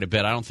valley quite a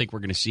bit. I don't think we're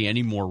going to see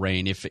any more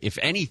rain. If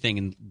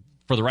anything,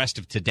 for the rest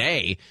of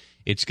today,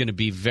 it's going to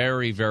be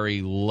very,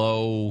 very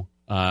low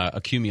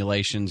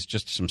accumulations,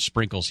 just some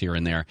sprinkles here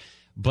and there.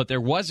 But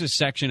there was a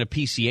section of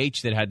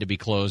PCH that had to be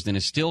closed and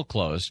is still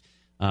closed.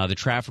 The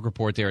traffic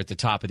report there at the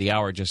top of the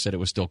hour just said it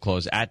was still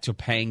closed at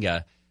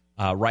Topanga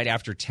right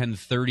after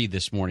 10:30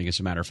 this morning, as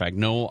a matter of fact.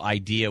 No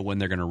idea when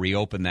they're going to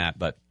reopen that,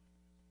 but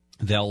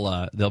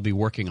they'll be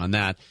working on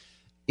that.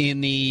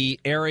 In the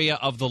area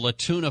of the La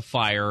Tuna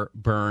fire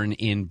burn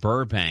in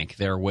Burbank,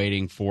 they're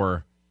waiting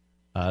for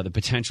the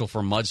potential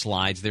for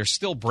mudslides. They're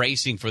still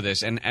bracing for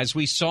this. And as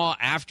we saw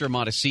after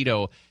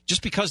Montecito,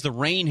 just because the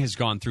rain has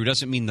gone through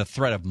doesn't mean the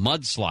threat of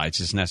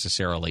mudslides is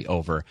necessarily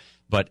over.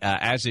 But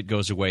as it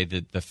goes away,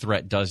 the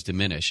threat does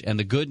diminish. And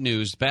the good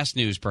news, best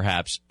news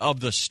perhaps, of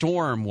the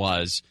storm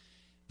was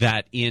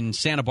that in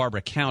Santa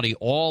Barbara County,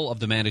 all of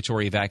the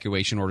mandatory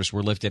evacuation orders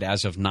were lifted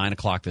as of 9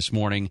 o'clock this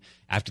morning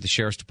after the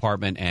Sheriff's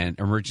Department and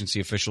emergency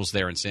officials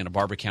there in Santa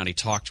Barbara County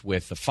talked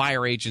with the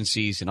fire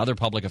agencies and other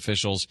public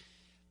officials.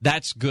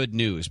 That's good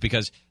news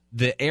because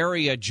the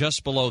area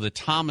just below the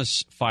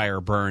Thomas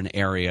fire burn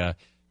area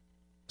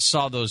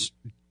saw those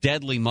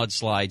deadly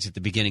mudslides at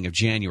the beginning of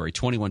January.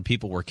 21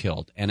 people were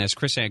killed. And as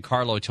Chris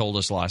Ancarlo told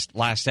us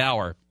last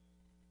hour,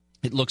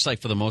 it looks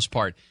like for the most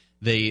part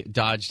they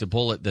dodged a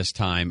bullet this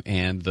time,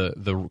 and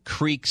the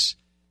creeks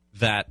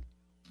that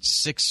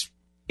 6-8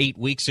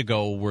 weeks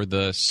ago were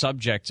the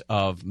subject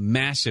of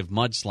massive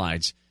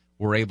mudslides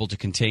were able to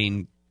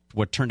contain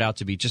what turned out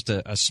to be just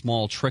a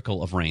small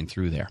trickle of rain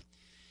through there.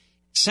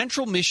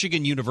 Central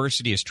Michigan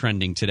University is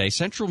trending today.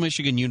 Central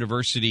Michigan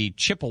University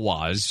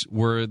Chippewas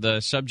were the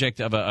subject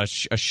of a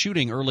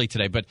shooting early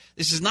today, but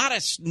this is not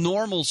a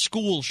normal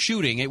school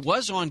shooting. It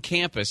was on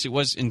campus. It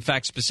was, in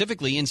fact,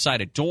 specifically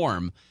inside a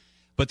dorm.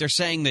 But they're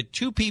saying that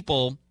 2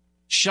 people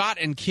shot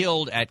and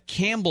killed at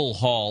Campbell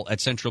Hall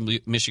at Central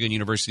Michigan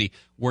University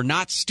were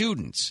not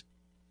students.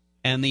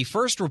 And the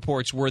first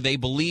reports were they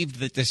believed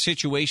that the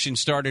situation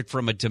started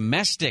from a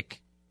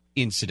domestic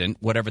incident,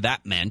 whatever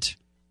that meant.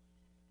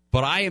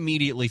 But I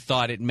immediately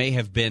thought it may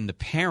have been the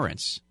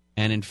parents.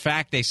 And in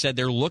fact, they said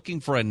they're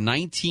looking for a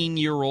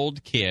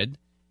 19-year-old kid,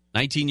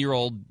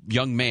 19-year-old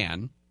young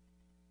man,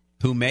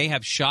 who may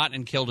have shot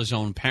and killed his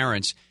own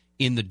parents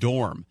in the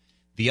dorm.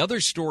 The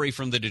other story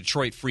from the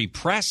Detroit Free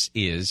Press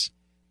is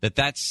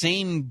that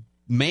same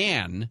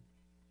man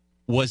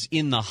was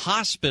in the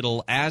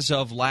hospital as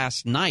of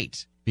last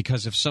night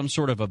because of some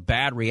sort of a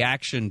bad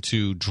reaction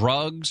to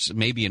drugs,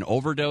 maybe an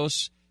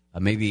overdose,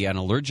 maybe an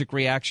allergic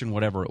reaction,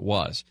 whatever it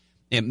was.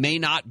 It may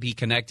not be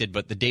connected,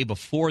 but the day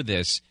before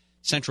this,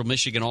 Central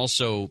Michigan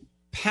also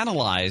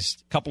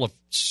penalized a couple of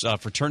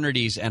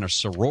fraternities and a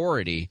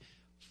sorority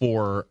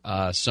for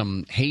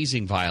some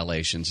hazing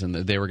violations, and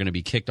they were going to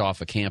be kicked off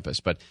of campus.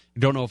 But I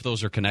don't know if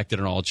those are connected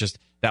at all. Just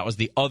that was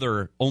the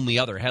only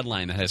other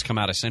headline that has come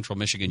out of Central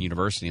Michigan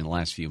University in the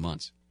last few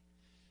months.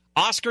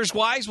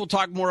 Oscars-wise, we'll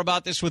talk more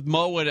about this with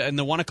Mo in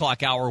the 1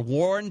 o'clock hour.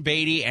 Warren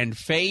Beatty and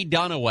Faye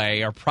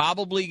Dunaway are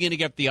probably going to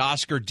get the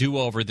Oscar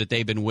do-over that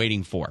they've been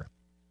waiting for.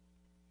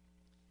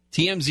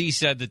 TMZ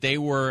said that they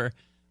were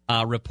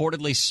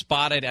reportedly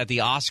spotted at the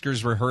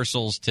Oscars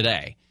rehearsals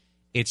today.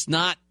 It's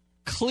not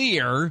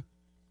clear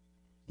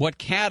what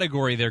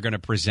category they're going to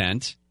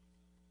present,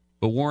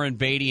 but Warren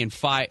Beatty and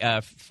Faye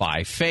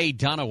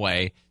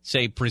Dunaway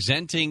say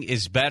presenting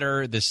is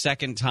better the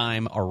second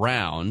time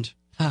around.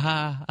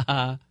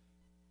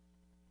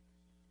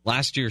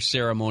 Last year's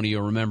ceremony,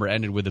 you'll remember,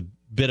 ended with a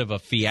bit of a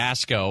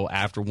fiasco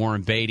after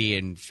Warren Beatty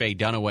and Faye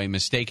Dunaway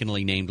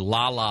mistakenly named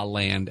La La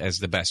Land as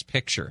the best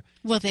picture.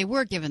 Well, they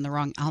were given the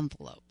wrong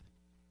envelope.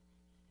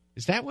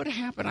 Is that what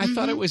happened? I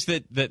thought it was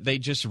that they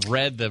just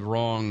read the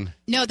wrong...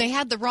 No, they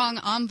had the wrong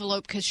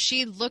envelope because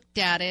she looked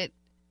at it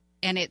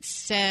and it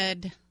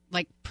said,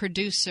 like,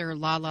 producer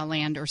La La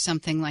Land or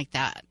something like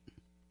that.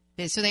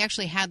 So they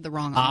actually had the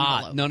wrong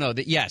envelope.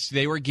 Yes,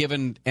 they were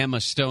given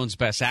Emma Stone's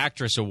Best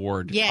Actress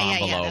Award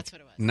envelope. Yeah, that's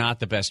what it was. Not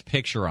the Best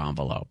Picture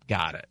envelope.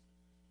 Got it.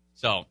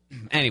 So,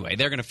 anyway,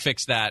 they're going to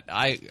fix that.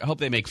 I hope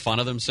they make fun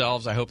of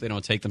themselves. I hope they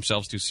don't take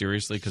themselves too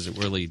seriously because it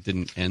really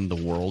didn't end the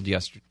world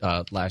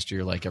last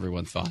year like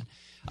everyone thought.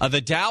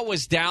 The Dow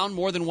was down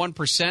more than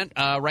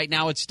 1%. Right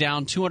now it's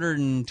down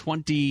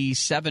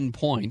 227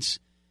 points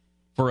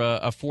for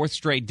a fourth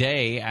straight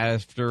day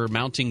after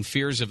mounting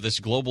fears of this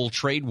global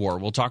trade war.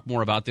 We'll talk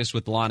more about this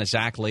with Lana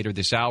Zach later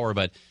this hour,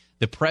 but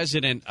the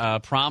president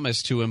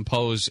promised to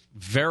impose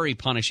very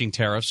punishing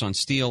tariffs on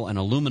steel and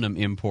aluminum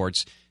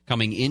imports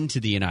coming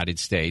into the United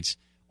States.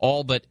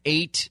 All but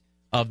 8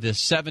 of the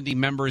 70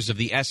 members of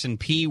the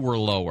S&P were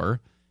lower,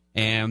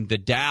 and the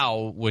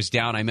Dow was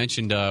down. I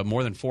mentioned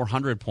more than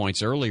 400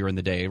 points earlier in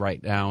the day.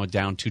 Right now,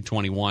 down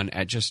 221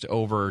 at just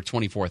over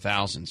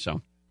 24,000.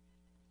 So,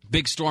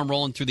 big storm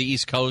rolling through the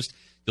East Coast.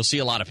 You'll see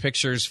a lot of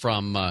pictures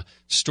from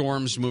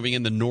storms moving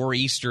in the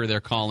nor'easter,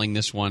 they're calling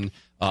this one,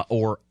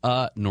 or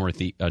a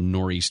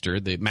nor'easter.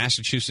 The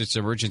Massachusetts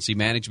Emergency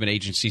Management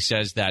Agency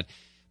says that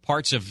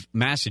parts of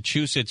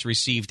Massachusetts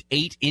received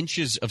 8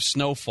 inches of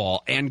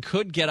snowfall and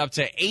could get up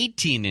to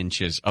 18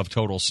 inches of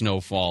total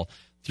snowfall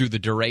through the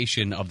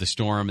duration of the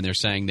storm. And they're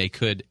saying they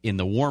could, in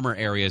the warmer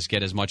areas,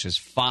 get as much as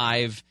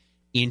 5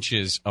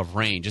 inches of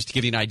rain. Just to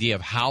give you an idea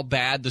of how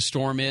bad the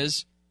storm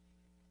is,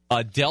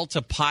 a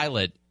Delta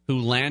pilot who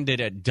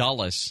landed at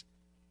Dulles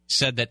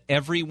said that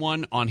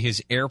everyone on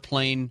his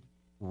airplane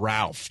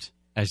ralphed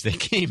as they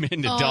came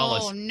into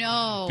Dulles. Oh,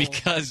 no.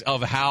 Because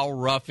of how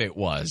rough it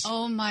was.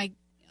 Oh,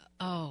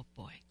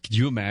 boy. Could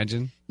you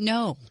imagine?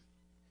 No.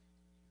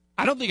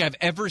 I don't think I've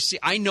ever seen...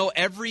 I know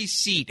every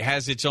seat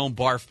has its own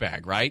barf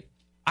bag, right?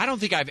 I don't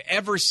think I've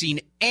ever seen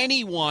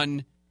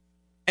anyone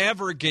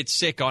ever get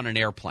sick on an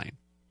airplane.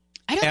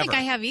 I don't think Ever.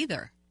 I have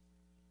either.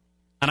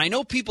 And I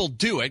know people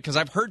do it because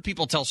I've heard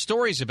people tell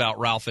stories about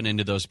ralphing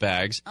into those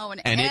bags. Oh,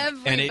 and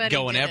it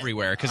going did it.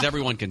 everywhere because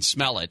everyone can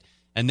smell it,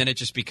 and then it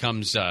just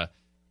becomes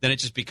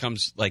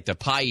like the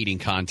pie eating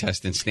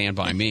contest in Stand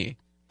By Me.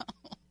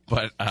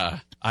 But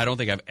I don't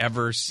think I've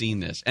ever seen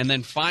this. And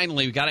then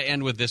finally, we got to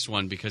end with this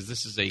one because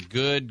this is a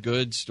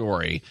good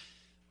story.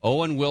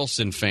 Owen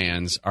Wilson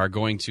fans are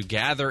going to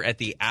gather at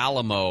the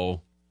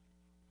Alamo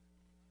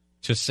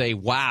to say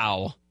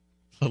wow,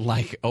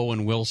 like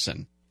Owen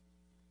Wilson.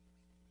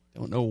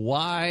 Don't know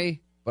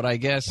why, but I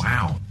guess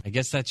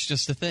that's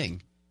just the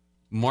thing.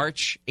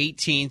 March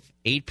 18th,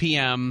 8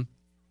 p.m.,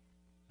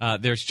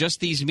 there's just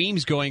these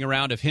memes going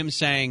around of him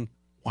saying,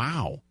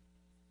 wow.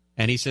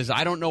 And he says,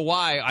 I don't know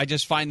why, I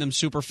just find them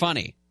super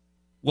funny.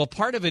 Well,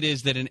 part of it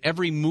is that in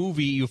every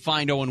movie you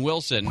find Owen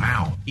Wilson,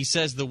 he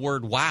says the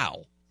word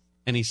wow.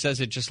 And he says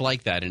it just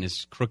like that in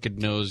his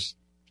crooked-nosed,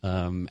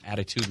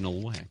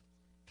 attitudinal way.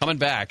 Coming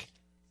back,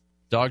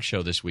 dog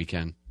show this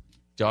weekend.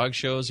 Dog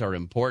shows are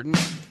important.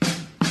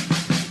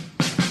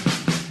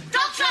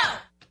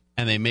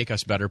 And they make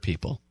us better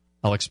people.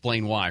 I'll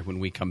explain why when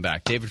we come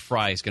back. David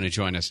Fry is going to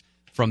join us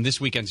from this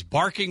weekend's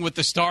Barking with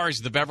the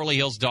Stars, the Beverly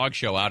Hills Dog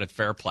Show out at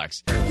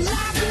Fairplex.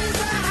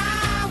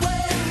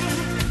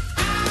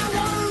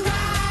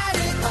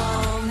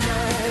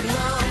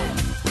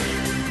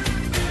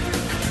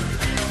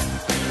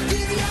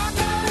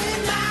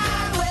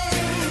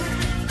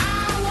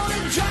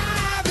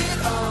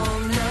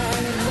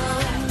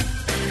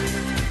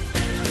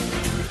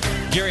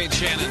 Gary and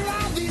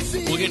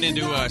Shannon, we'll get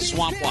into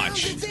Swamp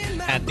Watch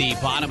at the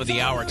bottom of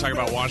the hour, talking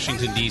about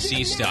Washington,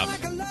 D.C.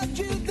 stuff,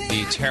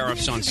 the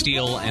tariffs on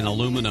steel and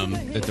aluminum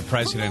that the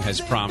president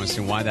has promised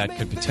and why that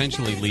could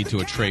potentially lead to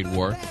a trade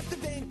war.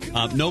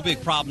 No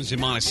big problems in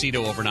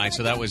Montecito overnight,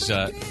 so that was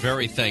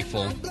very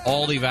thankful.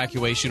 All the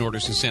evacuation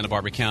orders in Santa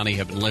Barbara County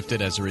have been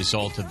lifted as a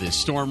result of this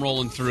storm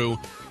rolling through,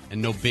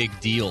 and no big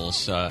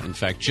deals. In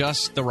fact,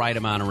 just the right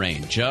amount of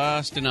rain,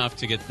 just enough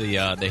to get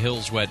the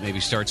hills wet, maybe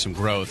start some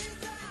growth,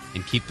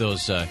 and keep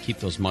those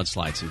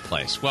mudslides in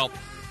place. Well,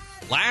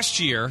 last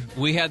year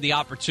we had the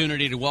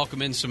opportunity to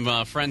welcome in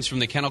some friends from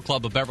the Kennel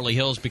Club of Beverly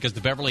Hills because the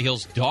Beverly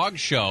Hills Dog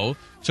Show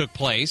took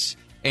place.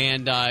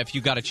 And if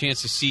you got a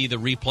chance to see the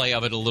replay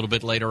of it a little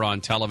bit later on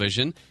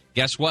television,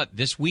 guess what?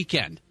 This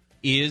weekend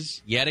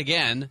is, yet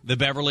again, the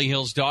Beverly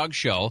Hills Dog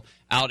Show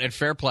out at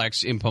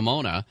Fairplex in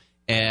Pomona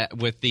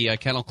with the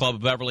Kennel Club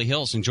of Beverly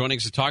Hills. And joining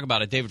us to talk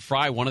about it, David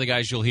Fry, one of the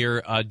guys you'll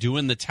hear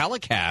doing the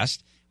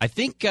telecast. I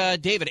think,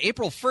 David,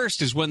 April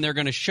 1st is when they're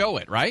going to show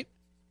it, right?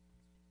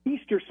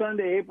 Easter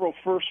Sunday, April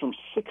 1st from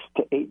 6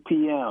 to 8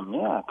 p.m.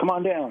 Yeah, come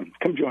on down.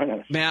 Come join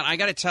us. Man, I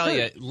got to tell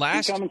you,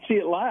 come and see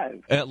it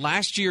live.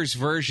 Last year's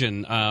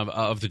version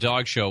of the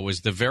dog show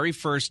was the very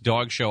first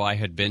dog show I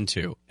had been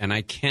to, and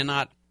I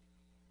cannot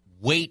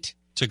wait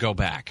to go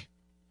back.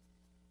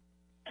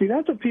 See,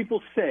 that's what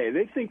people say.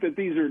 They think that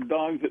these are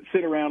dogs that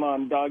sit around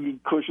on doggy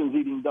cushions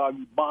eating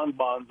doggy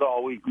bonbons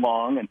all week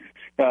long,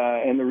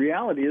 and the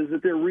reality is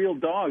that they're real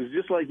dogs,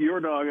 just like your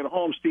dog at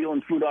home,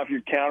 stealing food off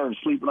your counter and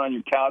sleeping on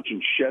your couch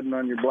and shedding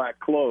on your black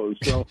clothes.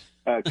 So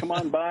come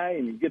on by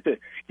and you get to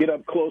get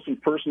up close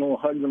and personal,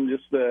 hug them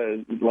just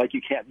like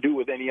you can't do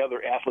with any other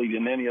athlete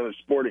in any other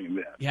sporting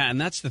event. Yeah, and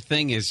that's the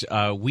thing is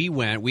we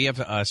have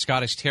a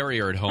Scottish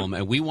Terrier at home,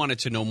 and we wanted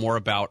to know more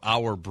about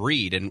our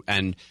breed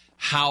and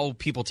how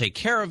people take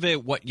care of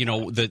it, what,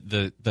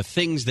 the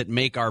things that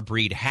make our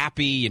breed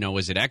happy,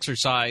 is it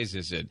exercise,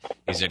 is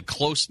it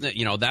closeness,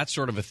 that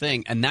sort of a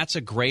thing. And that's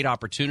a great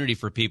opportunity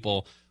for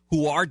people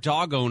who are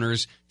dog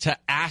owners to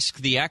ask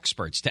the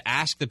experts, to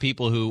ask the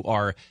people who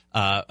are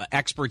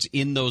experts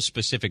in those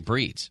specific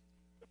breeds.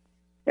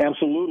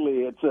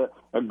 Absolutely. It's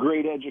a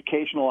great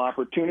educational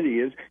opportunity,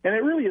 and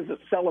it really is a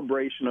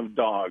celebration of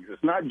dogs.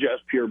 It's not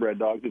just purebred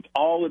dogs. It's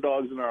all the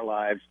dogs in our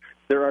lives.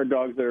 There are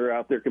dogs that are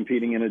out there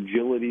competing in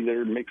agility that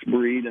are mixed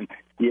breed, and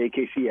the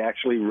AKC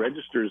actually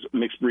registers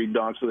mixed breed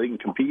dogs so they can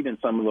compete in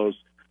some of those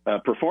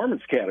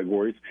performance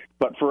categories.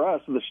 But for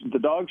us, the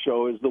dog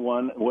show is the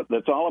one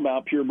that's all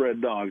about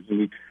purebred dogs.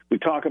 And we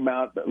talk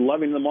about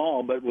loving them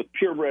all, but with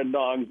purebred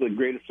dogs, the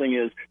greatest thing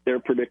is their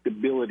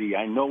predictability.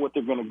 I know what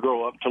they're going to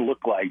grow up to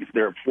look like. If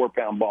they're a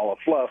 4-pound ball of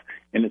fluff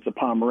and it's a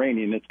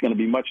Pomeranian, it's going to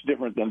be much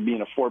different than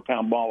being a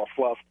 4-pound ball of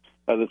fluff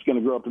that's going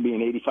to grow up to be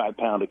an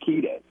 85-pound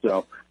Akita.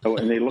 So,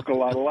 and they look a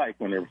lot alike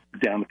when they're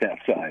down at that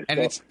size.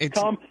 And so,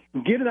 Tom,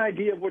 get an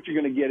idea of what you're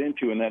going to get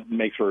into, and that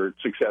makes for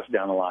success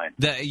down the line.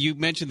 You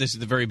mentioned this at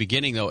the very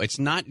beginning, though. It's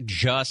not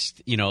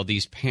just,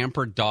 these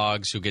pampered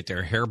dogs who get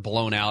their hair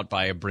blown out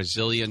by a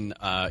Brazilian,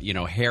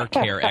 hair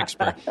care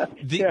expert.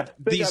 They got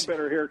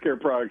better hair care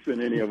products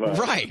than any of us.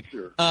 Right.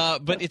 Sure.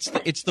 But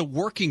it's the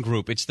working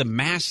group. It's the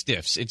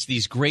Mastiffs. It's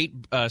these great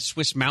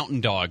Swiss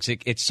Mountain Dogs.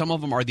 It's some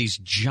of them are these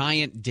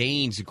giant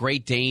Danes, the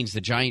Great Danes,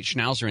 the giant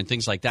Schnauzer, and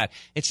things like that.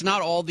 It's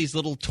not all these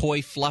little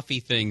toy fluffy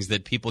things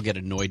that people get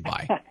annoyed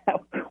by.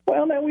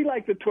 Well, now we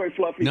like the toy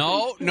fluffy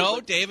things too, No,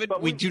 David,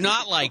 we do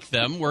not like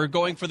them. We're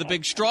going for the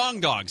big strong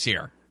dogs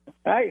here.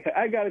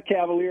 I got a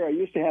Cavalier. I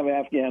used to have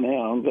Afghan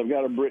hounds. I've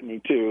got a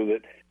Brittany too.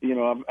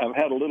 That I've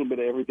had a little bit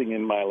of everything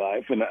in my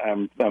life, and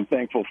I'm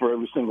thankful for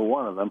every single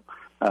one of them.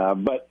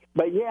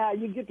 But yeah,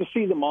 you get to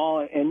see them all,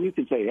 and you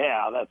can say,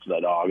 yeah, that's the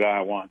dog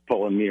I want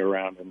pulling me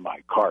around in my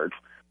cart.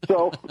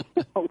 So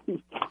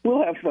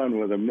we'll have fun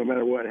with them no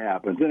matter what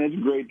happens, and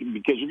it's great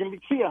because you're going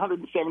to see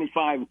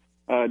 175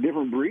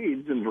 different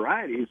breeds and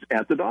varieties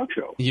at the dog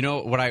show.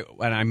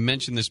 I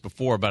mentioned this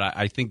before, but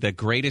I think the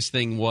greatest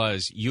thing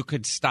was you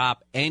could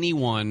stop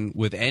anyone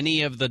with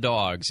any of the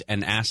dogs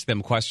and ask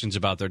them questions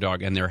about their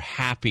dog, and they're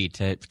happy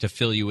to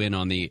fill you in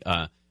on the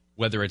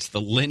whether it's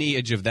the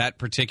lineage of that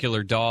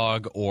particular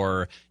dog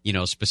or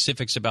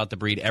specifics about the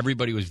breed.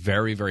 Everybody was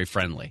very, very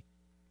friendly.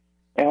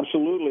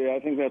 Absolutely. I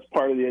think that's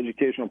part of the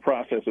educational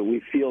process, that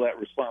we feel that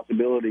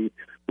responsibility.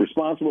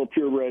 Responsible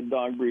purebred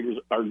dog breeders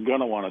are going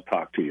to want to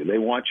talk to you. They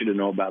want you to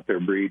know about their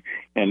breed.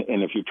 And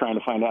if you're trying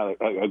to find out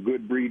a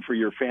good breed for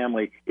your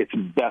family, it's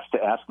best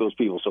to ask those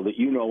people so that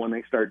when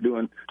they start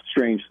doing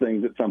strange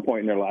things at some point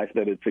in their life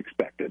that it's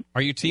expected.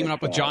 Are you teaming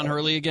up with John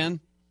Hurley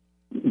again?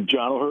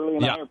 John O'Hurley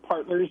and I are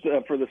partners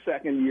for the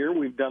second year.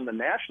 We've done the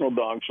National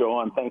Dog Show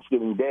on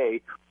Thanksgiving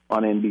Day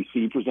on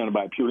NBC, presented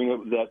by Pewring.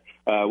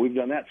 We've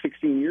done that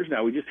 16 years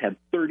now. We just had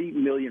 30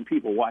 million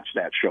people watch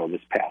that show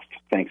this past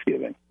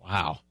Thanksgiving.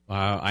 Wow.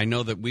 I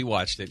know that we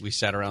watched it. We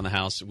sat around the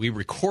house. We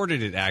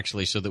recorded it,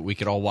 actually, so that we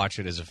could all watch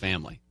it as a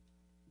family.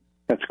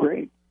 That's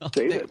great.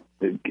 Save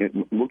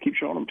it. We'll keep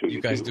showing them to you.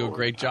 You guys do a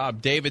great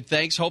job. David,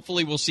 thanks.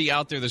 Hopefully we'll see you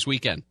out there this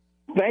weekend.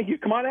 Thank you.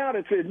 Come on out.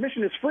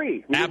 Admission is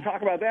free. We didn't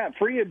talk about that.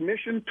 Free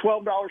admission,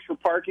 $12 for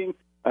parking.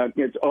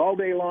 It's all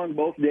day long,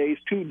 both days,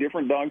 2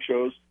 different dog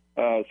shows,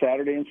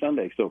 Saturday and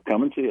Sunday. So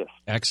come and see us.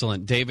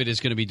 Excellent. David is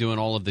going to be doing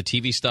all of the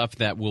TV stuff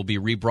that will be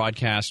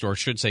rebroadcast, or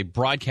should say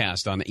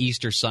broadcast, on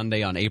Easter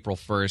Sunday on April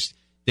 1st.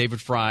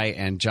 David Fry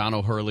and John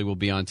O'Hurley will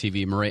be on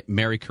TV.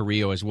 Mary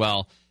Carrillo as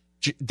well.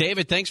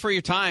 David, thanks for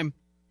your time.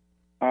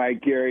 All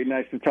right, Gary.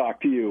 Nice to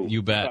talk to you.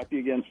 You bet. Talk to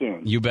you again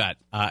soon. You bet.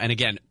 And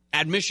again,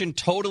 admission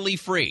totally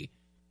free.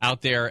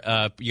 Out there,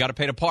 you got to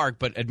pay to park,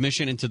 but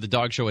admission into the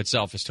dog show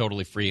itself is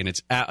totally free. And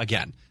it's,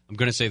 again, I'm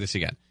going to say this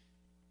again.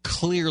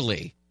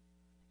 Clearly,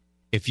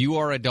 if you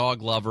are a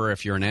dog lover,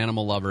 if you're an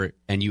animal lover,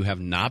 and you have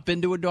not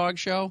been to a dog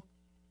show,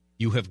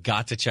 you have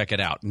got to check it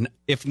out.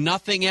 If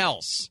nothing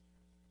else,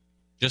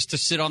 just to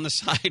sit on the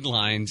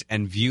sidelines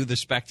and view the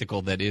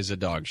spectacle that is a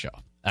dog show.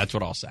 That's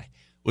what I'll say.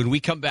 When we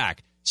come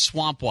back,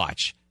 Swamp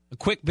Watch. A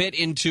quick bit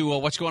into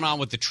what's going on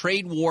with the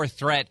trade war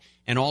threat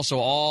and also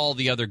all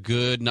the other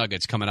good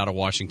nuggets coming out of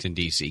Washington,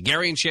 D.C.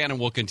 Gary and Shannon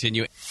will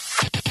continue.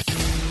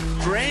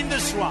 Drain the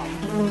swamp.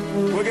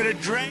 We're going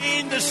to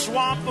drain the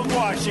swamp of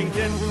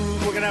Washington.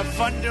 We're going to have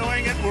fun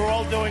doing it. We're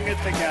all doing it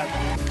together.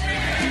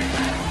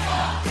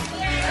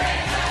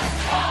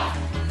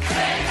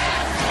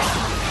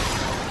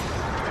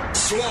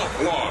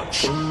 Swamp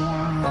Watch.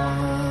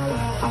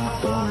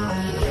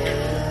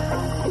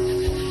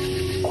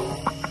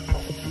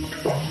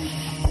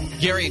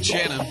 Gary and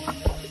Shannon.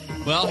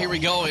 Well, here we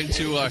go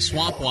into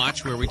Swamp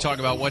Watch, where we talk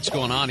about what's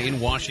going on in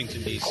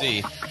Washington, D.C.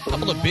 A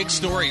couple of big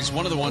stories.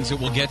 One of the ones that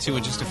we'll get to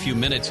in just a few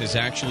minutes is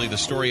actually the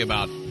story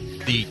about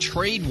the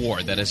trade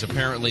war that is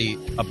apparently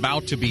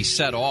about to be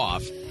set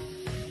off.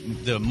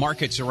 The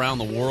markets around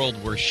the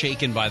world were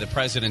shaken by the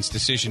president's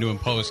decision to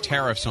impose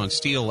tariffs on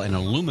steel and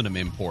aluminum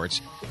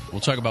imports.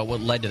 We'll talk about what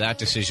led to that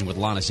decision with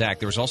Lana Zach.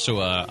 There was also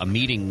a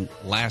meeting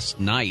last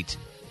night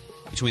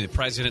between the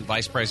president,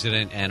 vice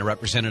president, and a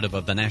representative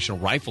of the National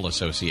Rifle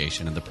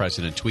Association, and the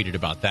president tweeted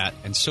about that.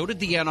 And so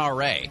did the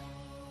NRA.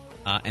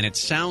 And it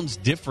sounds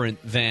different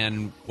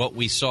than what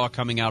we saw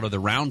coming out of the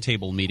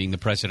roundtable meeting the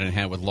president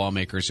had with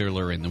lawmakers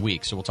earlier in the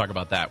week. So we'll talk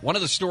about that. One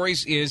of the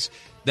stories is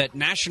that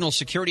National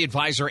Security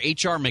Advisor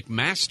H.R.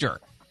 McMaster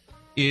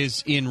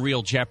is in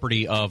real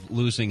jeopardy of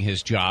losing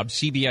his job.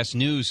 CBS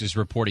News is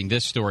reporting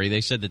this story.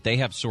 They said that they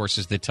have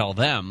sources that tell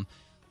them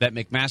that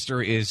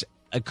McMaster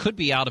could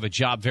be out of a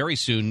job very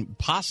soon,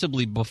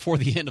 possibly before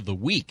the end of the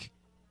week.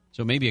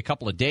 So maybe a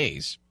couple of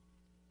days.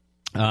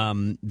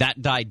 That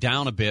died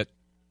down a bit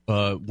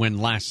when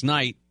last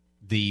night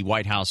the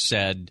White House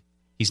said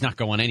he's not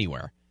going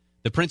anywhere.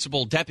 The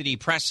principal deputy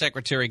press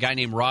secretary, a guy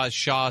named Raj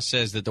Shah,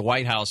 says that the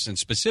White House, and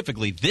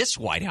specifically this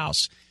White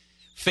House,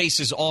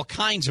 faces all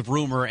kinds of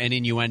rumor and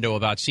innuendo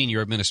about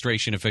senior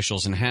administration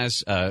officials and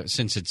has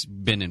since it's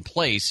been in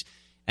place.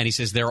 And he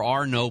says there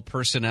are no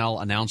personnel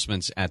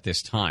announcements at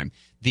this time.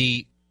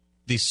 The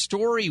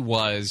story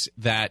was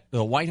that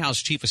the White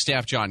House Chief of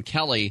Staff John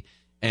Kelly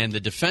and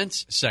the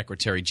Defense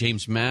Secretary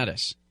James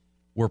Mattis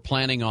were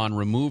planning on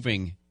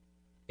removing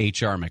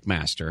H.R.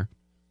 McMaster.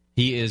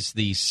 He is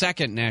the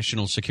second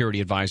national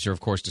security advisor, of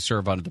course, to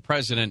serve under the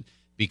president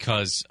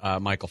because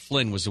Michael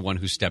Flynn was the one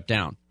who stepped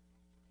down.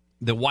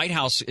 The White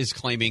House is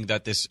claiming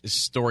that this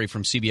story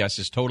from CBS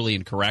is totally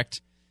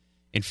incorrect.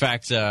 In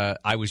fact,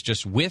 I was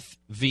just with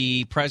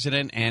the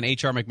president and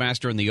H.R.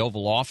 McMaster in the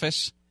Oval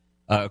Office.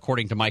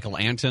 According to Michael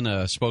Anton,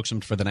 a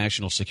spokesman for the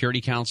National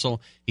Security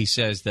Council, he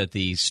says that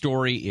the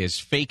story is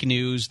fake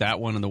news,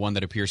 that one and the one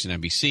that appears in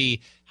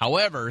NBC.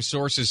 However,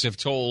 sources have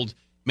told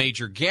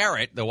Major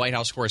Garrett, the White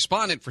House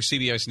correspondent for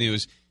CBS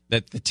News,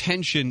 that the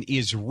tension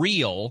is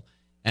real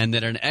and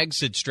that an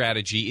exit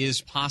strategy is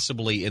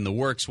possibly in the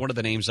works. One of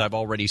the names I've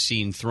already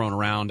seen thrown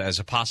around as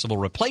a possible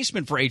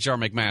replacement for H.R.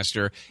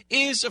 McMaster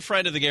is a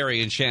friend of the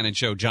Gary and Shannon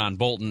show, John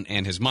Bolton,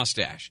 and his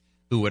mustache,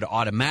 who would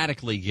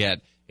automatically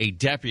get a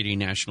deputy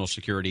national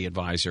security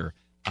advisor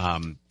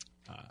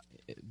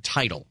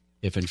title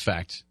if, in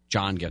fact,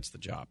 John gets the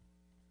job.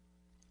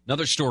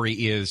 Another story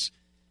is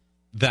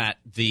that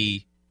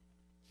the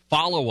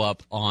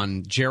follow-up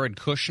on Jared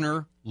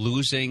Kushner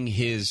losing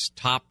his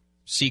top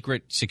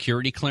secret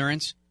security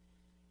clearance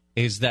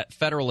is that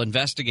federal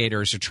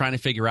investigators are trying to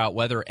figure out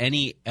whether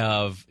any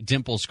of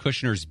Dimples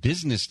Kushner's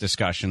business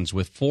discussions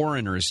with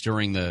foreigners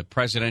during the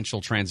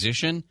presidential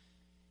transition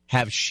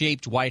have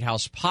shaped White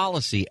House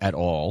policy at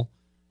all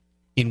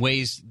in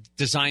ways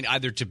designed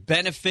either to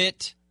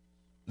benefit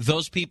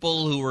those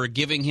people who are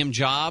giving him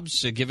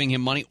jobs, giving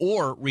him money,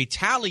 or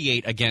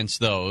retaliate against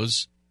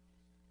those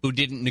who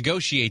didn't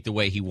negotiate the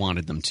way he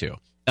wanted them to.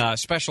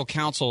 Special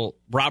counsel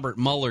Robert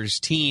Mueller's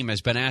team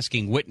has been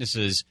asking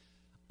witnesses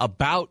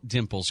about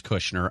Dimples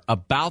Kushner,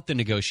 about the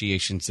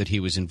negotiations that he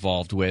was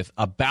involved with,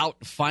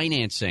 about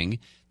financing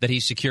that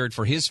he secured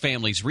for his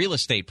family's real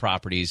estate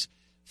properties,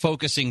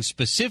 focusing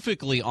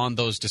specifically on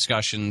those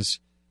discussions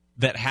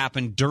that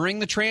happened during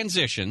the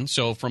transition,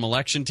 so from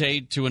election day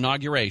to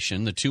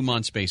inauguration, the 2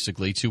 months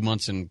basically, 2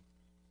 months and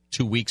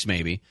 2 weeks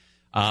maybe,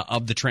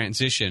 of the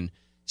transition,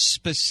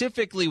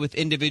 specifically with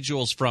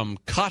individuals from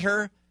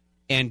Qatar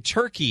and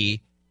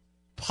Turkey,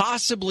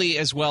 possibly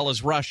as well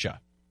as Russia,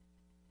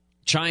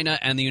 China,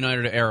 and the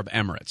United Arab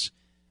Emirates,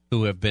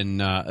 who have been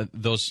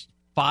those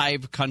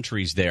 5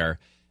 countries there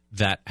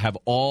that have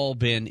all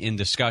been in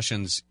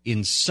discussions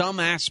in some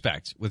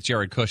aspect with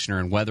Jared Kushner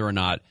and whether or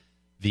not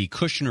the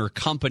Kushner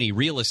Company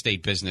real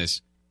estate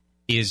business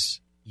is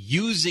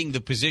using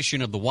the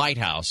position of the White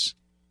House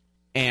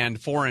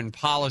and foreign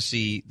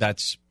policy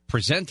that's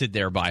presented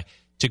thereby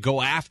to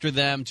go after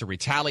them, to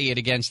retaliate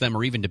against them,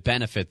 or even to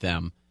benefit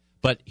them.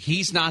 But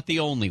he's not the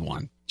only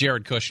one,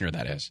 Jared Kushner,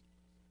 that is,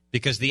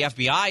 because the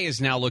FBI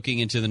is now looking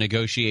into the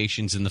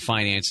negotiations and the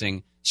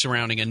financing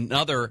surrounding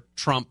another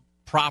Trump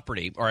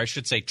property, or I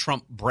should say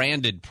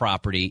Trump-branded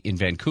property in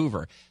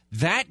Vancouver.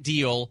 That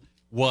deal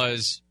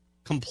was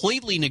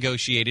completely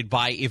negotiated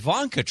by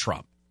Ivanka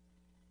Trump.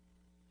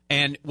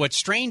 And what's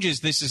strange is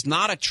this is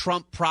not a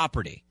Trump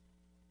property.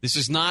 This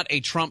is not a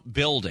Trump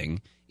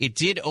building. It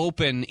did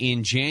open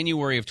in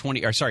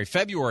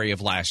February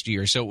of last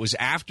year, so it was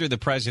after the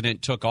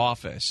president took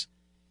office.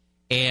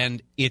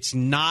 And it's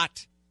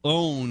not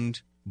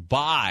owned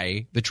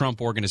by the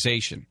Trump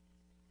organization.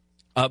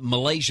 A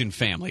Malaysian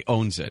family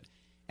owns it.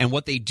 And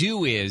what they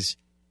do is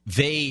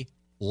they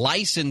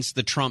license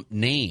the Trump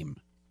name.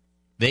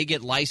 They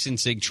get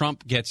licensing.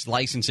 Trump gets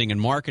licensing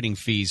and marketing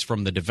fees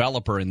from the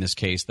developer, in this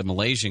case, the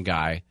Malaysian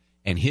guy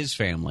and his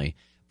family.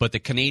 But the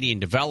Canadian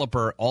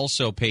developer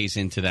also pays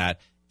into that.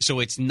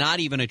 So it's not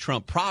even a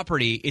Trump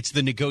property. It's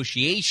the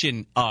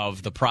negotiation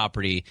of the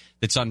property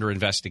that's under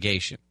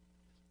investigation.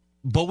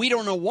 But we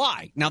don't know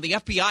why. Now, the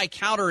FBI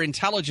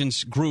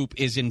counterintelligence group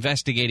is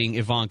investigating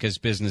Ivanka's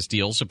business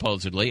deal,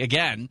 supposedly.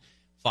 Again,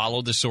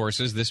 follow the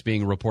sources, this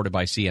being reported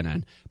by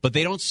CNN. But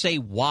they don't say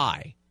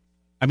why.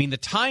 I mean, the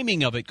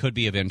timing of it could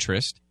be of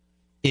interest.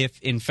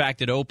 If, in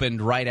fact, it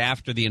opened right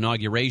after the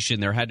inauguration,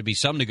 there had to be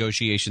some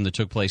negotiation that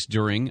took place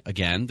during,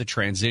 again, the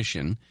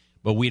transition.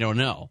 But we don't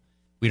know.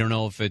 We don't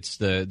know if it's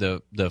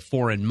the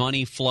foreign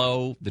money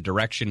flow, the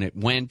direction it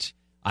went,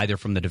 either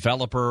from the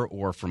developer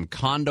or from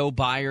condo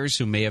buyers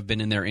who may have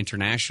been in there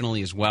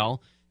internationally as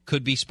well.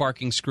 Could be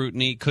sparking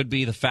scrutiny. Could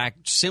be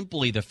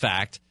simply the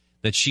fact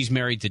that she's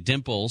married to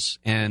Dimples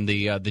and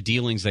the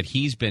dealings that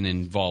he's been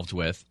involved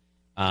with.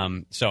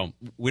 So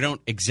we don't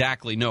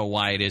exactly know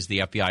why it is the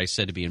FBI is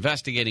said to be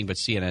investigating, but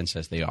CNN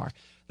says they are.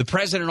 The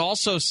president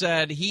also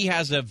said he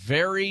has a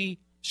very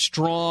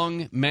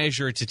strong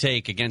measure to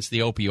take against the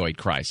opioid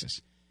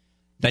crisis,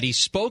 that he's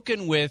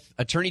spoken with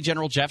Attorney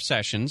General Jeff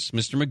Sessions,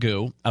 Mr.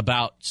 Magoo,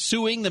 about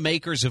suing the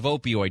makers of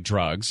opioid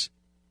drugs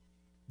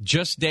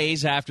just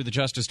days after the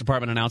Justice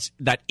Department announced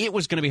that it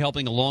was going to be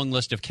helping a long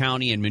list of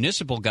county and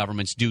municipal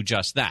governments do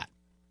just that.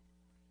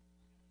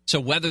 So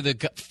whether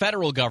the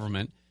federal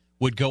government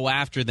would go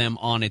after them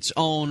on its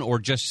own or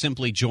just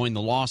simply join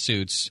the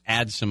lawsuits,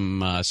 add some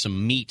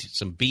meat,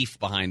 some beef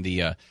behind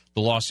the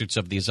lawsuits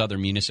of these other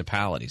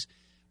municipalities.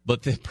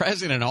 But the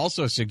president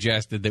also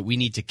suggested that we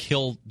need to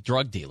kill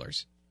drug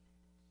dealers.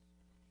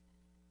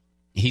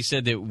 He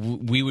said that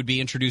we would be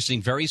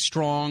introducing very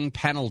strong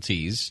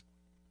penalties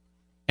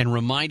and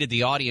reminded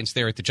the audience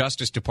there at the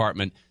Justice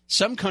Department,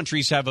 some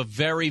countries have a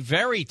very,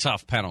 very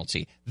tough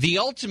penalty, the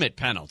ultimate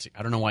penalty.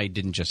 I don't know why he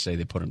didn't just say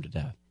they put him to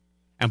death.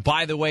 And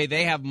by the way,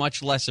 they have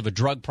much less of a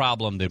drug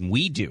problem than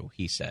we do,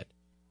 he said.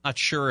 Not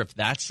sure if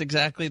that's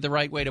exactly the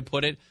right way to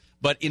put it,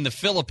 but in the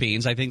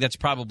Philippines, I think that's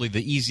probably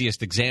the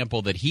easiest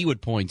example that he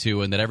would point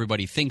to and that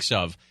everybody thinks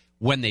of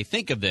when they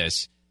think of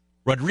this.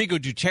 Rodrigo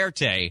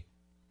Duterte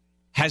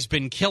has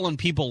been killing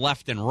people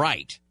left and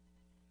right.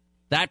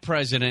 That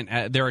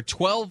president, there are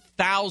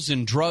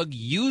 12,000 drug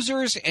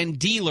users and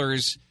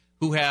dealers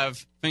who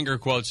have, finger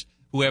quotes,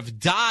 who have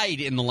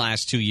died in the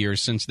last 2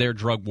 years since their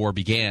drug war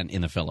began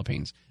in the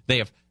Philippines. They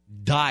have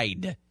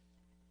died.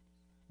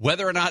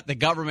 Whether or not the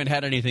government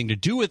had anything to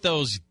do with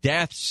those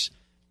deaths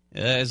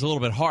is a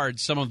little bit hard.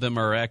 Some of them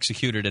are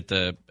executed at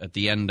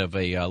the end of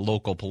a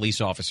local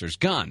police officer's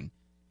gun.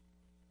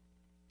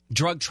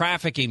 Drug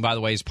trafficking, by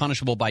the way, is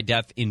punishable by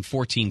death in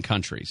 14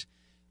 countries.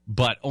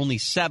 But only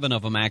 7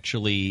 of them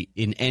actually,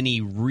 in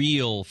any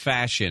real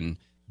fashion,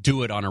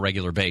 do it on a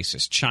regular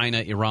basis. China,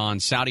 Iran,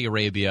 Saudi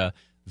Arabia,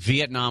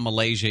 Vietnam,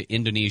 Malaysia,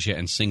 Indonesia,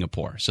 and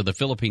Singapore. So the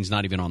Philippines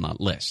not even on that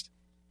list.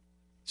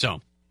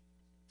 So,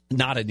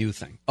 not a new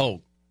thing.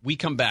 Oh, we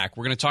come back.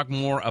 We're going to talk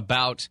more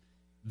about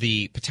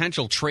the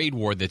potential trade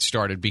war that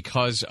started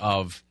because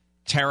of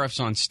tariffs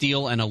on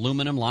steel and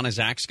aluminum. Lana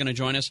Zach's going to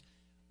join us.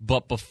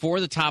 But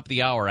before the top of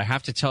the hour, I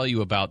have to tell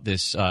you about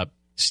this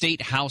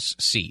state house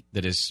seat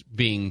that is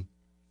being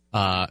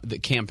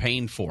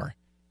campaigned for.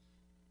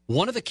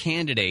 One of the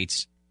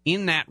candidates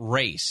in that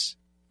race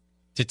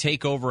to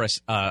take over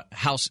a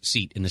house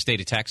seat in the state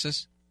of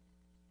Texas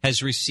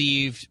has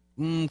received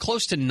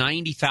close to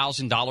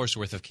 $90,000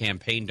 worth of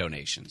campaign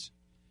donations.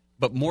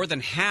 But more than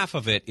half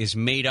of it is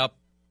made up,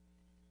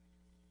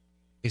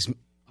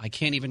 I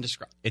can't even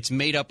describe. It's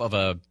made up of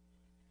a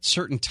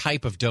certain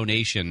type of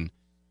donation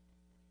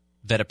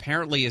that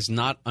apparently is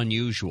not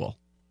unusual.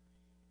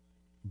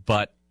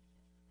 But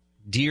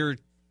dear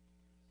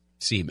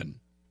semen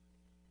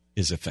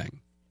is a thing.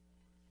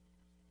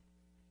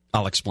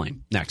 I'll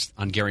explain next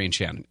on Gary and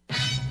Shannon.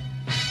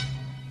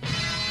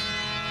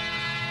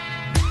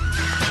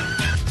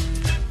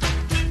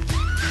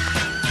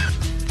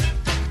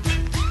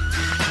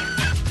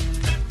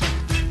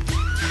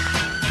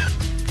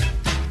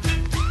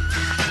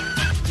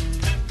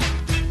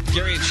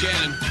 Gary and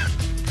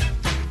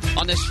Shannon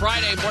on this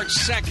Friday, March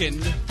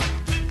 2nd.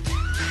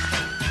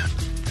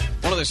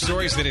 One of the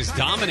stories that has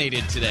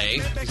dominated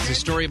today is the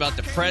story about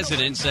the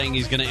president saying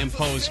he's going to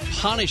impose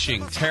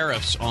punishing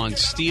tariffs on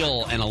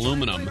steel and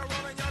aluminum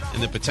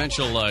and the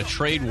potential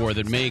trade war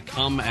that may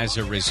come as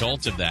a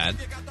result of that.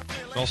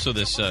 There's also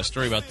this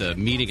story about the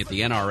meeting at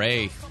the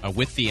NRA,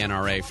 with the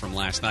NRA from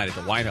last night at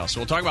the White House. So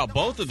we'll talk about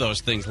both of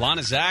those things.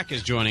 Lana Zach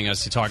is joining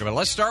us to talk about it.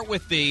 Let's start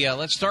with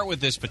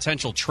this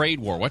potential trade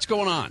war. What's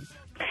going on?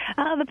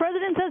 The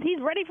president says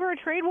he's ready for a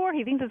trade war.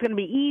 He thinks it's going to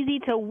be easy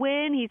to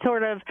win. He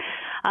sort of,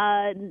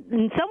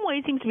 in some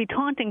ways, seems to be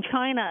taunting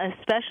China,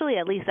 especially.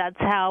 At least that's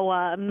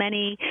how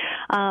many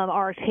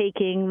are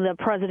taking the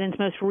president's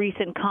most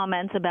recent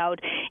comments about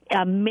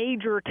a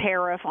major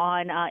tariff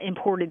on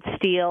imported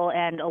steel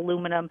and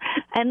aluminum.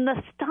 And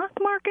the stock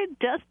market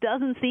just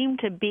doesn't seem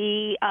to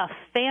be a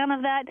fan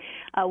of that.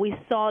 We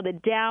saw the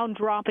Dow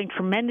dropping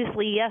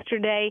tremendously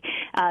yesterday.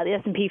 The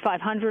S&P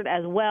 500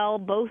 as well.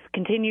 Both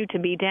continue to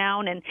be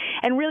down and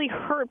really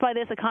hurt by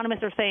this.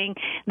 Economists are saying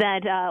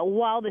that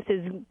while this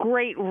is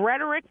great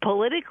rhetoric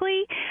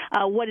politically,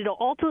 what it'll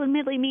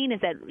ultimately mean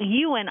is that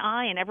you and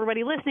I and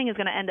everybody listening is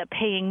going to end up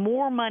paying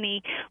more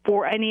money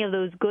for any of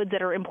those goods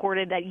that are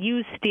imported that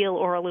use steel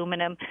or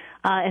aluminum,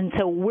 and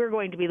so we're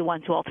going to be the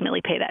ones who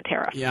ultimately pay that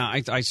tariff. Yeah,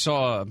 I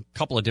saw a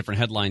couple of different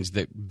headlines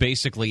that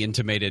basically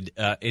intimated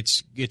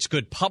it's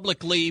good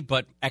publicly,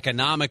 but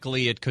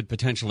economically it could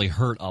potentially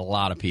hurt a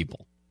lot of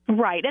people.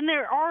 Right, and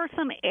there are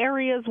some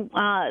areas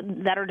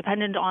that are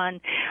dependent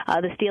on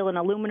the steel and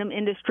aluminum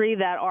industry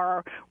that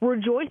are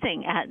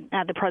rejoicing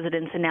at the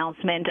president's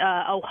announcement.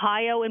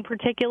 Ohio, in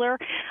particular,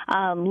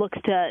 looks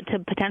to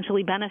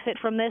potentially benefit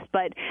from this,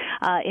 but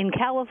in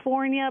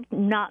California,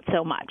 not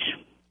so much.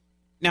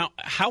 Now,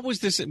 how was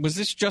this? Was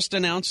this just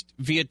announced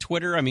via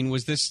Twitter? I mean,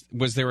 was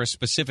there a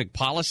specific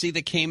policy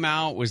that came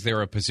out? Was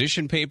there a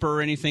position paper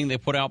or anything they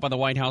put out by the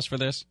White House for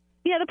this?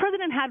 Yeah, the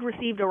president had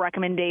received a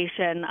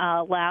recommendation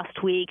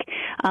last week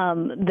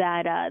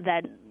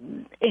that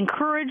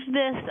encouraged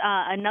this.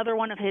 Another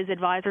one of his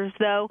advisors,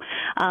 though,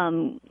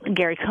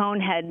 Gary Cohn,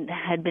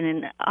 had been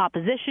in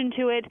opposition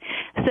to it.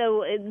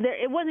 So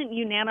it wasn't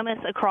unanimous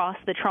across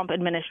the Trump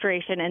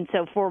administration. And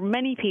so for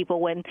many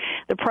people, when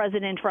the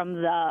president from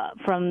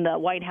the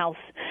White House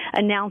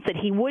announced that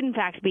he would in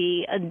fact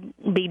be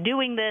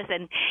doing this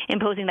and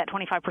imposing that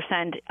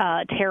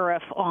 25%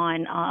 tariff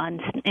on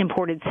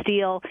imported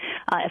steel,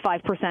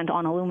 5%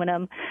 on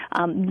aluminum.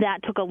 That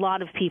took a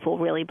lot of people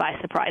really by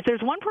surprise.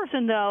 There's one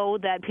person, though,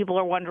 that people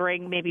are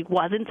wondering maybe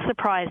wasn't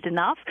surprised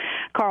enough.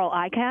 Carl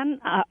Icahn,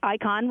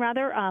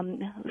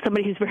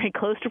 somebody who's very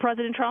close to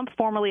President Trump,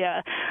 formerly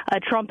a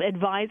Trump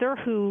advisor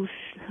who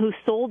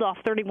sold off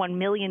 $31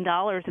 million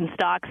in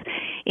stocks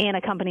in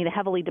a company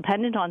heavily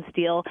dependent on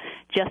steel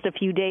just a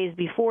few days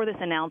before this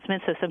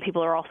announcement. So some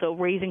people are also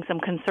raising some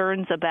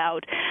concerns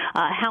about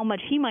how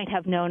much he might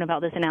have known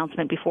about this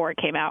announcement before it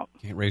came out.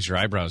 Can't raise your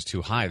eyebrows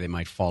too high. They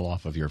might fall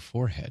off of your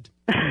forehead.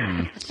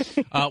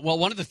 Well,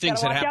 one of the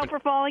things that watch happened... out for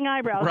falling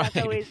eyebrows.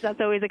 Right.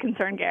 That's always a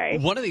concern, Gary.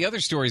 One of the other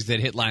stories that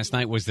hit last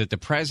night was that the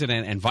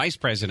president and vice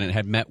president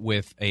had met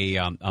with a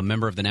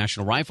member of the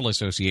National Rifle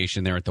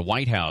Association there at the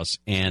White House,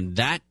 and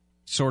that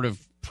sort of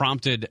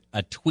prompted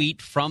a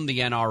tweet from the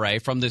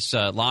NRA, from this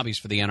lobbies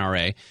for the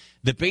NRA,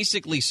 that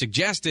basically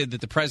suggested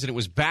that the president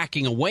was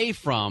backing away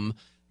from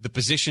the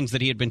positions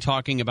that he had been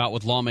talking about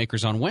with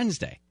lawmakers on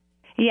Wednesday.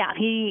 Yeah,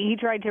 he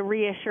tried to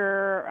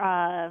reassure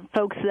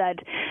folks that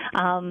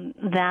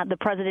the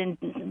president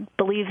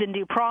believes in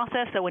due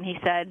process. So when he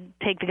said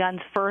take the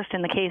guns first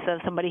in the case of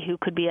somebody who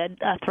could be a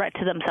threat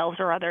to themselves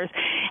or others,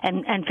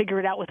 and figure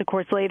it out with the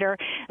courts later,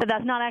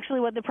 that's not actually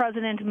what the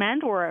president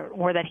meant,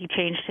 or that he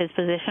changed his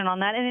position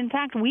on that. And in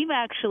fact, we've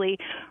actually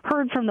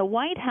heard from the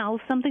White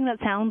House something that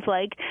sounds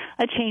like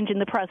a change in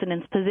the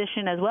president's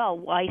position as well.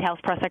 White House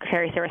Press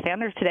Secretary Sarah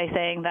Sanders today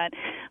saying that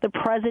the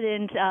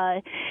president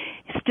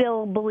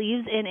still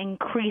believes in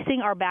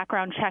increasing our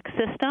background check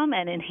system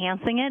and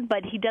enhancing it,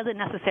 but he doesn't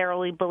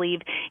necessarily believe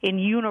in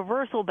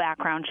universal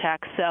background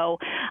checks. So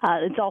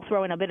it's all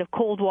throwing a bit of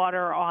cold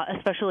water,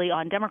 especially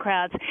on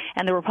Democrats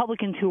and the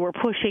Republicans who were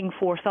pushing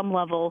for some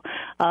level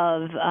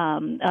of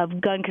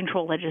gun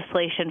control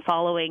legislation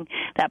following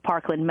that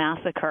Parkland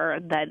massacre.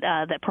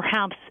 That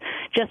perhaps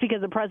just because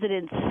the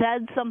president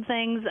said some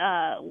things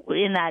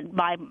in that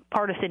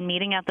bipartisan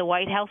meeting at the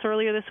White House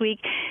earlier this week,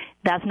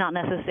 that's not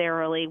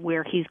necessarily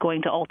where he's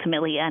going to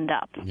ultimately end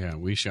up. Yeah,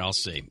 we shall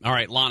see. All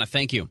right, Lana,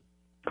 thank you.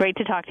 Great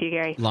to talk to you,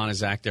 Gary. Lana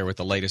Zach there with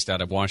the latest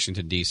out of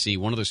Washington, D.C.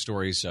 One of the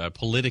stories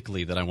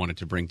politically that I wanted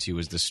to bring to you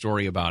is the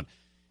story about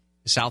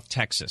South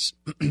Texas.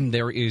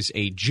 There is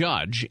a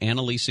judge,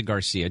 Annalisa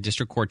Garcia,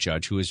 district court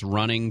judge, who is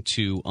running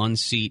to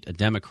unseat a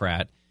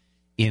Democrat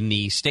in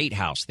the state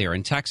house there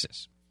in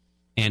Texas.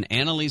 And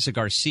Annalisa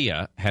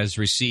Garza has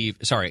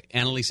received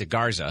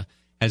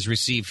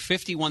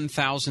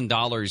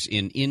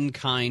 $51,000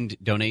 in-kind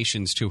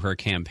donations to her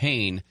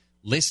campaign,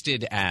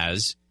 listed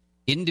as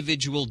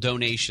individual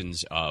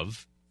donations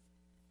of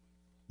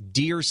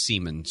deer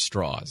semen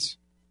straws,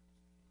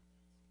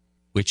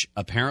 which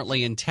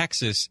apparently in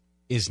Texas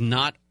is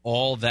not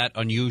all that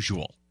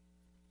unusual.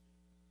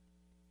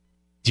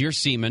 Deer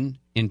semen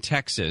in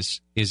Texas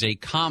is a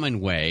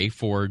common way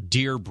for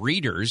deer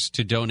breeders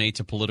to donate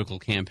to political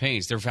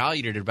campaigns. They're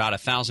valued at about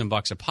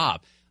 $1,000 a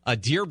pop. A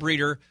deer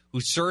breeder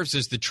who serves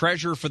as the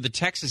treasurer for the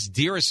Texas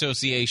Deer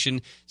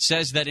Association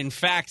says that, in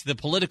fact, the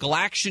Political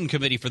Action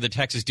Committee for the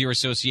Texas Deer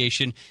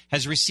Association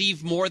has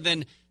received more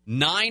than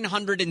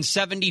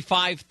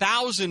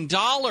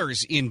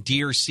 $975,000 in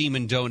deer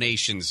semen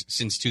donations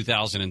since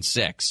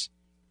 2006.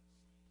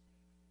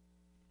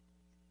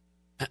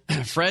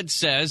 Fred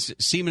says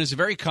semen is a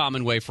very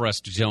common way for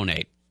us to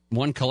donate.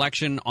 One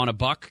collection on a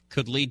buck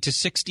could lead to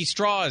 60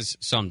 straws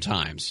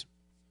sometimes.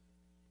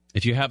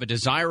 If you have a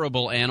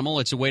desirable animal,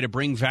 it's a way to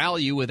bring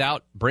value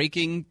without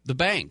breaking the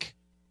bank.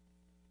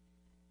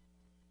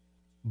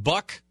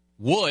 Buck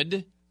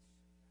Wood,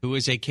 who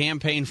is a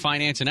campaign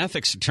finance and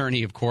ethics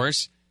attorney, of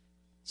course,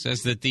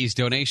 says that these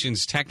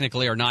donations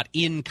technically are not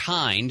in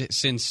kind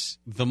since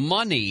the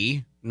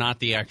money, not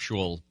the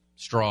actual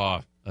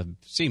straw of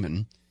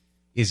semen,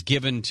 is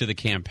given to the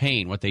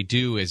campaign. What they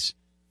do is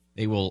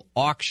they will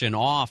auction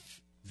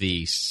off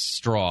the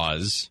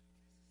straws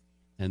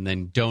and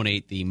then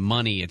donate the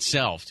money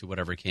itself to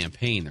whatever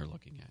campaign they're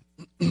looking at.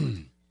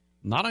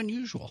 Not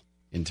unusual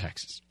in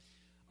Texas.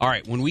 All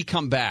right, when we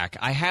come back,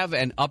 I have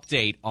an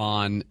update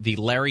on the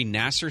Larry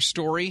Nassar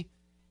story,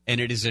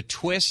 and it is a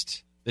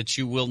twist that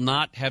you will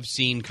not have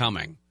seen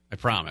coming, I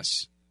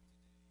promise.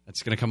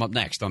 That's going to come up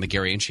next on the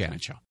Gary and Shannon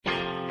Show.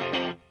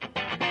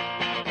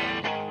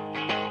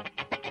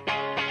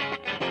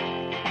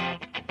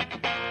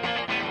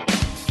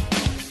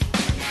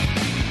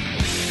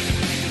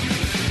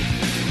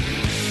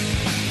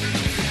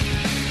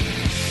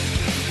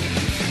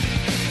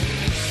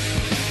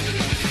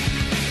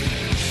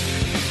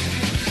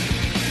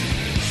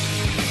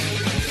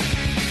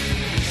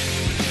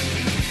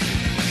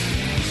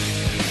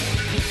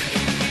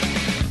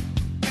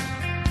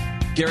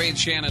 Gary and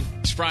Shannon,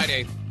 it's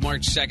Friday,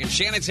 March 2nd.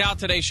 Shannon's out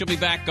today. She'll be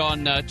back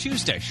on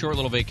Tuesday. Short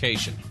little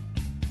vacation.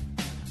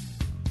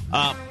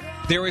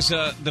 There was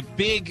the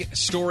big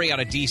story out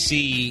of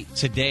D.C.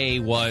 today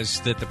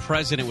was that the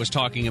president was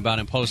talking about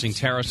imposing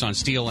tariffs on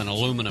steel and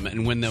aluminum.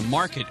 And when the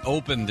market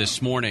opened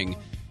this morning,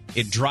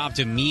 it dropped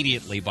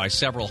immediately by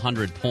several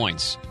hundred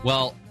points.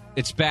 Well,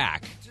 it's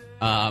back.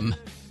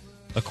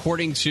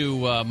 According to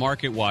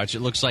MarketWatch,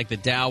 it looks like the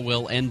Dow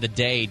will end the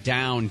day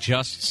down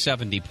just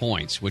 70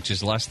 points, which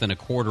is less than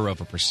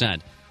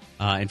 0.25%.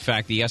 In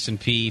fact, the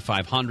S&P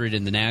 500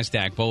 and the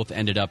NASDAQ both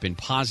ended up in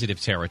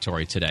positive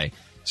territory today.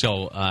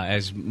 So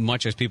as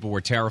much as people were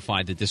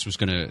terrified that this was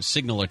going to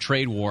signal a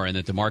trade war and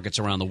that the markets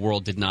around the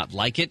world did not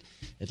like it,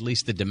 at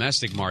least the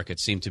domestic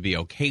markets seem to be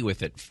okay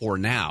with it for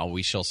now.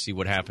 We shall see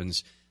what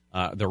happens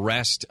the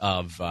rest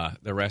of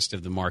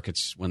the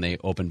markets when they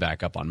open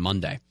back up on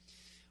Monday.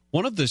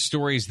 One of the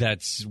stories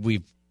that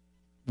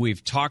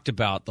we've talked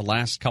about the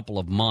last couple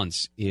of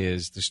months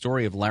is the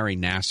story of Larry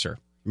Nassar.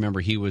 Remember,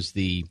 he was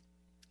the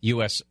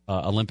U.S.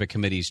 Olympic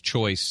Committee's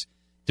choice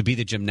to be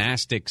the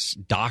gymnastics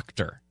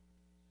doctor.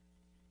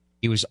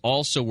 He was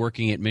also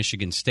working at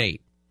Michigan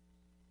State.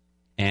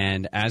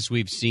 And as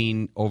we've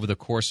seen over the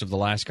course of the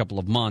last couple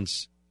of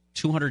months,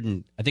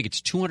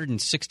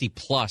 260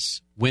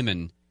 plus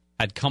women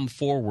had come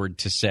forward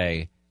to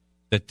say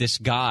that this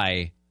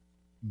guy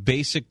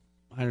basically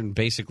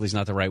is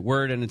not the right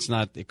word, and it's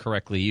not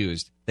correctly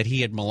used, that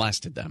he had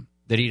molested them,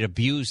 that he'd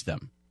abused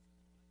them.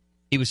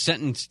 He was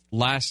sentenced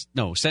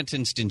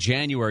in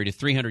January to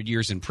 300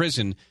 years in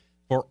prison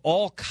for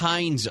all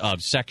kinds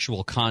of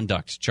sexual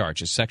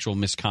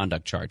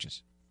misconduct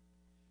charges.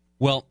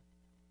 Well,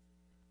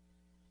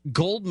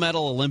 gold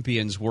medal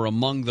Olympians were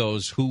among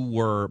those who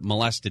were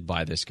molested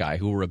by this guy,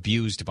 who were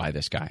abused by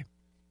this guy.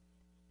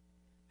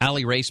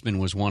 Allie Raceman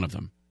was one of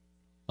them,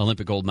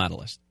 Olympic gold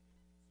medalist.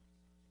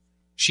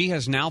 She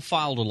has now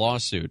filed a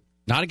lawsuit,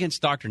 not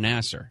against Dr.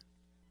 Nassar.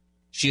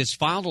 She has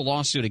filed a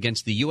lawsuit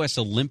against the U.S.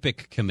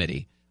 Olympic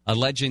Committee,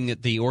 alleging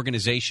that the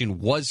organization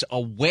was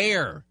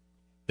aware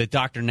that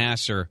Dr.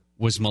 Nassar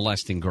was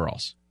molesting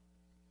girls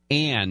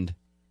and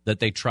that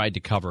they tried to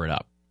cover it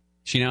up.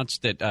 She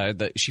announced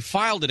that she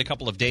filed it a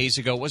couple of days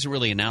ago. It wasn't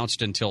really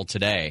announced until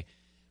today.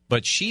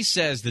 But she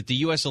says that the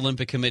U.S.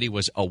 Olympic Committee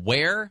was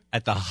aware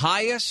at the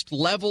highest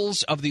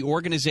levels of the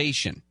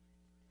organization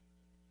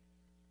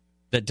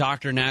that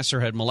Dr.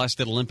 Nassar had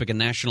molested Olympic and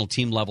national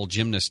team level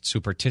gymnasts who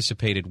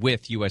participated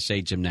with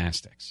USA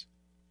Gymnastics.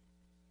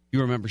 You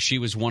remember she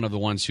was one of the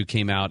ones who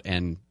came out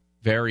and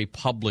very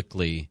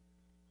publicly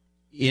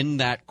in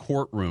that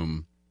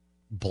courtroom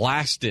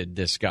blasted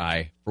this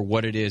guy for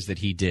what it is that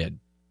he did.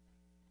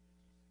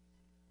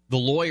 The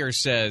lawyer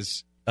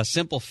says a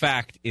simple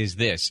fact is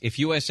this: if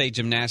USA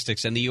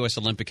Gymnastics and the U.S.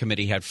 Olympic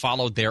Committee had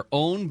followed their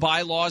own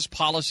bylaws,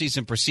 policies,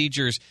 and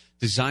procedures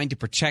designed to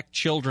protect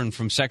children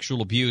from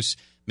sexual abuse,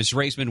 Ms.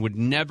 Raceman would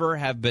never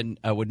have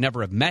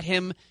met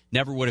him,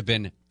 never would have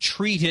been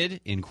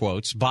treated, in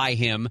quotes, by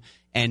him,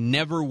 and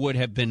never would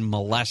have been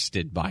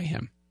molested by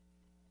him.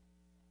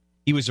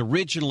 He was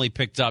originally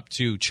picked up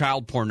on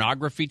child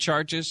pornography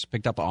charges,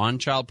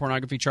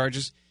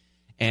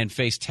 and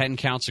faced 10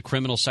 counts of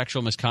criminal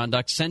sexual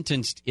misconduct,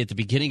 sentenced at the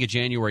beginning of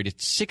January to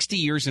 60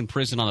 years in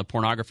prison on the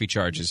pornography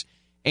charges,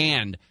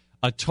 and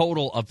a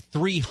total of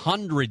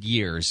 300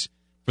 years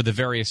for the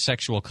various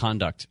sexual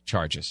conduct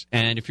charges.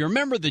 And if you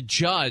remember, the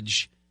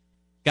judge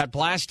got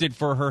blasted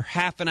for her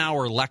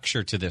half-an-hour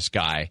lecture to this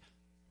guy.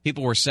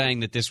 People were saying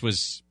that this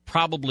was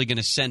probably going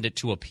to send it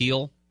to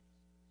appeal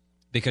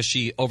because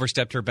she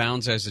overstepped her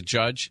bounds as a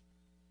judge.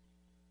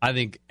 I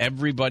think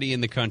everybody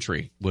in the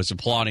country was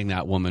applauding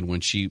that woman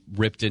when she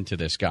ripped into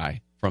this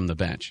guy from the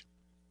bench.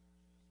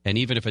 And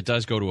even if it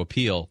does go to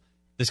appeal,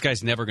 this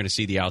guy's never going to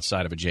see the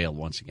outside of a jail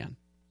once again.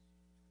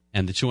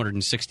 And the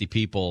 260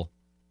 people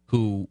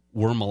who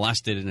were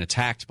molested and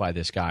attacked by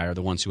this guy are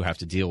the ones who have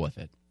to deal with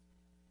it.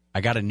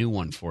 I got a new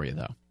one for you,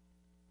 though.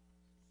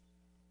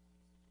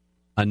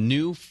 A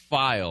new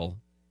file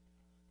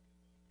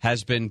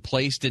has been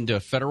placed into a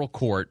federal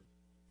court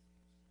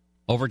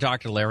over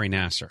Dr. Larry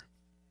Nassar.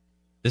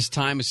 This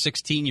time a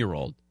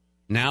 16-year-old,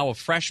 now a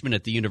freshman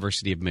at the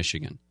University of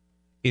Michigan,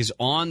 is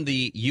on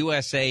the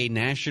USA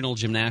National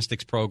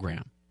Gymnastics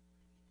program.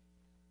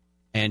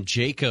 And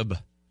Jacob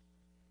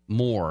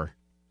Moore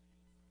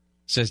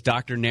says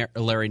Dr.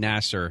 Larry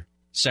Nassar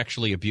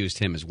sexually abused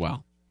him as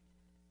well.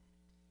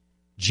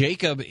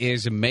 Jacob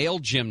is a male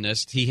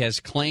gymnast. He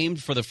has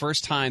claimed for the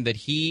first time that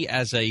he,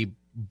 as a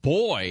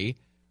boy,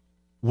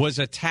 was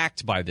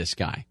attacked by this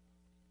guy.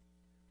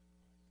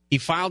 He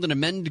filed an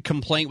amended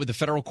complaint with the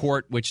federal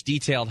court which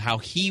detailed how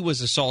he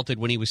was assaulted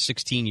when he was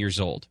 16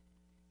 years old.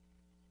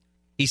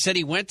 He said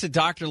he went to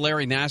Dr.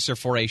 Larry Nassar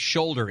for a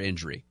shoulder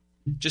injury.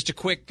 Just a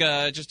quick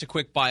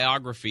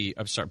biology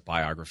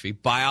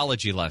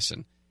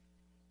lesson.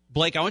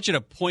 Blake, I want you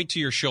to point to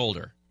your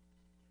shoulder.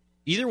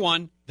 Either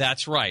one,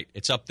 that's right.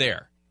 It's up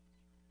there.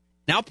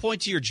 Now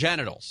point to your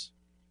genitals.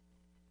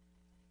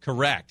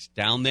 Correct.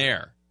 Down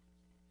there.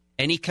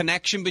 Any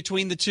connection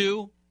between the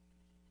two?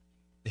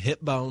 The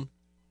hip bone.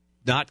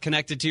 Not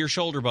connected to your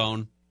shoulder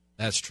bone.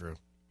 That's true.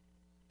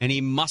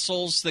 Any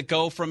muscles that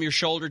go from your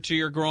shoulder to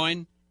your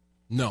groin?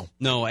 No.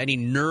 No. Any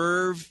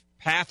nerve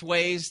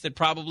pathways that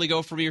probably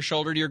go from your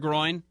shoulder to your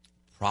groin?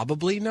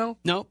 Probably no.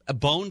 No. A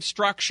bone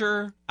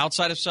structure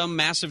outside of some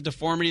massive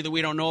deformity that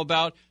we don't know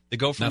about They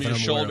go from Nothing your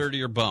I'm aware shoulder of. to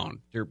your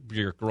bone,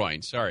 your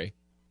groin. Sorry.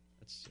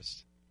 That's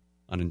just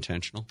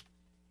unintentional.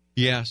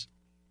 Yes.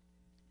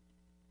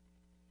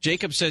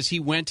 Jacob says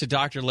he went to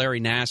Dr. Larry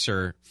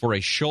Nasser for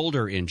a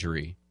shoulder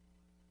injury,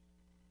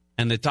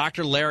 and that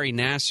Dr. Larry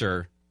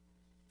Nasser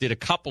did a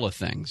couple of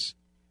things.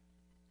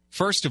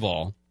 First of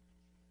all,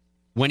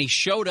 when he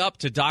showed up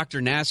to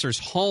Dr. Nasser's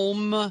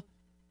home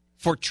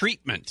for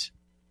treatment,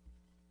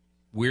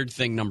 weird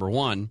thing number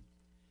one,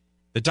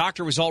 the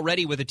doctor was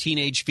already with a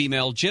teenage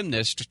female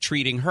gymnast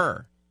treating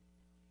her,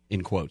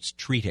 in quotes,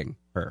 treating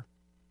her.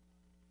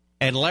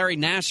 And Larry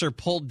Nasser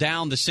pulled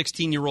down the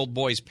 16-year-old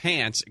boy's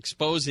pants,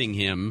 exposing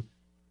him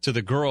to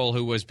the girl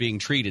who was being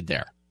treated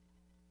there.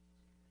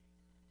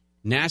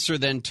 Nasser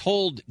then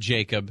told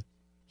Jacob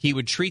he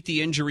would treat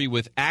the injury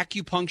with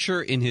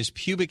acupuncture in his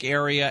pubic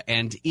area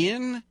and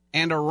in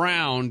and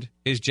around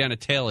his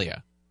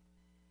genitalia.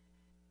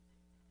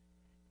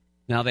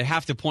 Now, they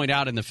have to point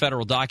out in the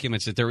federal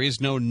documents that there is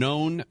no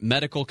known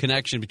medical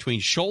connection between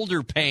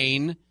shoulder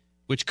pain,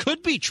 which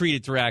could be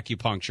treated through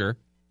acupuncture,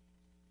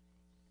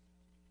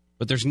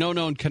 but there's no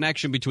known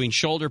connection between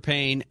shoulder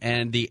pain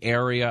and the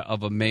area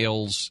of a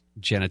male's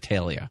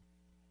genitalia.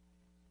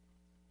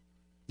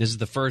 This is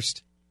the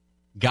first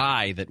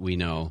guy that we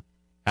know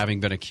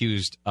having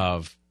accused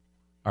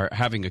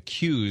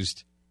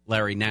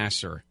Larry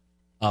Nasser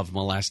of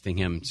molesting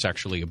him,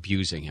 sexually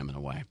abusing him in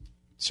a way.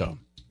 So,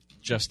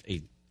 just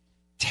a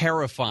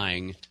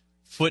terrifying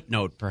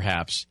footnote,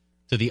 perhaps,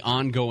 to the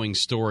ongoing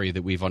story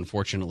that we've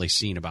unfortunately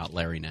seen about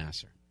Larry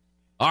Nasser.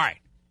 All right,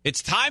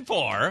 it's time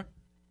for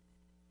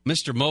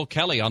Mr. Mo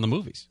Kelly on the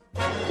movies.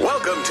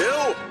 Welcome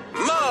to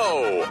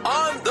Mo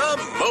on the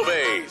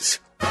Movies.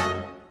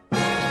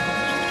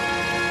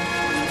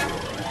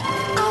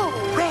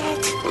 Oh,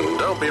 Red.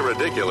 Don't be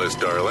ridiculous,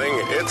 darling.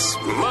 It's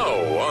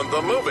Mo on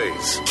the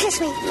Movies.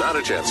 Kiss me. Not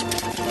a chance.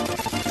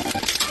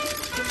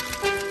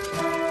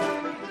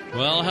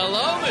 Well,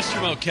 hello,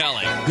 Mr. Mo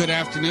Kelly. Good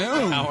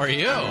afternoon. How are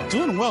you?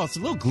 Doing well. It's a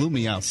little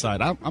gloomy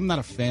outside. I'm not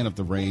a fan of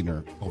the rain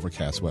or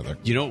overcast weather.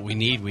 You know what we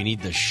need? We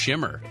need the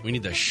shimmer. We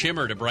need the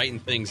shimmer to brighten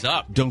things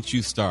up. Don't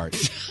you start.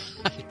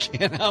 I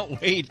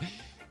cannot wait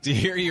to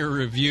hear your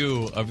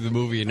review of the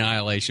movie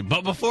Annihilation.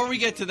 But before we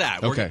get to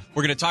that, we're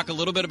going to talk a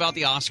little bit about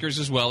the Oscars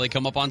as well. They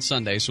come up on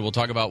Sunday, so we'll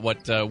talk about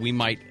what we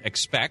might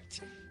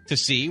expect to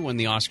see when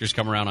the Oscars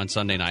come around on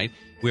Sunday night.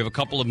 We have a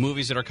couple of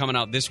movies that are coming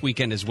out this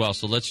weekend as well,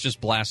 so let's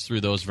just blast through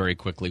those very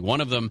quickly.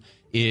 One of them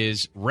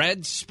is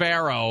Red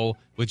Sparrow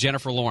with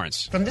Jennifer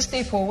Lawrence. From this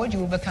day forward, you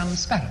will become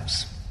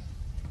sparrows,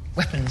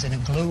 weapons in a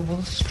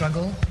global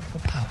struggle for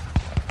power.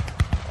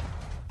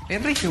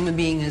 Every human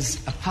being is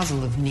a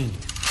puzzle of need.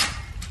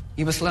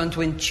 You must learn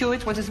to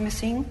intuit what is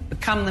missing,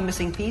 become the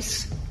missing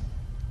piece,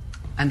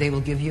 and they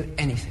will give you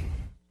anything.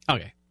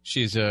 Okay.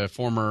 She's a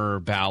former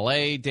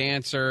ballet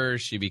dancer.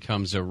 She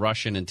becomes a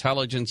Russian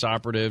intelligence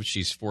operative.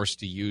 She's forced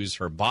to use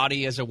her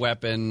body as a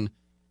weapon,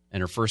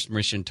 and her first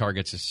mission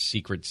targets a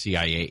secret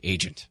CIA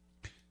agent.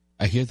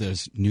 I hear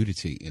there's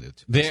nudity in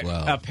it as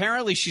well.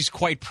 Apparently, she's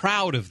quite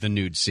proud of the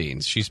nude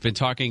scenes. She's been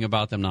talking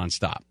about them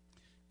nonstop.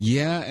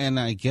 Yeah, and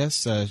I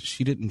guess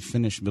she didn't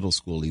finish middle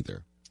school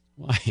either.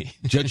 Why?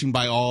 Judging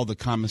by all the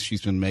comments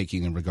she's been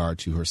making in regard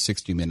to her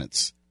 60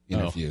 Minutes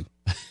interview.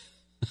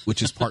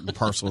 Which is part and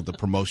parcel of the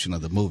promotion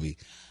of the movie.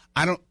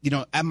 I'm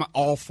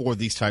all for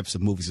these types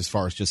of movies as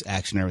far as just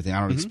action and everything.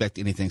 I don't expect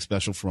anything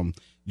special from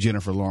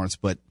Jennifer Lawrence,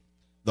 but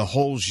the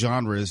whole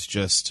genre is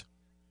just,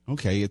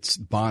 okay, it's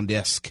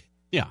Bond-esque.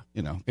 Yeah.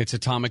 It's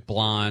Atomic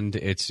Blonde.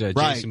 It's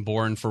Jason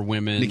Bourne for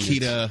women.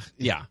 Nikita.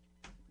 Yeah,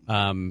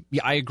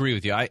 I agree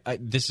with you.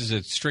 This is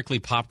a strictly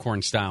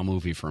popcorn-style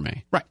movie for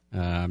me. Right.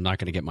 I'm not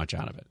going to get much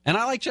out of it. And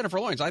I like Jennifer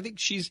Lawrence. I think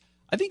she's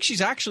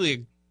actually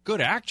a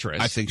good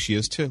actress. I think she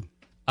is, too.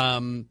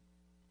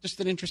 Just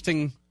an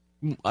interesting,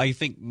 I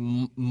think,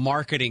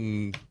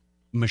 marketing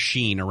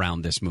machine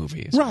around this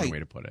movie is one way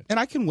to put it. And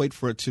I can wait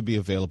for it to be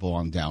available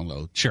on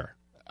download. Sure.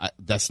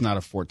 That's not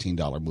a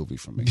 $14 movie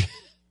for me.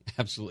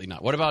 Absolutely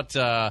not. What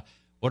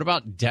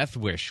about Death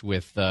Wish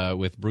with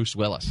Bruce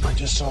Willis? I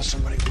just saw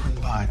somebody run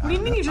by. What do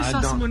you mean you just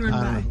saw someone run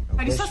by?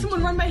 I just saw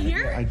someone run by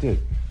here? I did.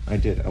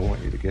 I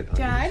want you to get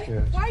under Dad, the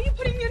stairs. why are you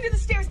putting me under the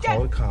stairs? Dad,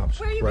 Call the cops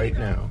where are you right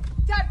gonna go? now.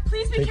 Dad,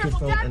 please be Take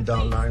careful. your phone Dad, and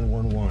dial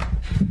 911.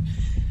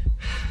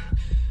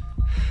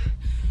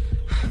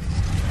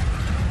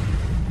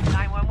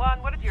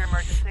 911, what is your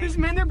emergency? There's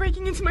men, they're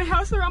breaking into my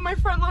house. They're on my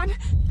front lawn.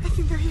 I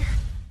think they're here.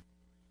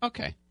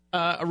 Okay.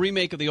 A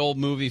remake of the old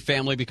movie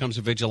Family Man becomes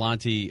a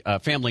vigilante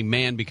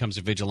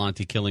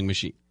killing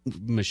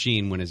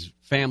machine when his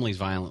family's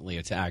violently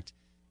attacked.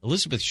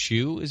 Elizabeth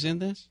Shue is in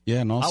this? Yeah,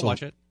 and also I'll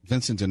watch it.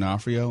 Vincent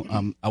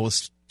D'Onofrio. I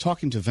was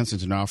talking to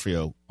Vincent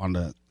D'Onofrio on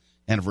the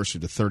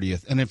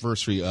 30th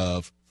anniversary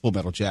of Full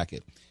Metal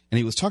Jacket, and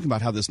he was talking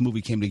about how this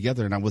movie came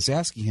together, and I was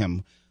asking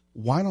him,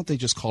 why don't they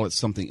just call it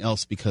something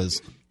else?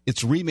 Because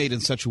it's remade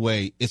in such a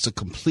way, it's a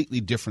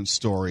completely different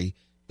story.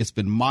 It's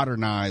been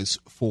modernized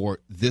for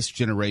this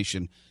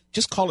generation.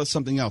 Just call it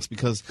something else,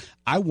 because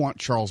I want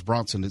Charles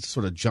Bronson to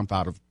sort of jump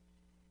out of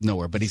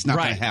nowhere, but he's not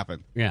going to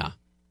happen. Yeah.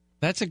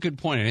 That's a good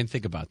point. I didn't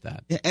think about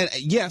that. And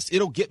yes,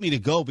 it'll get me to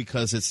go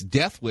because it's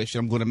Death Wish. And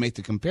I'm going to make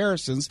the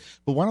comparisons.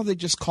 But why don't they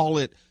just call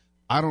it,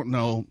 I don't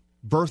know,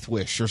 Birth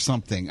Wish or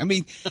something? I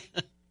mean,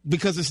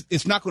 because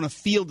it's not going to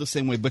feel the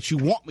same way, but you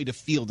want me to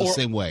feel the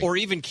same way. Or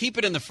even keep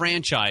it in the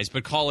franchise,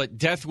 but call it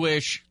Death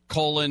Wish,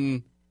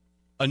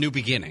 A New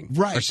Beginning,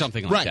 right, or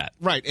something like that.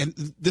 Right, and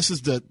this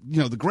is the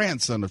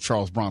grandson of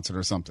Charles Bronson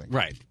or something.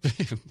 Right.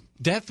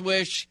 Death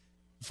Wish,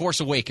 Force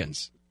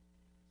Awakens.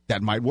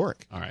 That might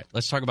work. All right,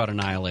 let's talk about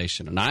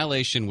Annihilation.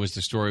 Annihilation was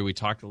the story we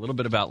talked a little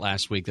bit about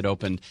last week that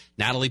opened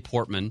Natalie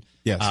Portman.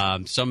 Yes.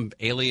 Some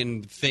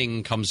alien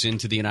thing comes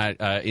into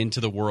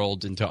the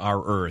world, into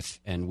our Earth,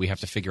 and we have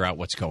to figure out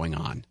what's going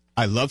on.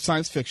 I love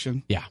science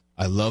fiction. Yeah.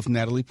 I love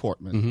Natalie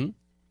Portman. Mm-hmm.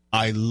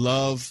 I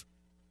love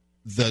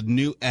the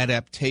new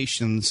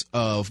adaptations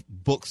of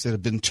books that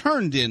have been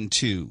turned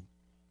into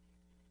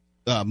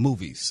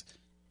movies.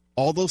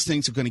 All those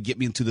things are going to get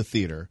me into the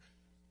theater.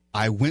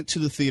 I went to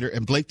the theater,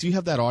 and Blake, do you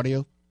have that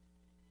audio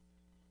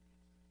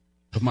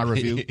of my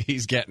review?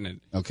 He's getting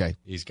it. Okay.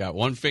 He's got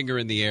one finger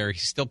in the air.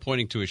 He's still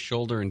pointing to his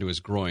shoulder and to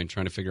his groin,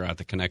 trying to figure out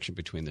the connection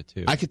between the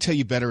two. I could tell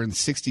you better in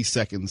 60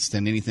 seconds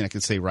than anything I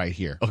could say right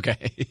here.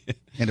 Okay.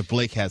 And if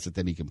Blake has it,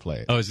 then he can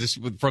play it. Oh, is this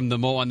from the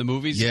Mo on the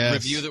Movies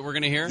review that we're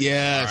going to hear?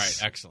 Yes.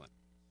 All right, excellent.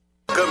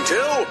 Welcome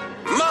to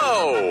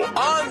Mo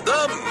on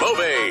the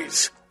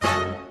Movies.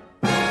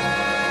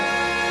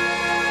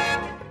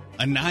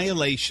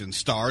 Annihilation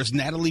stars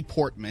Natalie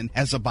Portman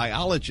as a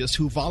biologist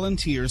who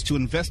volunteers to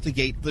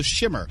investigate the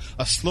Shimmer,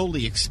 a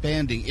slowly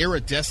expanding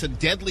iridescent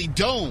deadly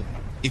dome.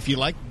 If you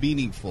like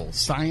meaningful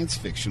science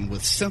fiction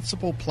with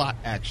sensible plot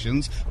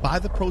actions by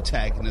the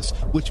protagonist,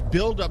 which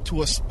build up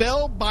to a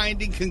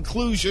spellbinding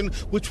conclusion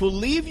which will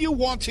leave you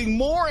wanting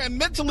more and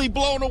mentally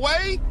blown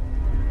away,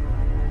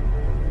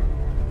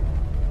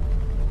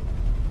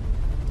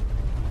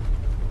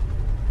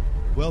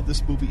 well,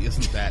 this movie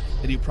isn't that,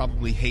 and you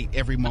probably hate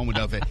every moment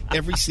of it,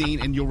 every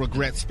scene, and you'll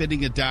regret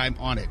spending a dime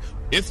on it.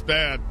 It's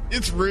bad.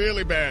 It's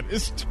really bad.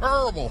 It's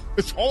terrible.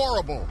 It's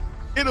horrible.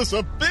 It is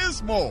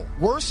abysmal.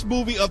 Worst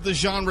movie of the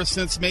genre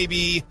since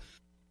maybe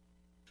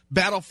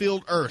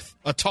Battlefield Earth,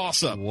 a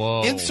toss-up.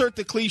 Whoa. Insert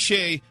the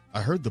cliche,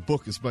 I heard the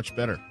book is much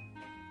better.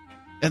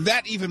 And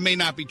that even may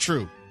not be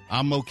true.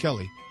 I'm Mo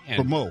Kelly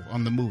for Mo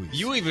on the Movies.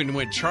 You even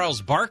went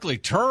Charles Barkley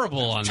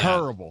terrible on that.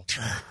 Terrible.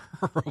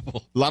 A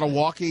lot of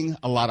walking,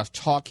 a lot of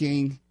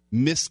talking,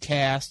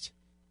 miscast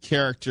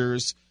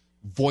characters.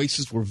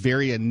 Voices were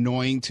very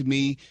annoying to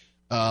me.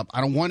 I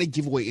don't want to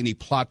give away any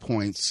plot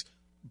points,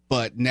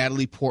 but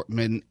Natalie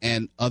Portman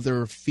and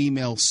other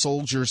female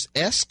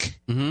soldiers-esque,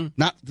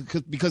 not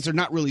because they're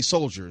not really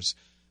soldiers,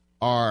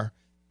 are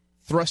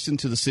thrust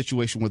into the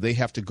situation where they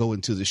have to go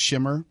into the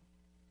Shimmer,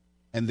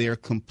 and they're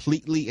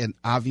completely and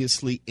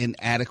obviously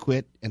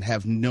inadequate and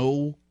have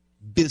no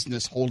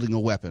business holding a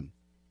weapon.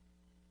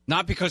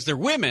 Not because they're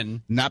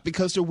women. Not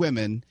because they're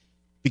women,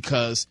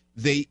 because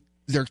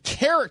their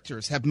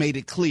characters have made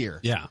it clear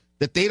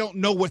that they don't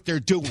know what they're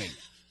doing.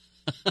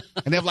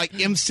 And they have like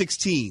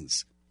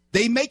M16s.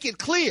 They make it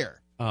clear.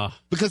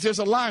 Because there's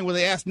a line where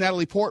they ask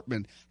Natalie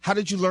Portman, how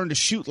did you learn to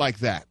shoot like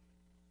that?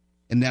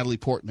 And Natalie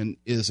Portman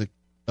is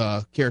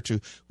a character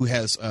who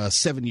has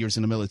 7 years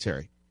in the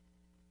military.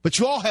 But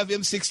you all have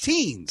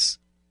M16s.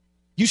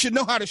 You should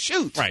know how to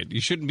shoot. Right. You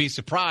shouldn't be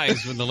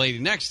surprised when the lady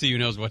next to you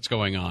knows what's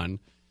going on.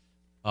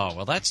 Oh,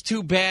 well, that's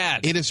too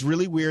bad. It is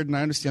really weird, and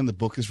I understand the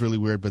book is really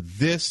weird, but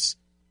this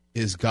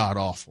is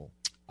god-awful.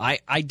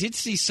 I did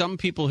see some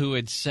people who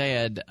had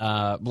said,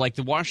 like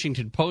the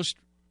Washington Post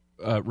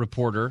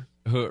reporter,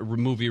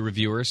 movie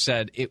reviewer,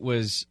 said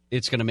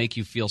it's going to make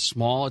you feel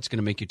small, it's going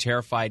to make you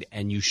terrified,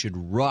 and you should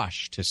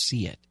rush to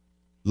see it.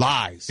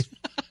 Lies.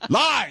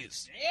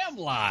 Lies! Damn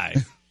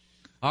lies.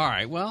 All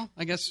right, well,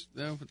 I guess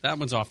that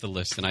one's off the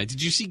list tonight.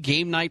 Did you see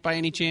Game Night by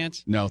any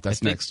chance? No,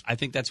 that's next. I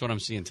think that's what I'm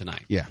seeing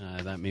tonight. Yeah.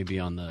 That may be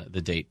on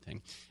the date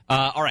thing.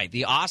 All right,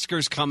 the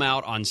Oscars come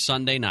out on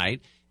Sunday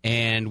night,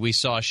 and we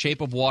saw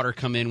Shape of Water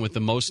come in with the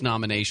most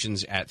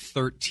nominations at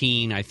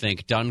 13, I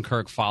think.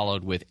 Dunkirk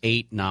followed with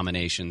 8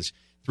 nominations.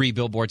 3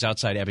 Billboards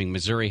Outside Ebbing,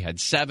 Missouri had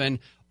 7.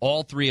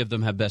 All 3 of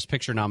them have Best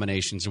Picture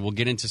nominations, and we'll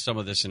get into some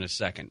of this in a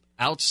second.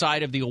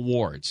 Outside of the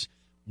awards,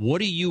 what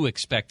do you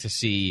expect to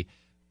see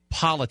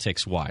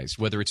politics-wise,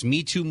 whether it's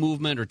Me Too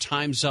movement or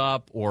Time's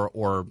Up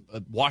or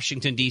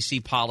Washington,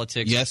 D.C.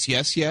 politics?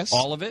 Yes.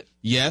 All of it?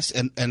 Yes,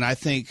 and I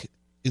think,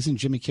 isn't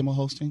Jimmy Kimmel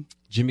hosting?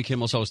 Jimmy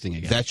Kimmel's hosting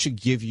again. That should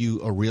give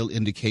you a real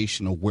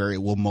indication of where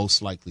it will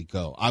most likely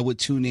go. I would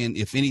tune in,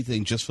 if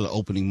anything, just for the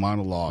opening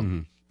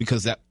monologue,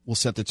 because that will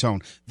set the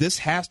tone. This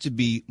has to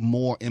be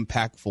more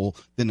impactful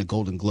than the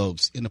Golden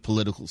Globes in a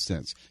political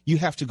sense. You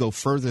have to go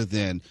further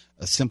than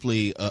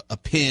simply a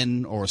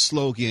pin or a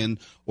slogan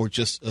or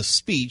just a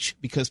speech,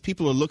 because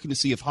people are looking to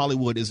see if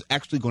Hollywood is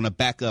actually going to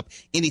back up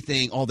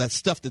anything, all that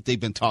stuff that they've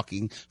been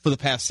talking for the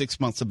past 6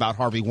 months about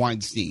Harvey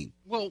Weinstein.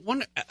 Well,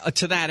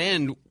 to that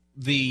end,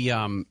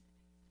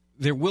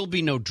 there will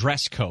be no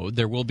dress code.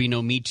 There will be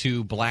no Me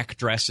Too black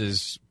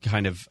dresses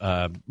kind of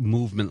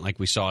movement like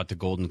we saw at the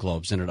Golden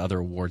Globes and at other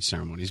award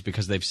ceremonies,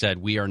 because they've said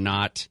we are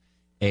not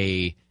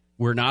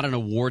we're not an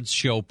awards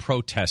show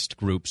protest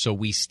group, so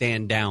we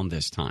stand down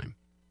this time,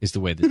 is the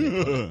way that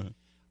they put it.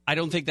 I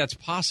don't think that's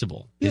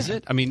possible, is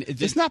it? I mean,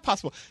 it's not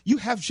possible. You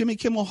have Jimmy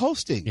Kimmel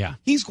hosting. Yeah.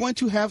 He's going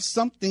to have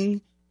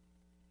something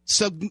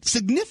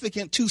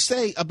significant to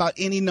say about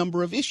any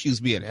number of issues,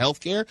 be it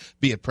healthcare,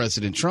 be it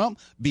President Trump,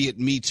 be it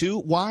Me Too.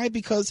 Why?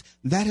 Because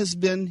that has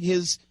been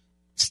his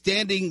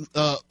standing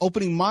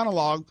opening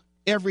monologue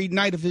every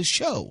night of his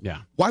show.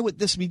 Yeah. Why would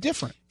this be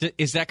different?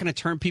 Is that going to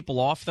turn people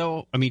off,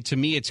 though? I mean, to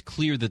me, it's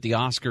clear that the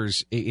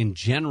Oscars in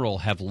general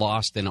have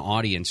lost an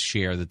audience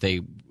share that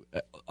they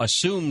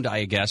assumed,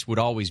 I guess, would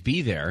always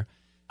be there.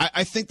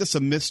 I think that's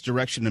a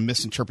misdirection and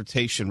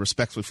misinterpretation,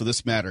 respectfully, for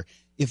this matter,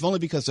 if only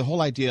because the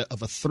whole idea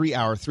of a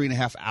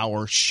 3.5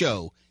 hour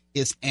show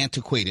is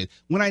antiquated.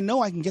 When I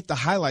know I can get the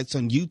highlights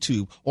on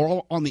YouTube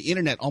or on the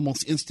internet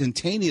almost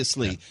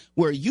instantaneously,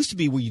 where it used to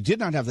be where you did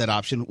not have that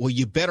option, well,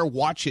 you better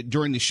watch it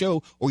during the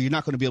show or you're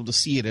not going to be able to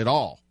see it at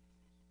all.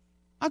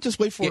 I'll just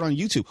wait for it on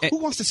YouTube. Who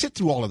wants to sit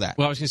through all of that?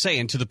 Well, I was going to say,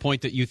 and to the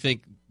point that you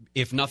think,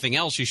 if nothing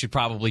else, you should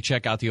probably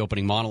check out the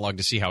opening monologue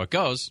to see how it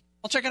goes.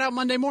 I'll check it out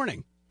Monday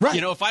morning. Right.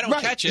 You know, if I don't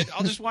catch it,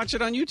 I'll just watch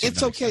it on YouTube.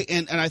 It's okay.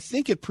 And I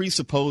think it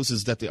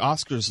presupposes that the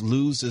Oscars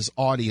lose its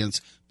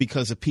audience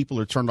because the people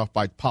are turned off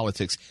by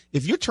politics.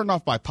 If you're turned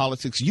off by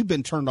politics, you've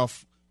been turned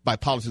off by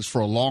politics for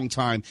a long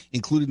time,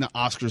 including the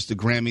Oscars, the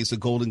Grammys, the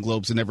Golden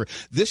Globes, and ever.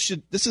 This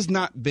has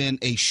not been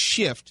a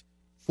shift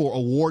for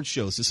award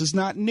shows. This is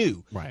not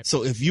new. Right.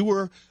 So if you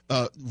were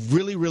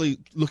really, really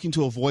looking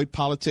to avoid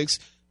politics,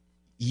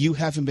 you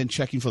haven't been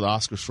checking for the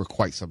Oscars for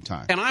quite some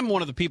time. And I'm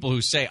one of the people who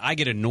say I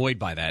get annoyed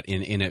by that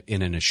in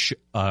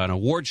an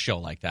award show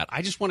like that.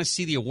 I just want to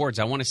see the awards.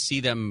 I want to see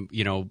them,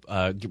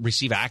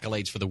 receive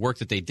accolades for the work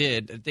that they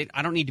did.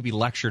 I don't need to be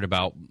lectured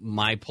about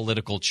my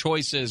political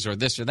choices or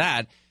this or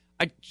that.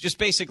 I just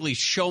basically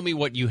show me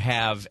what you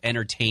have,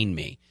 entertain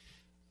me.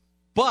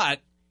 But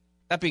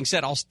that being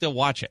said, I'll still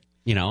watch it,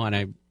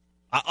 and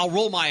I'll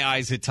roll my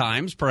eyes at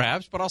times,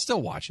 perhaps, but I'll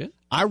still watch it.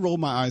 I roll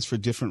my eyes for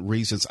different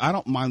reasons. I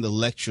don't mind the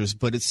lectures,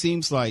 but it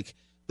seems like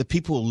the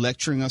people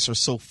lecturing us are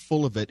so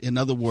full of it. In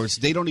other words,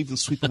 they don't even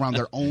sweep around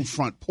their own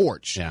front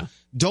porch. Yeah.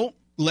 Don't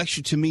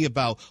lecture to me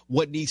about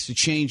what needs to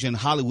change in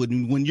Hollywood.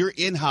 And when you're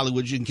in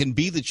Hollywood, you can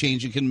be the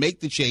change, you can make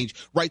the change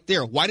right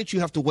there. Why did you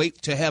have to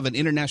wait to have an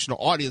international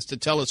audience to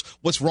tell us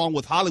what's wrong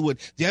with Hollywood?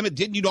 Damn it,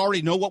 didn't you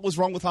already know what was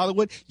wrong with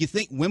Hollywood? You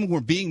think women were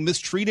being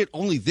mistreated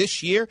only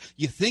this year?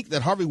 You think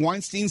that Harvey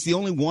Weinstein's the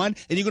only one?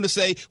 And you're going to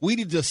say we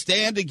need to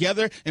stand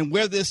together and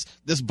wear this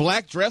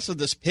black dress or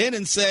this pin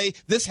and say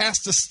this has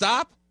to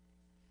stop?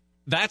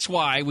 That's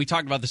why we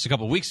talked about this a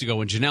couple of weeks ago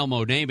when Janelle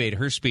Monáe made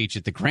her speech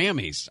at the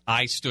Grammys.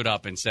 I stood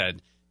up and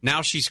said,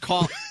 now she's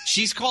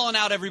calling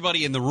out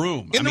everybody in the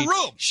room. The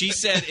room. She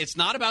said, it's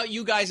not about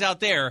you guys out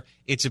there.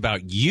 It's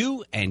about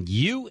you and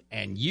you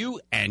and you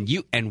and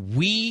you. And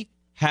we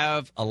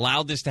have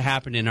allowed this to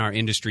happen in our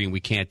industry, and we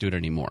can't do it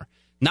anymore.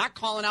 Not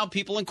calling out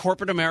people in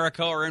corporate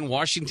America or in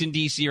Washington,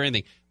 D.C. or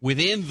anything.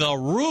 Within the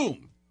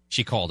room,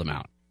 she called them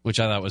out, which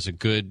I thought was a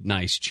good,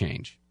 nice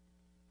change.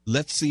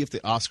 Let's see if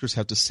the Oscars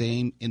have the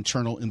same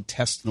internal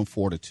intestinal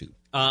fortitude.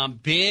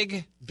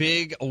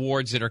 Big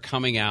awards that are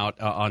coming out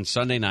on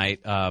Sunday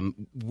night.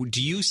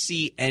 Do you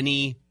see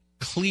any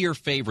clear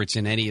favorites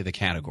in any of the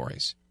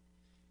categories?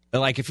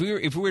 Like if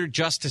we were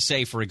just to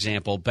say, for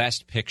example,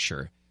 Best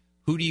Picture,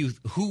 who do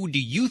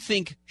you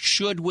think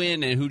should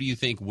win and who do you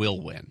think will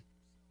win?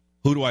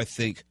 Who do I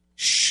think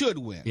should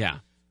win? Yeah.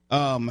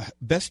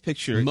 Best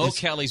Picture. Mo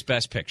Kelly's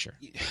Best Picture.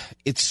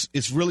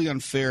 It's really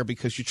unfair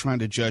because you're trying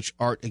to judge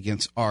art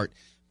against art.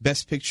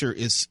 Best Picture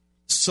is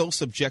so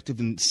subjective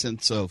in the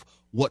sense of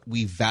what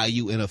we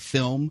value in a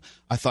film.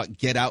 I thought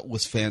Get Out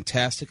was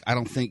fantastic. I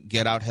don't think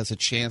Get Out has a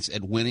chance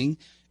at winning.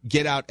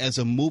 Get Out as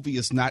a movie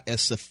is not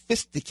as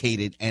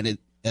sophisticated and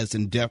as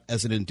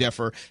an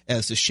endeavor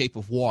as The Shape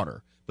of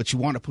Water, but you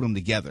want to put them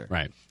together.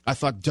 Right. I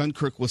thought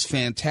Dunkirk was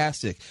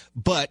fantastic,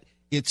 but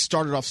it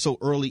started off so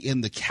early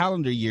in the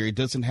calendar year, it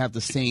doesn't have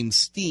the same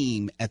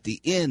steam at the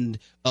end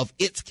of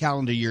its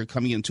calendar year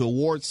coming into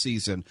award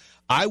season.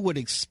 I would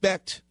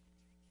expect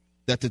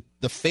that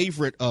the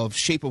favorite of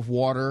Shape of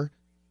Water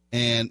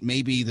and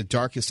maybe The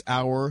Darkest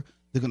Hour,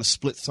 they're going to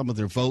split some of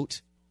their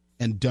vote,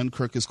 and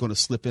Dunkirk is going to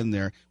slip in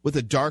there, with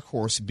a dark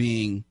horse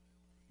being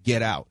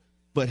Get Out.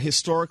 But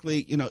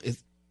historically,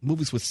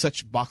 movies with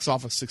such box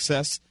office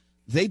success,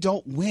 they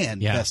don't win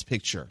Best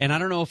Picture. And I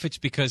don't know if it's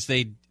because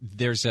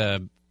there's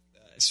a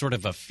sort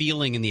of a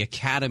feeling in the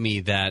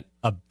Academy that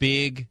a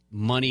big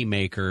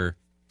moneymaker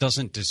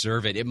doesn't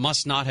deserve it. It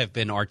must not have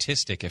been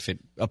artistic if it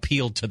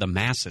appealed to the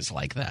masses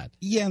like that.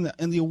 Yeah,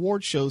 and the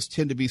award shows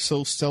tend to be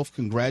so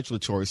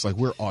self-congratulatory. It's like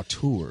we're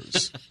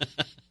auteurs.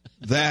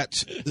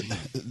 that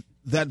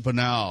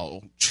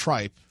banal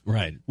tripe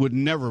would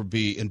never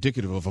be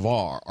indicative of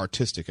our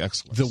artistic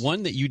excellence. The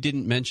one that you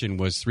didn't mention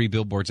was 3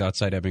 Billboards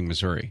Outside Ebbing,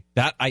 Missouri.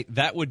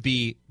 That would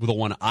be the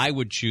one I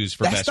would choose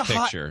for Best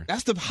Picture.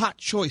 That's the hot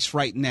choice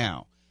right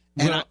now.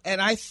 And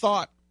I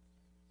thought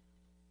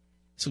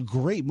it's a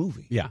great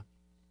movie. Yeah.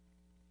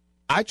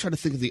 I try to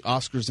think of the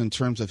Oscars in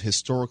terms of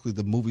historically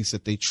the movies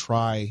that they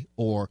try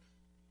or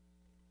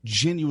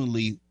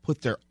genuinely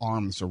put their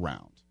arms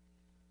around.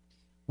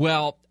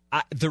 Well,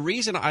 the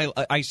reason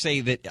I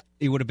say that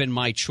it would have been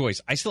my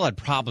choice, I still had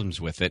problems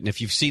with it. And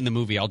if you've seen the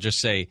movie, I'll just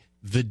say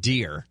The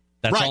Deer.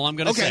 That's all I'm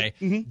going to say.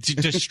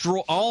 Mm-hmm.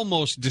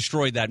 Almost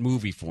destroyed that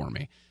movie for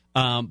me.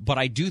 But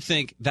I do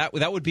think that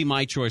would be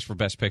my choice for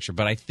Best Picture.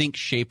 But I think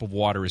Shape of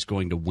Water is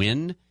going to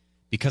win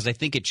because I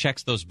think it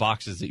checks those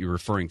boxes that you're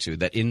referring to,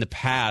 that in the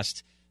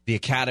past the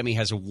Academy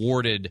has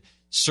awarded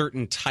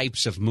certain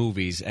types of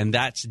movies, and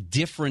that's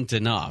different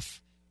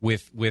enough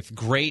with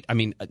great – I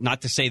mean,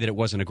 not to say that it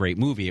wasn't a great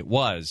movie. It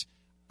was.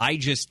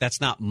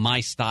 That's not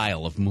my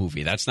style of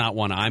movie. That's not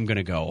one I'm going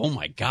to go, oh,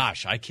 my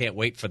gosh, I can't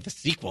wait for the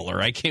sequel,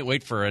 or I can't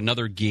wait for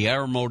another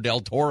Guillermo del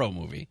Toro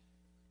movie.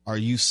 Are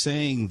you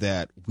saying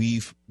that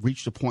we've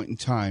reached a point in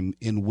time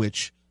in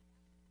which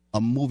a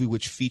movie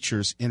which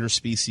features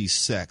interspecies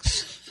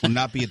sex will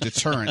not be a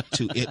deterrent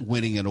to it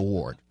winning an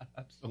award?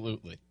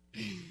 Absolutely.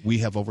 We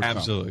have overcome.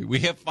 Absolutely. We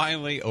have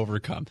finally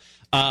overcome.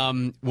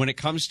 When it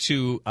comes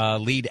to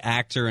lead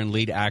actor and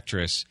lead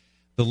actress,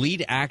 the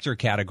lead actor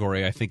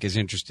category, I think, is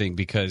interesting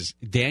because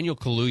Daniel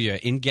Kaluuya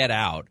in Get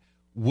Out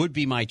would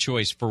be my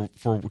choice for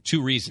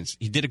two reasons.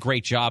 He did a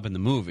great job in the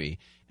movie,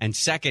 and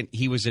second,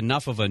 he was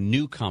enough of a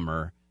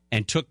newcomer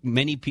and took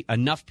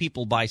enough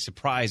people by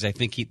surprise. I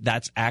think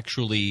that's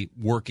actually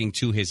working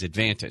to his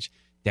advantage.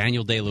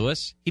 Daniel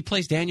Day-Lewis, he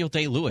plays Daniel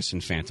Day-Lewis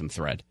in Phantom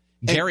Thread.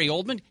 Gary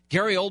Oldman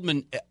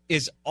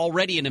is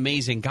already an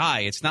amazing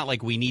guy. It's not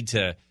like we need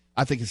to.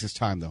 I think it's his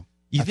time, though.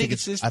 You think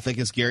it's his? I think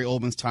it's Gary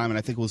Oldman's time, and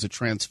I think it was a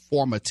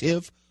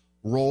transformative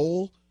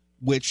role,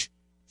 which,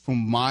 from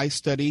my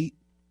study,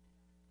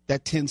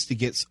 that tends to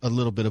get a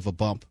little bit of a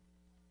bump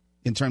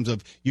in terms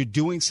of you're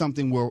doing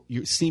something where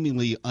you're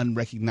seemingly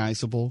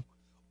unrecognizable,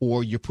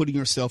 or you're putting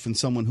yourself in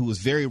someone who is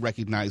very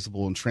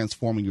recognizable and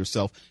transforming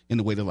yourself in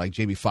the way that like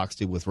Jamie Foxx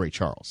did with Ray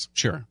Charles.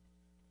 Sure.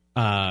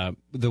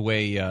 The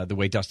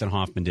way Dustin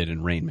Hoffman did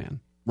in Rain Man.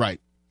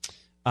 Right.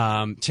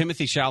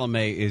 Timothée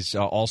Chalamet is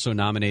also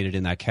nominated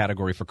in that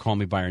category for Call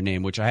Me By Your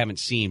Name, which I haven't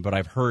seen, but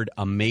I've heard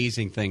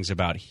amazing things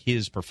about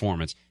his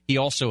performance. He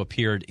also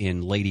appeared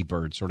in Lady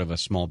Bird, sort of a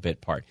small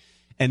bit part.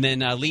 And then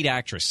lead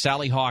actress,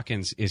 Sally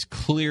Hawkins is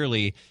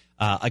clearly,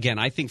 again,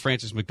 I think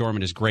Frances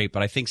McDormand is great,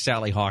 but I think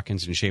Sally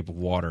Hawkins in Shape of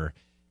Water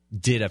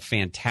did a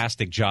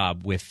fantastic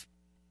job with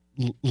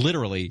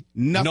literally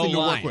nothing no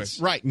lines. Work with.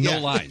 Right. No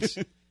lines.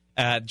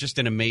 Just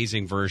an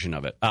amazing version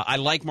of it. I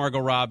like Margot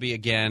Robbie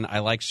again. I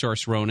like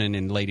Saoirse Ronan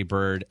in Lady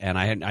Bird, and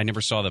I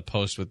never saw the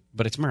post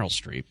but it's Meryl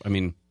Streep. I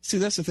mean, see,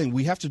 that's the thing.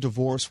 We have to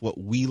divorce what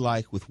we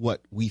like with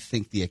what we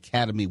think the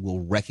Academy will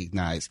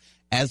recognize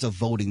as a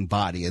voting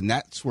body, and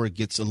that's where it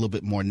gets a little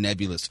bit more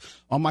nebulous.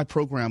 On my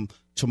program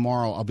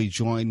tomorrow, I'll be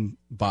joined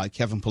by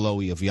Kevin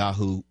Palowie of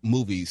Yahoo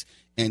Movies,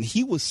 and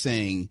he was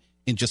saying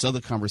in just other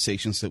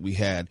conversations that we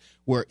had,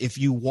 where if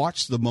you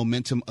watch the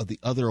momentum of the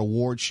other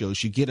award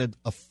shows, you get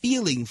a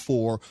feeling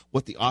for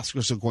what the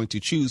Oscars are going to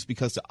choose,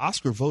 because the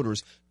Oscar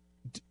voters,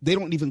 they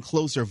don't even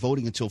close their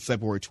voting until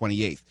February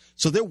 28th.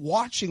 So they're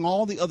watching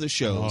all the other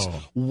shows,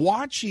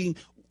 watching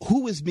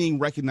who is being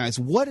recognized,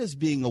 what is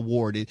being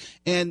awarded.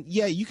 And,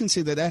 yeah, you can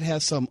say that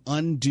has some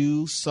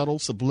undue, subtle,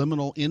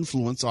 subliminal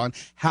influence on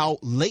how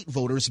late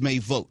voters may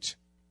vote.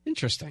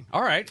 Interesting.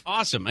 All right.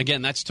 Awesome.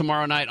 Again, that's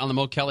tomorrow night on the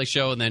Mo Kelly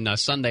Show, and then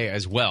Sunday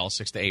as well,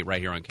 6 to 8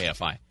 right here on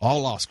KFI.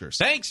 All Oscars.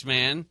 Thanks,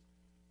 man.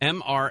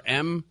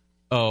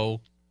 MRMO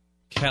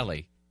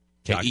Kelly.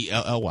 Kelly.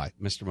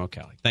 Mr. Mo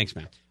Kelly. Thanks,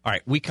 man. All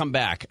right. We come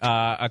back.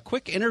 A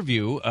quick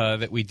interview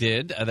that we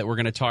did that we're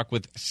going to talk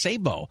with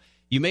Sabo.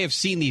 You may have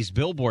seen these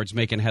billboards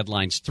making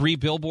headlines. 3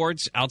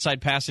 billboards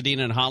outside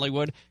Pasadena and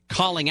Hollywood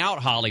calling out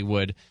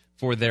Hollywood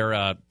for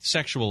their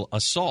sexual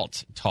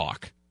assault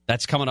talk.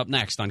 That's coming up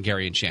next on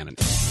Gary and Shannon.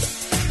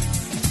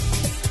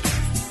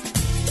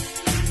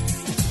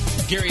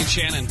 Gary and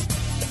Shannon.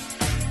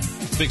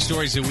 Big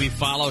stories that we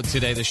followed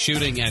today. The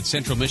shooting at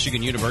Central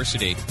Michigan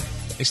University.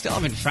 They still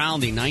haven't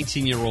found the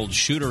 19-year-old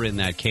shooter in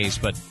that case,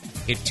 but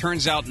it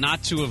turns out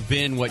not to have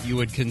been what you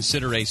would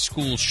consider a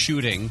school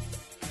shooting.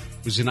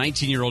 It was a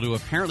 19-year-old who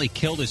apparently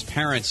killed his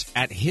parents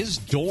at his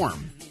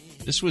dorm.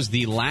 This was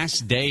the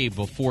last day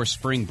before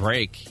spring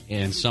break,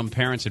 and some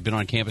parents had been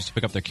on campus to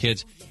pick up their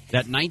kids.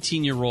 That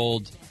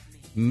 19-year-old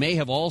may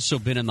have also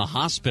been in the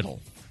hospital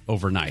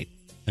overnight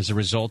as a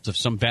result of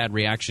some bad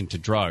reaction to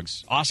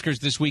drugs. Oscars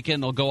this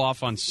weekend, they'll go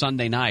off on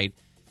Sunday night.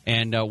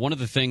 And one of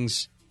the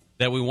things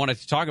that we wanted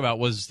to talk about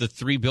was the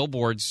 3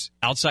 billboards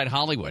outside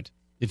Hollywood.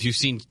 If you've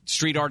seen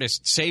street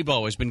artist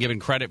Sabo has been given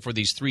credit for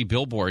these 3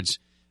 billboards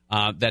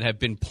that have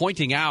been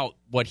pointing out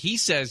what he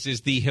says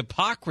is the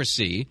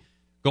hypocrisy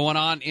going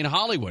on in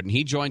Hollywood. And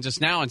he joins us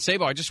now. And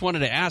Sabo, I just wanted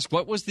to ask,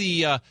 what was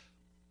the,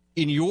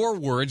 in your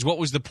words, what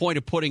was the point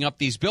of putting up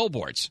these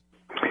billboards?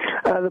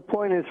 The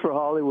point is for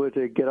Hollywood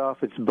to get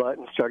off its butt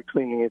and start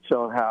cleaning its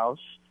own house.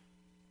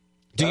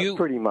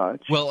 Pretty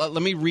much. Well,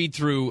 let me read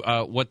through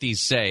what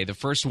these say. The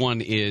first one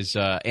is,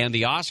 and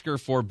the Oscar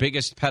for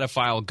biggest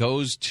pedophile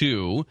goes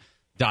to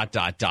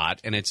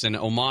And it's an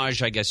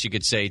homage, I guess you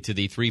could say, to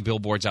the 3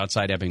 Billboards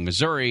Outside Ebbing,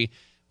 Missouri,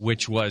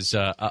 which was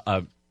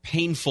a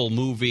painful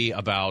movie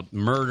about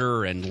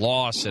murder and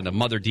loss and a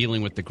mother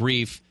dealing with the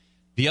grief.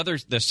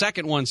 The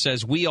second one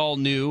says, We All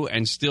Knew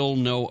and Still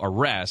No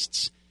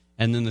Arrests.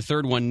 And then the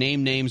third one,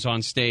 Name Names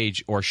on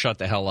Stage or Shut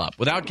the Hell Up.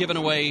 Without giving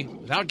away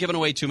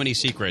too many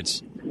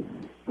secrets,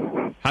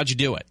 how'd you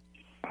do it?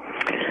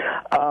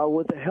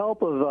 With the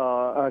help of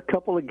a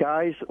couple of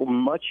guys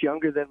much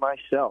younger than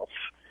myself.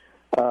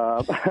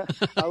 I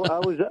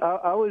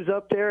was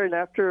up there, and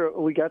after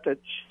we got the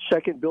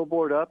second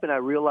billboard up and I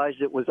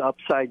realized it was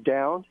upside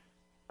down,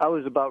 I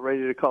was about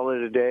ready to call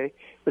it a day.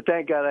 But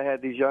thank God I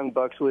had these young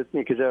bucks with me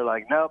because they're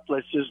like, nope,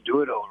 let's just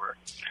do it over.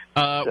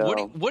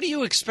 What do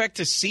you expect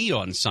to see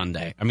on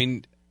Sunday? I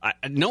mean,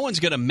 no one's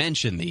going to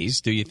mention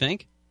these, do you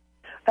think?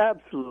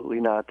 Absolutely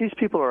not. These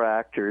people are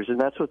actors, and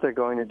that's what they're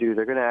going to do.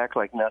 They're going to act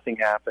like nothing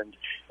happened.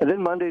 And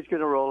then Monday's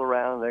going to roll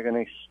around, and they're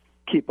going to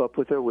keep up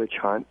with their witch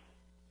hunt.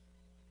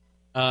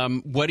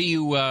 What do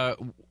you are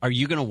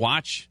you going to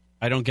watch?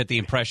 I don't get the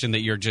impression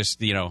that you're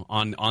just,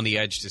 on the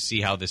edge to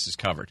see how this is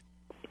covered.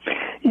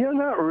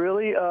 Not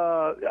really.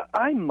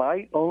 I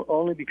might,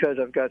 only because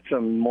I've got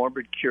some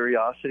morbid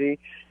curiosity,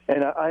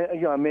 and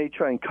I may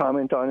try and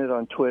comment on it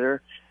on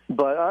Twitter,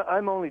 but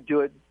I'm only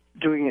doing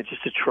it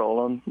just to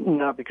troll them,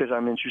 not because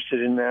I'm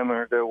interested in them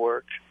or their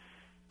work.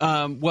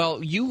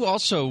 Well, you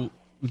also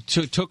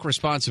took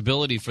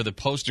responsibility for the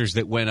posters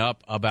that went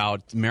up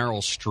about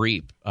Meryl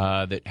Streep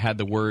that had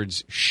the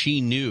words "she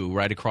knew"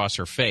 right across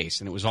her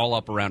face, and it was all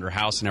up around her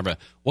house and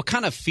everything. What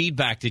kind of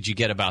feedback did you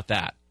get about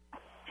that?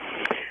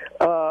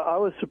 I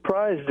was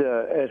surprised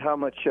at how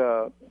much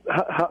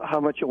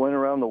it went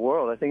around the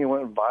world. I think it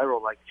went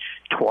viral like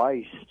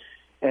twice,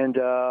 and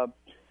I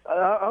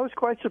was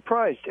quite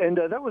surprised. And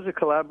that was a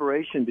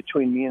collaboration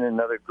between me and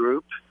another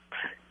group,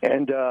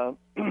 and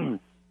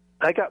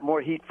I got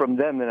more heat from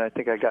them than I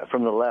think I got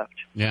from the left.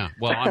 Yeah,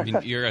 well, I mean,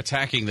 you're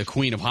attacking the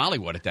Queen of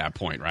Hollywood at that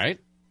point, right?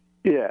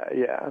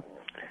 Yeah.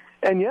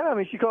 And,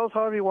 she calls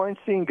Harvey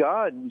Weinstein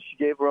God, and she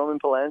gave Roman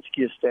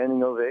Polanski a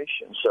standing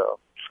ovation, so...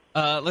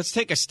 Let's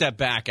take a step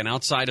back, and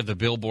outside of the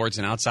billboards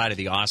and outside of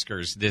the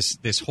Oscars,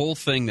 this whole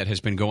thing that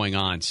has been going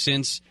on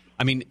since,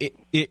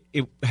 it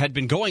had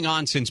been going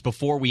on since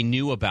before we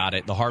knew about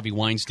it, the Harvey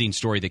Weinstein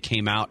story that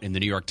came out in the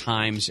New York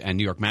Times and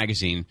New York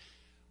Magazine.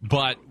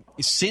 But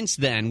since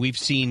then, we've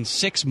seen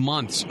 6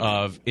 months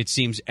of, it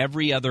seems,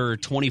 every other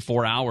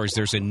 24 hours,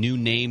 there's a new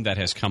name that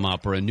has come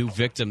up or a new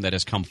victim that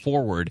has come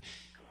forward.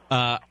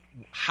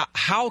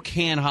 How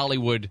can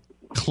Hollywood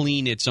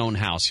clean its own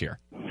house here?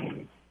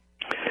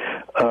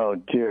 Oh,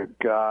 dear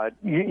God.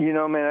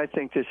 Man, I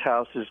think this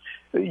house is,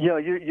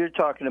 you're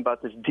talking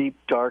about this deep,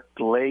 dark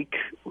lake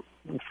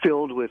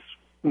filled with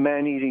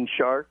man-eating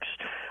sharks.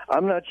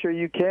 I'm not sure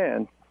you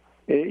can.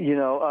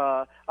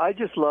 I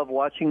just love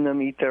watching them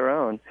eat their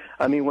own.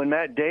 I mean, when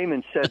Matt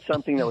Damon said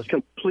something that was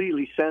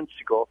completely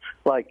sensical,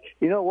 like,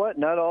 you know what,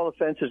 not all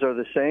offenses are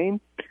the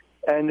same,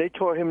 and they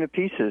tore him to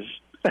pieces.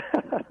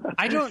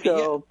 I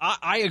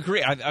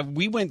agree.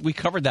 We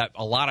covered that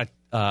a lot of.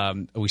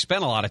 We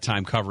spent a lot of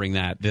time covering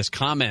that. This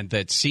comment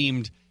that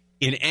seemed,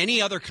 in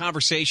any other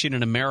conversation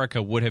in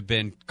America, would have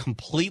been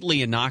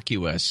completely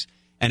innocuous,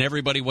 and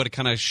everybody would have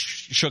kind of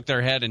shook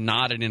their head and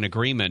nodded in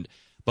agreement.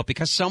 But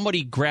because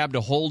somebody grabbed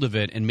a hold of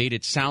it and made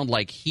it sound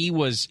like he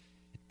was,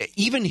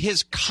 even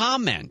his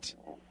comment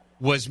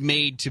was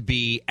made to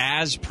be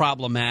as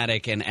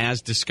problematic and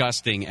as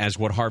disgusting as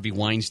what Harvey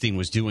Weinstein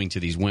was doing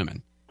to these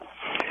women.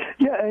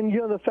 Yeah, and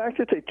the fact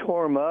that they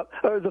tore him up,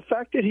 or the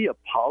fact that he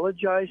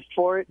apologized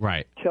for it,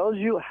 right, tells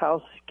you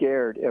how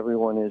scared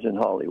everyone is in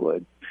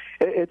Hollywood.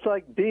 It's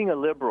like being a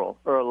liberal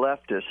or a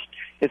leftist.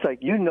 It's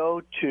like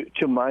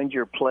to mind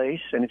your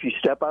place, and if you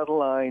step out of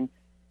line,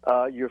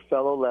 your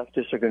fellow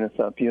leftists are going to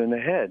thump you in the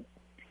head,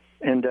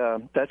 and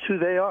that's who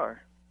they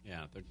are.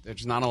 Yeah,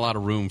 there's not a lot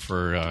of room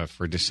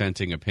for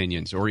dissenting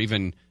opinions or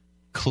even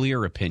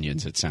clear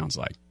opinions. It sounds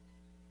like.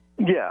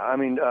 Yeah,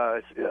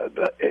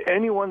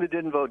 anyone that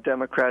didn't vote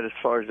Democrat, as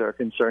far as they're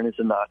concerned, is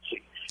a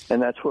Nazi,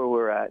 and that's where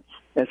we're at.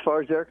 As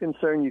far as they're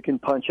concerned, you can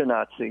punch a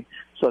Nazi.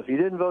 So if you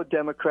didn't vote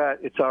Democrat,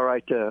 it's all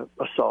right to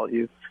assault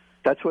you.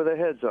 That's where their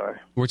heads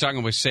are. We're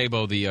talking with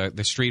Sabo,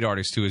 the street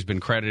artist who has been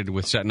credited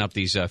with setting up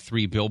these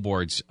 3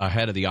 billboards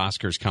ahead of the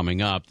Oscars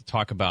coming up to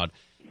talk about,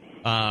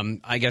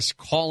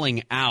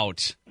 calling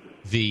out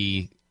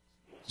the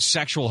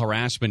sexual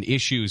harassment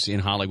issues in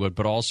Hollywood,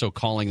 but also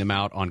calling them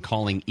out on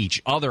calling each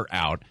other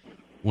out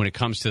when it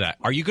comes to that.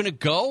 Are you going to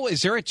go?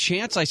 Is there a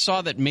chance? I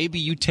saw that maybe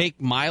you take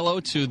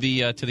Milo to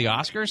the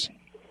Oscars.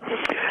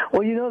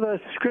 Well, the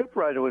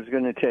scriptwriter was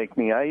going to take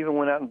me. I even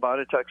went out and bought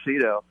a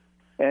tuxedo,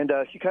 and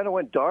she kind of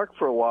went dark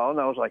for a while, and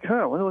I was like,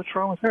 I wonder what's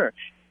wrong with her.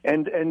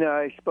 And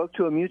I spoke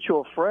to a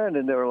mutual friend,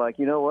 and they were like,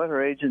 you know what?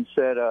 Her agent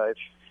said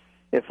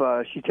if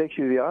she takes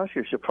you to the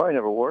Oscars, she'll probably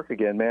never work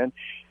again, man.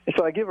 And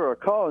so I give her a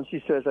call, and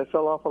she says, I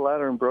fell off a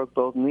ladder and broke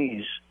both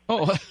knees.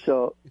 Oh.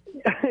 So,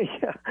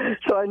 yeah.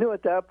 So I knew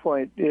at that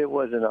point it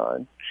wasn't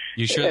on.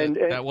 You sure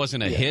that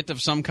wasn't a hit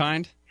of some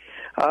kind?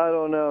 I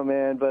don't know,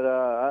 man, but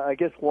I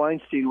guess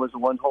Weinstein was the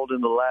one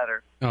holding the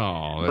ladder.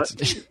 Oh,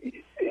 that's...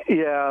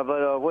 Yeah,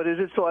 but what is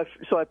it?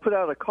 So I put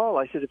out a call.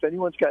 I said, if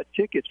anyone's got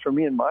tickets for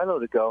me and Milo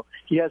to go,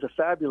 he has a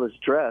fabulous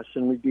dress,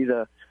 and we'd be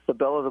the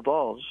belle of the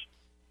balls.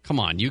 Come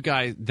on, you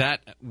guys.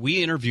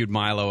 We interviewed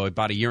Milo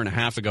about a year and a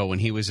half ago when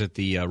he was at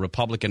the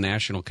Republican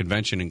National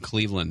Convention in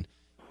Cleveland,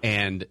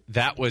 and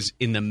that was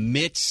in the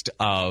midst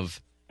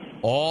of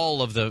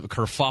all of the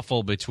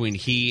kerfuffle between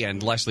he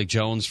and Leslie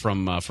Jones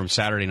from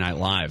Saturday Night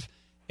Live.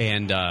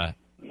 And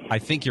I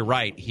think you're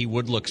right. He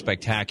would look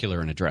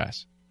spectacular in a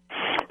dress.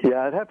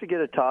 Yeah, I'd have to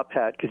get a top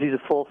hat because he's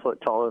a full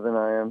foot taller than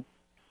I am.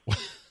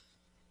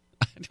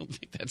 I don't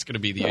think that's going to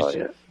be the issue.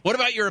 Yeah. What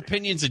about your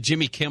opinions of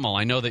Jimmy Kimmel?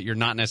 I know that you're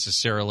not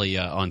necessarily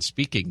on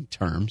speaking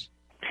terms.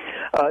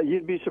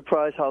 You'd be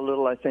surprised how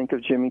little I think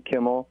of Jimmy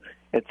Kimmel.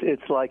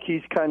 It's like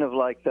he's kind of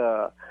like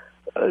the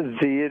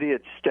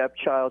idiot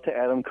stepchild to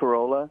Adam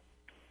Carolla,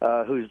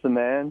 who's the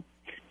man.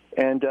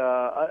 And,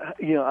 I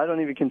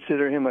don't even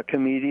consider him a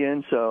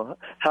comedian, so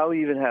how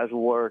he even has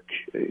work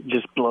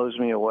just blows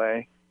me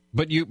away.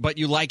 But you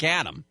like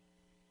Adam?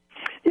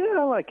 Yeah,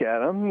 I like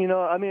Adam.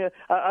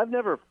 I've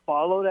never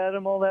followed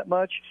Adam all that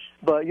much,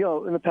 but,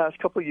 in the past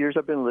couple of years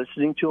I've been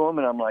listening to him,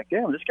 and I'm like,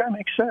 damn, this guy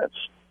makes sense.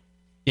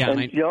 Yeah, and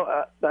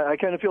I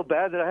kind of feel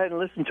bad that I hadn't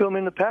listened to him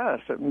in the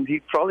past. I mean,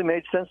 he probably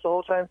made sense the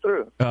whole time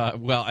through.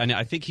 Well, and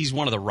I think he's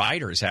one of the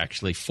writers,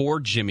 actually, for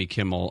Jimmy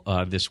Kimmel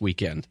this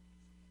weekend.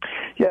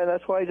 Yeah,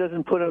 that's why he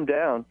doesn't put him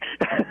down.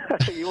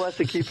 He wants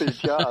to keep his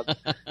job.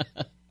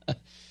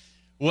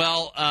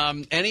 Well,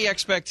 any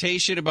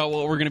expectation about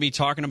what we're going to be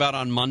talking about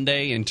on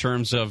Monday in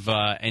terms of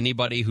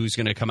anybody who's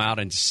going to come out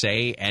and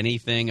say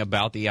anything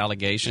about the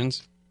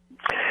allegations?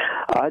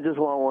 I just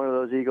want one of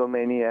those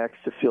egomaniacs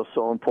to feel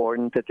so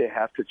important that they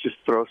have to just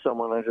throw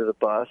someone under the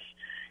bus,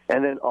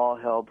 and then all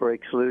hell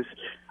breaks loose.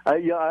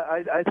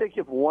 I think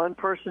if one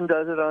person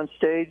does it on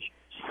stage,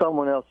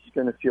 someone else is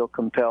going to feel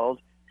compelled.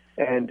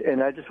 And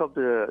I just hope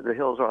the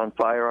hills are on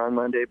fire on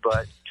Monday,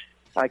 but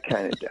I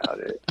kind of doubt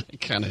it. I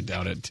kind of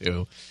doubt it,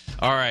 too.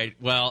 All right.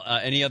 Well,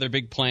 any other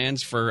big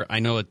plans for – I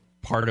know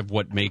part of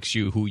what makes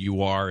you who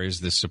you are is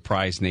the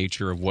surprise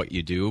nature of what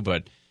you do,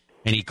 but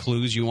any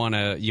clues you want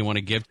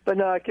to give? But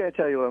no, I can't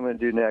tell you what I'm going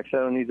to do next. I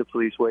don't need the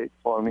police waiting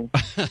for me.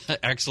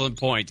 Excellent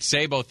point.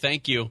 Sabo,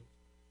 thank you.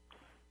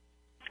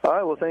 All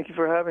right. Well, thank you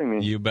for having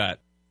me. You bet.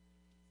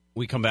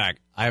 We come back.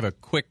 I have a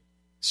quick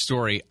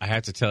story I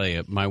have to tell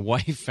you. My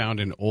wife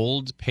found an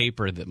old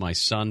paper that my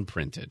son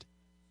printed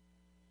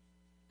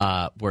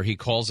where he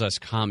calls us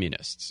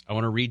communists. I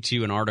want to read to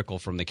you an article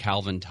from the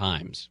Calvin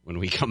Times when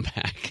we come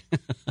back.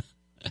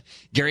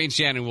 Gary and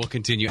Shannon will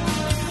continue.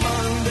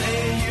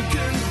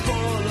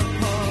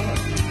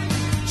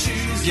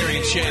 Gary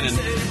and Shannon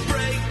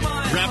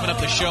wrapping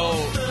up the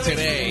show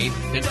today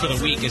and for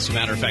the week, as a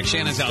matter of fact.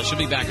 Shannon's out. She'll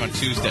be back on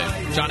Tuesday.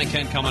 John and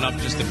Ken coming up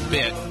just a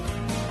bit.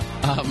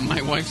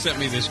 My wife sent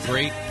me this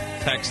great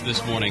text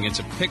this morning. It's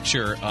a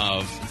picture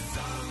of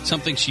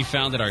something she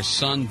found that our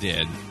son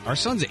did. Our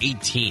son's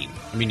 18.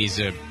 I mean, he's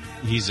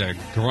a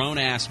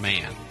grown-ass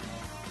man.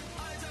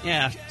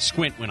 Yeah,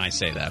 squint when I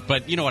say that,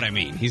 but you know what I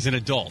mean. He's an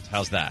adult.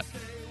 How's that?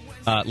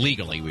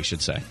 Legally, we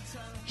should say.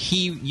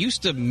 He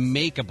used to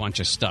make a bunch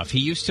of stuff. He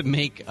used to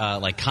make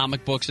like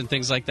comic books and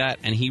things like that,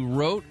 and he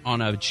wrote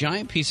on a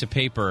giant piece of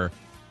paper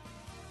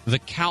the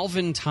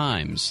Calvin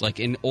Times,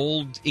 like in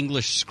old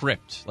English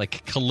script,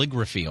 like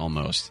calligraphy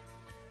almost.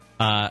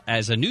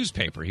 As a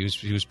newspaper. He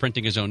was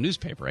printing his own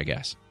newspaper, I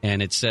guess.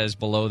 And it says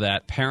below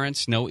that,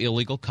 parents, no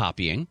illegal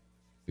copying,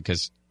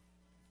 because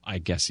I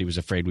guess he was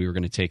afraid we were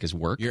going to take his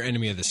work. You're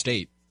enemy of the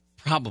state.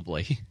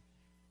 Probably.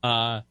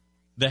 The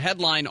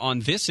headline on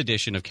this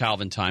edition of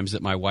Calvin Times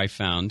that my wife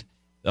found,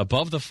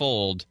 above the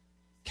fold,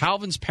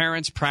 Calvin's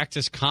parents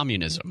practice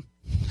communism.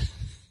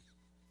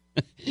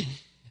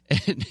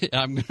 And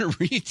I'm going to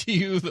read to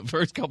you the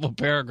first couple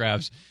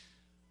paragraphs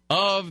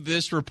of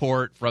this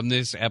report from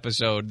this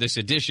episode, this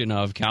edition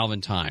of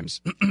Calvin Times.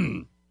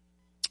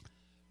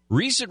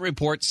 Recent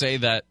reports say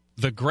that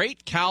the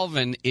great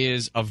Calvin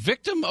is a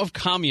victim of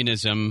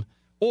communism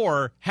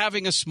or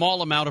having a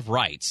small amount of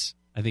rights.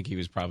 I think he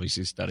was probably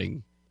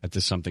studying at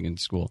this something in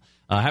school.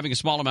 Having a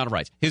small amount of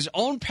rights. His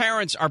own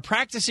parents are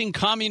practicing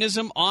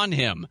communism on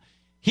him.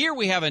 Here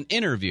we have an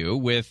interview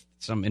with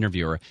some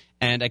interviewer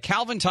and a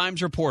Calvin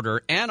Times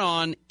reporter,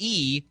 Anon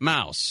E.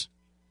 Mouse.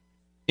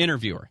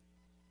 Interviewer.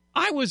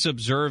 I was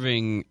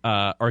observing,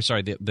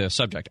 the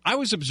subject. I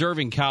was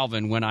observing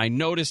Calvin when I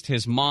noticed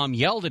his mom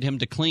yelled at him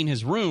to clean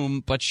his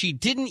room, but she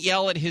didn't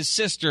yell at his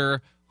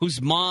sister,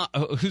 whose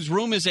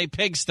room is a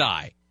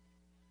pigsty.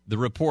 The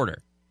reporter.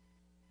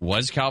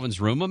 Was Calvin's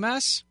room a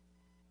mess?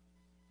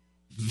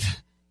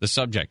 The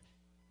subject.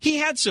 He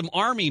had some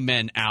army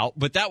men out,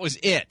 but that was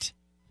it.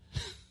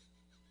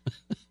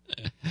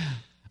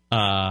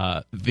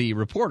 The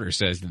reporter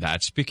says,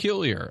 that's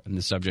peculiar. And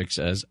the subject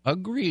says,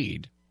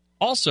 agreed.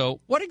 Also,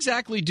 what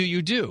exactly do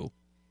you do?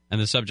 And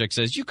the subject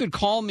says, you could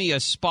call me a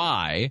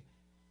spy,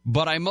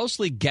 but I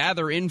mostly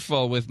gather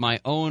info with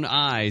my own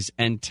eyes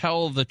and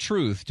tell the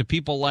truth to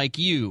people like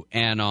you,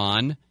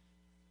 Anon.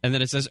 And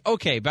then it says,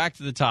 okay, back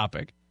to the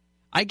topic.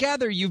 I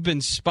gather you've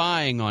been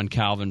spying on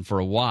Calvin for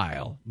a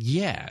while.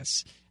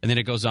 Yes. And then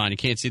it goes on. You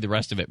can't see the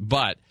rest of it.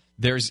 But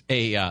there's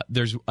a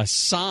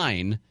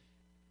sign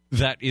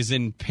that is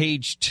in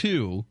page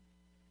 2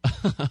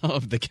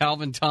 of the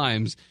Calvin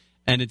Times,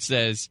 and it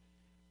says,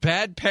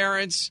 bad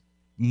parents,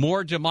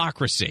 more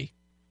democracy.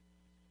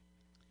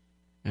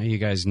 Now you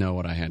guys know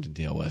what I had to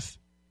deal with.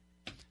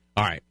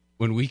 All right.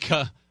 When we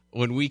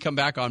come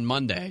back on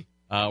Monday,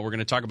 we're going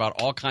to talk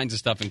about all kinds of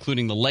stuff,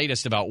 including the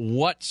latest about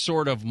what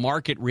sort of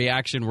market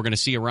reaction we're going to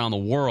see around the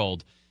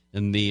world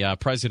and the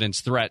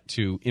president's threat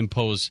to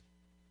impose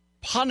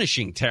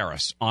punishing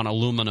tariffs on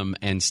aluminum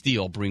and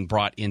steel being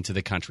brought into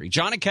the country.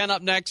 John and Ken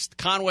up next.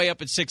 Conway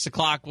up at 6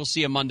 o'clock. We'll see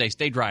you Monday.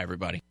 Stay dry,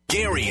 everybody.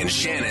 Gary and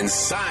Shannon's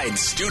Side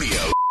Studio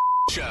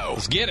Show.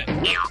 Let's get it.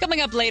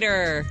 Coming up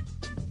later.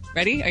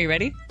 Ready? Are you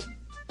ready?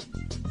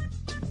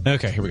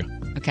 Okay, here we go.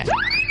 Okay.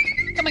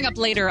 Coming up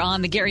later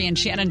on the Gary and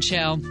Shannon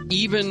Show.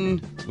 Even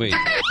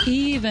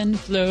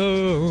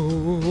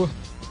flow.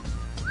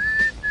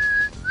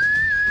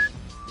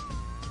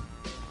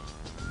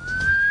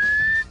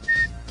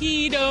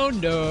 He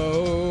don't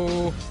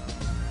know.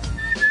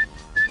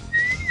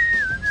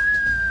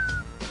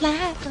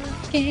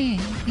 Life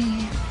again.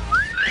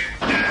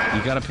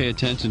 You got to pay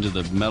attention to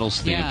the metal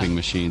stamping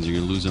machines or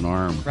you lose an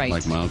arm,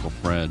 like my Uncle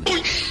Fred.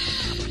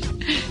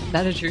 Is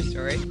that a true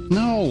story?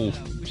 No.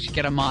 We should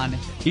get him on.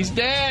 He's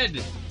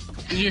dead.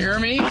 Did you hear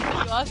me? He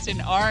lost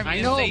an arm.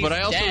 I know, but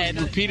I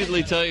also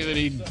repeatedly tell you that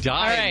he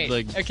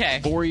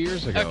died 4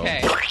 years ago. Okay.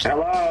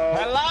 Hello.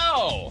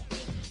 Hello.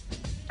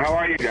 How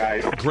are you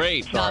guys?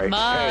 Great. Not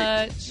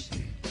much.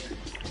 Hey.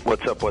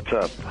 What's up?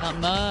 Not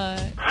much.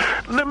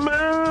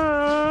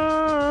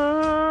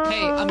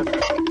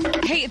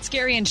 Hey, it's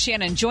Gary and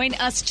Shannon. Join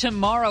us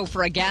tomorrow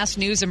for a Gas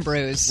News and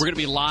Brews. We're going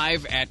to be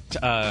live at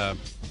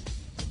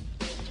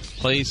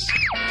place.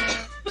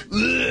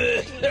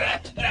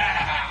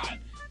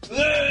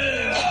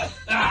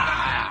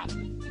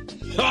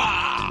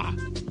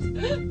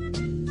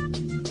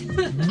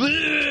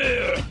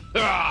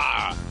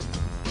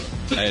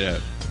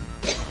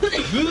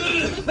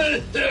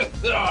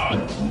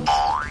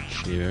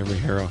 Shave every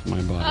hair off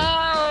my body.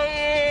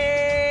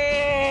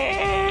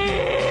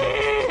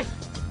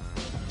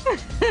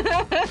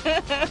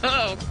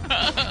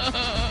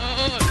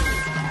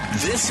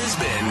 This has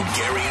been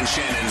Gary and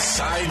Shannon's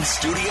Side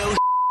Studio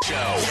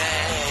Show.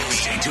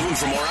 Stay tuned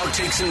for more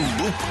outtakes and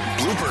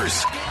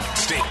bloopers.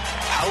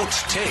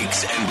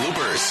 Outtakes and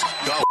bloopers.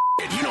 Oh,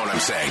 you know what I'm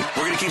saying.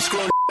 We're going to keep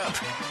scrolling up.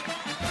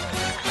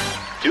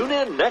 Tune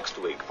in next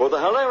week for the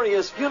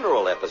hilarious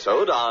funeral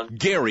episode on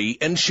Gary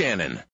and Shannon.